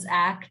of one's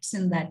acts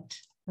in that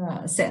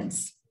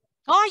sense.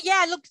 Oh,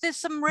 yeah, look, there's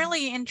some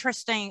really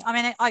interesting, I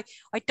mean, I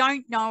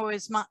don't know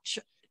as much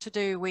to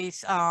do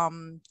with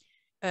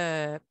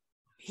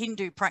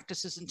Hindu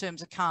practices in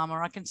terms of karma.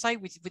 I can say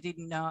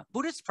within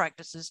Buddhist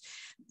practices,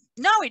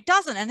 no, it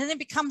doesn't. And then it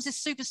becomes this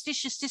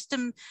superstitious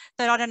system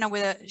that I don't know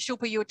whether,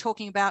 Shilpa, you were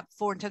talking about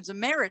before in terms of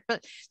merit,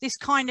 but this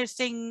kind of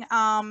thing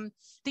that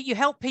you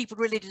help people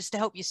really just to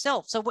help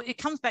yourself. So it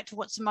comes back to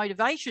what's the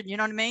motivation, you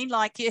know what I mean?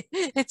 Like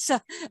it's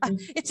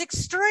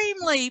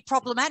extremely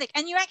problematic,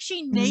 and you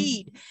actually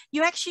need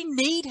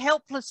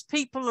helpless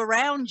people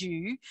around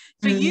you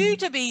for you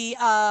to be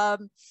to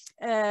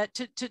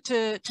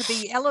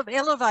be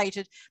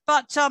elevated.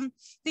 But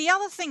the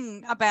other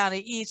thing about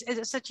it is, as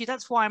I said to you,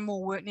 that's why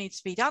more work needs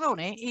to be done on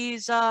it.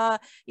 Is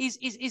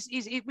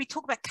we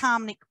talk about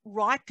karmic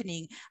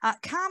ripening.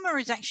 Karma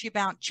is actually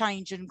about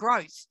change and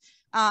growth.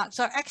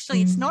 So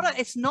actually, it's not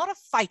a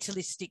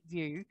fatalistic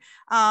view.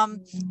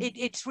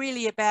 It's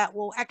really about,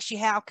 well, actually,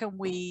 how can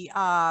we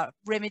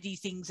remedy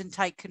things and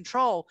take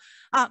control?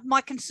 My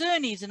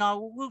concern is, and I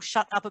will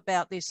shut up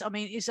about this, I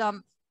mean, is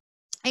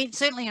and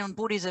certainly on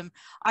Buddhism,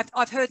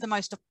 I've heard the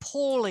most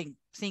appalling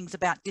things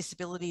about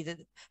disability that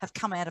have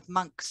come out of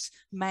monks'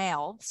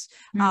 mouths.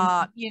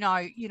 You know,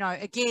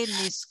 again,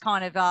 this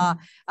kind of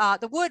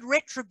the word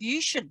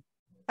retribution.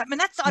 I mean,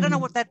 that's, I don't know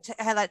what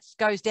how that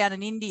goes down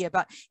in India,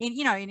 but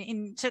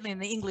certainly in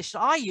the English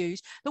that I use,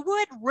 the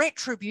word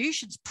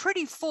retribution's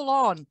pretty full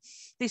on.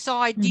 This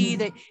idea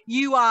that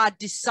you are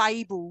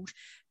disabled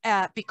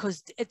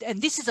because,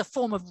 and this is a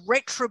form of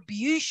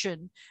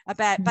retribution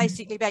about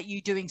basically about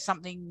you doing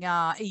something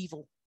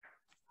evil.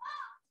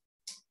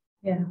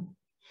 Yeah,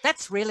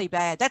 that's really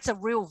bad. That's a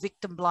real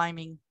victim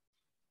blaming.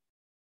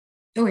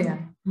 Oh yeah,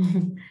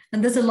 and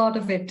there's a lot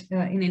of it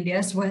in India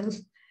as well.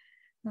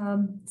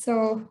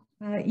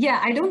 Yeah,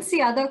 I don't see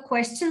other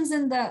questions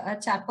in the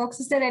chat box.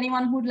 Is there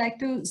anyone who'd like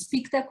to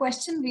speak their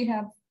question? We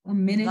have a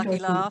minute or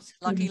two.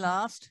 Lucky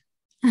last.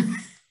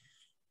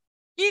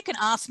 You can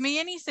ask me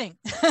anything.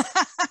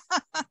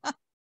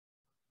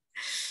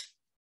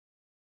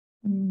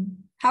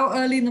 How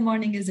early in the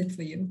morning is it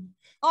for you?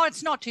 Oh,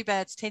 it's not too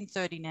bad. It's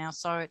 10:30 now,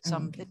 so it's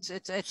okay.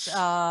 it's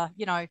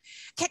you know,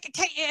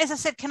 as I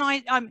said, can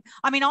I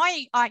mean,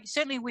 I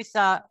certainly with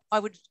I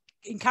would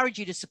encourage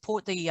you to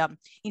support the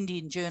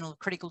Indian Journal of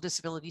Critical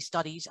Disability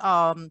Studies.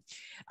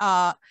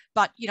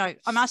 But, you know,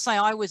 I must say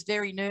I was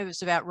very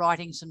nervous about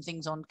writing some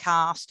things on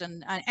caste,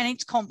 and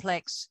it's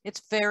complex.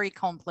 It's very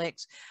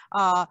complex.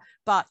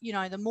 But, you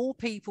know, the more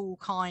people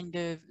kind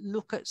of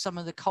look at some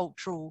of the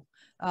cultural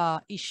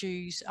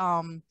issues,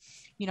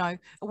 you know,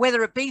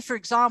 whether it be, for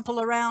example,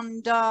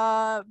 around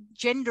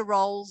gender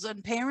roles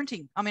and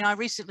parenting. I mean, I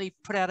recently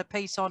put out a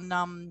piece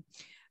on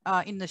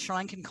in the Sri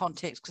Lankan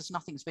context, because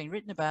nothing's been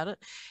written about it,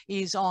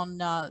 is on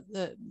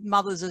the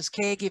mothers as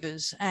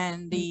caregivers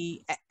and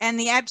the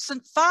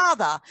absent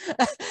father.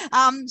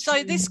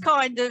 So this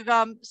kind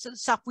of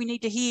stuff we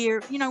need to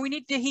hear. You know, we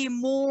need to hear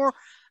more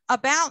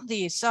about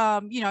this.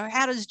 You know,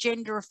 how does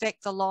gender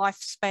affect the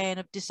lifespan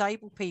of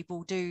disabled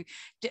people? Do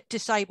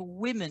disabled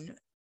women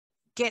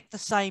get the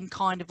same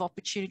kind of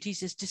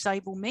opportunities as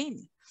disabled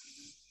men?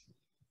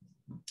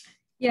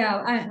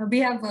 Yeah, we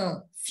have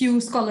a few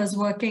scholars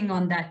working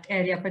on that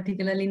area,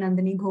 particularly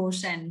Nandini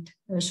Ghosh and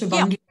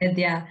Shubhangi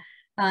Vedya,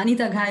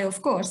 Anita Ghai,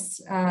 of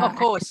course.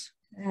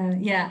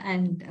 Yeah,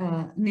 and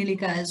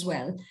Nilika as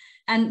well.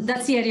 And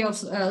that's the area of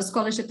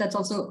scholarship that's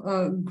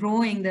also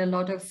growing. There are a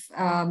lot of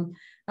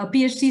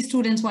PhD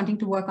students wanting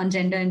to work on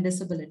gender and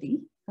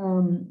disability,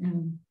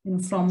 you know,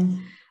 from...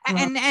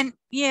 And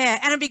yeah,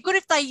 and it'd be good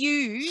if they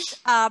use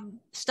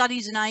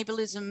studies in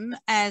ableism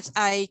as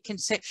a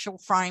conceptual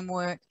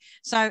framework.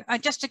 So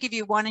just to give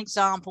you one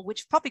example,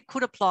 which probably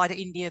could apply to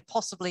India,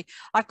 possibly,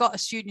 I've got a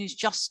student who's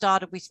just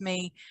started with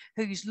me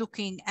who's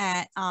looking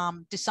at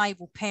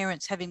disabled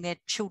parents having their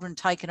children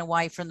taken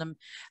away from them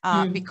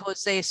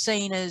because they're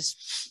seen as,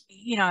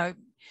 you know,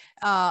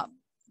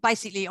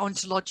 basically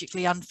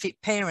ontologically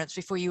unfit parents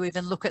before you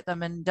even look at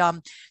them. And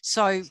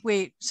so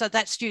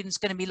that student's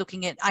going to be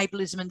looking at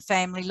ableism and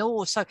family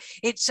law. So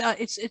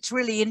it's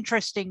really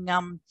interesting.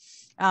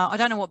 I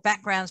don't know what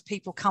backgrounds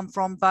people come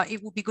from, but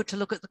it would be good to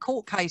look at the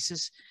court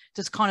cases.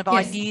 There's kind of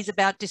ideas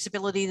about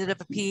disability that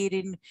have appeared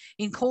in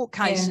court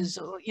cases,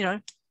 or, you know.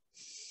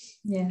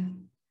 Yeah.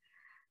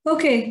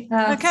 Okay.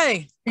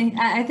 Okay.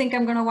 I think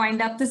I'm going to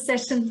wind up this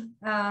session.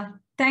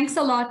 Thanks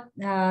a lot.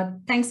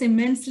 Thanks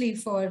immensely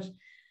for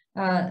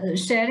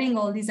sharing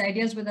all these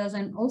ideas with us,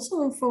 and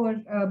also for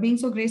being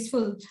so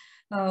graceful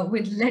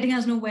with letting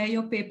us know where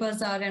your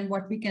papers are and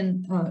what we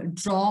can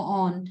draw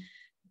on.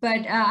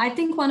 But I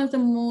think one of the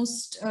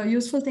most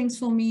useful things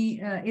for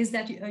me is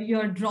that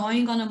you're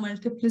drawing on a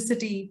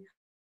multiplicity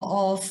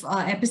of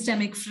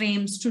epistemic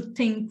frames to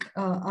think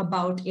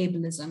about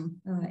ableism,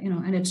 you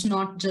know, and it's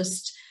not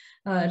just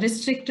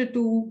restricted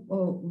to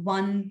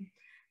one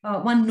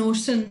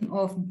notion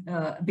of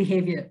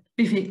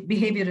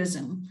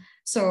behaviorism.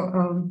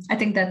 So I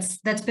think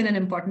that's been an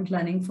important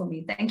learning for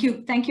me. Thank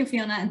you,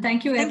 Fiona, and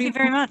thank you everyone. Thank you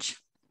very much.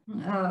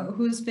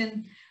 who's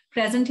been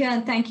present here,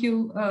 and thank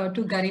you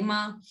to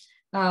Garima,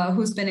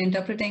 who's been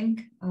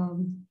interpreting.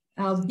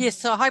 Yes,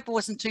 so I hope it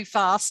wasn't too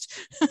fast.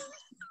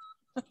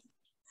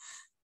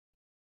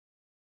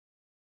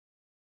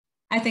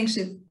 I think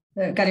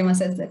Garima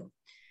says that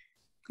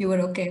you were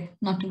okay,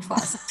 not too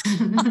fast.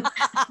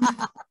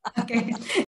 Okay.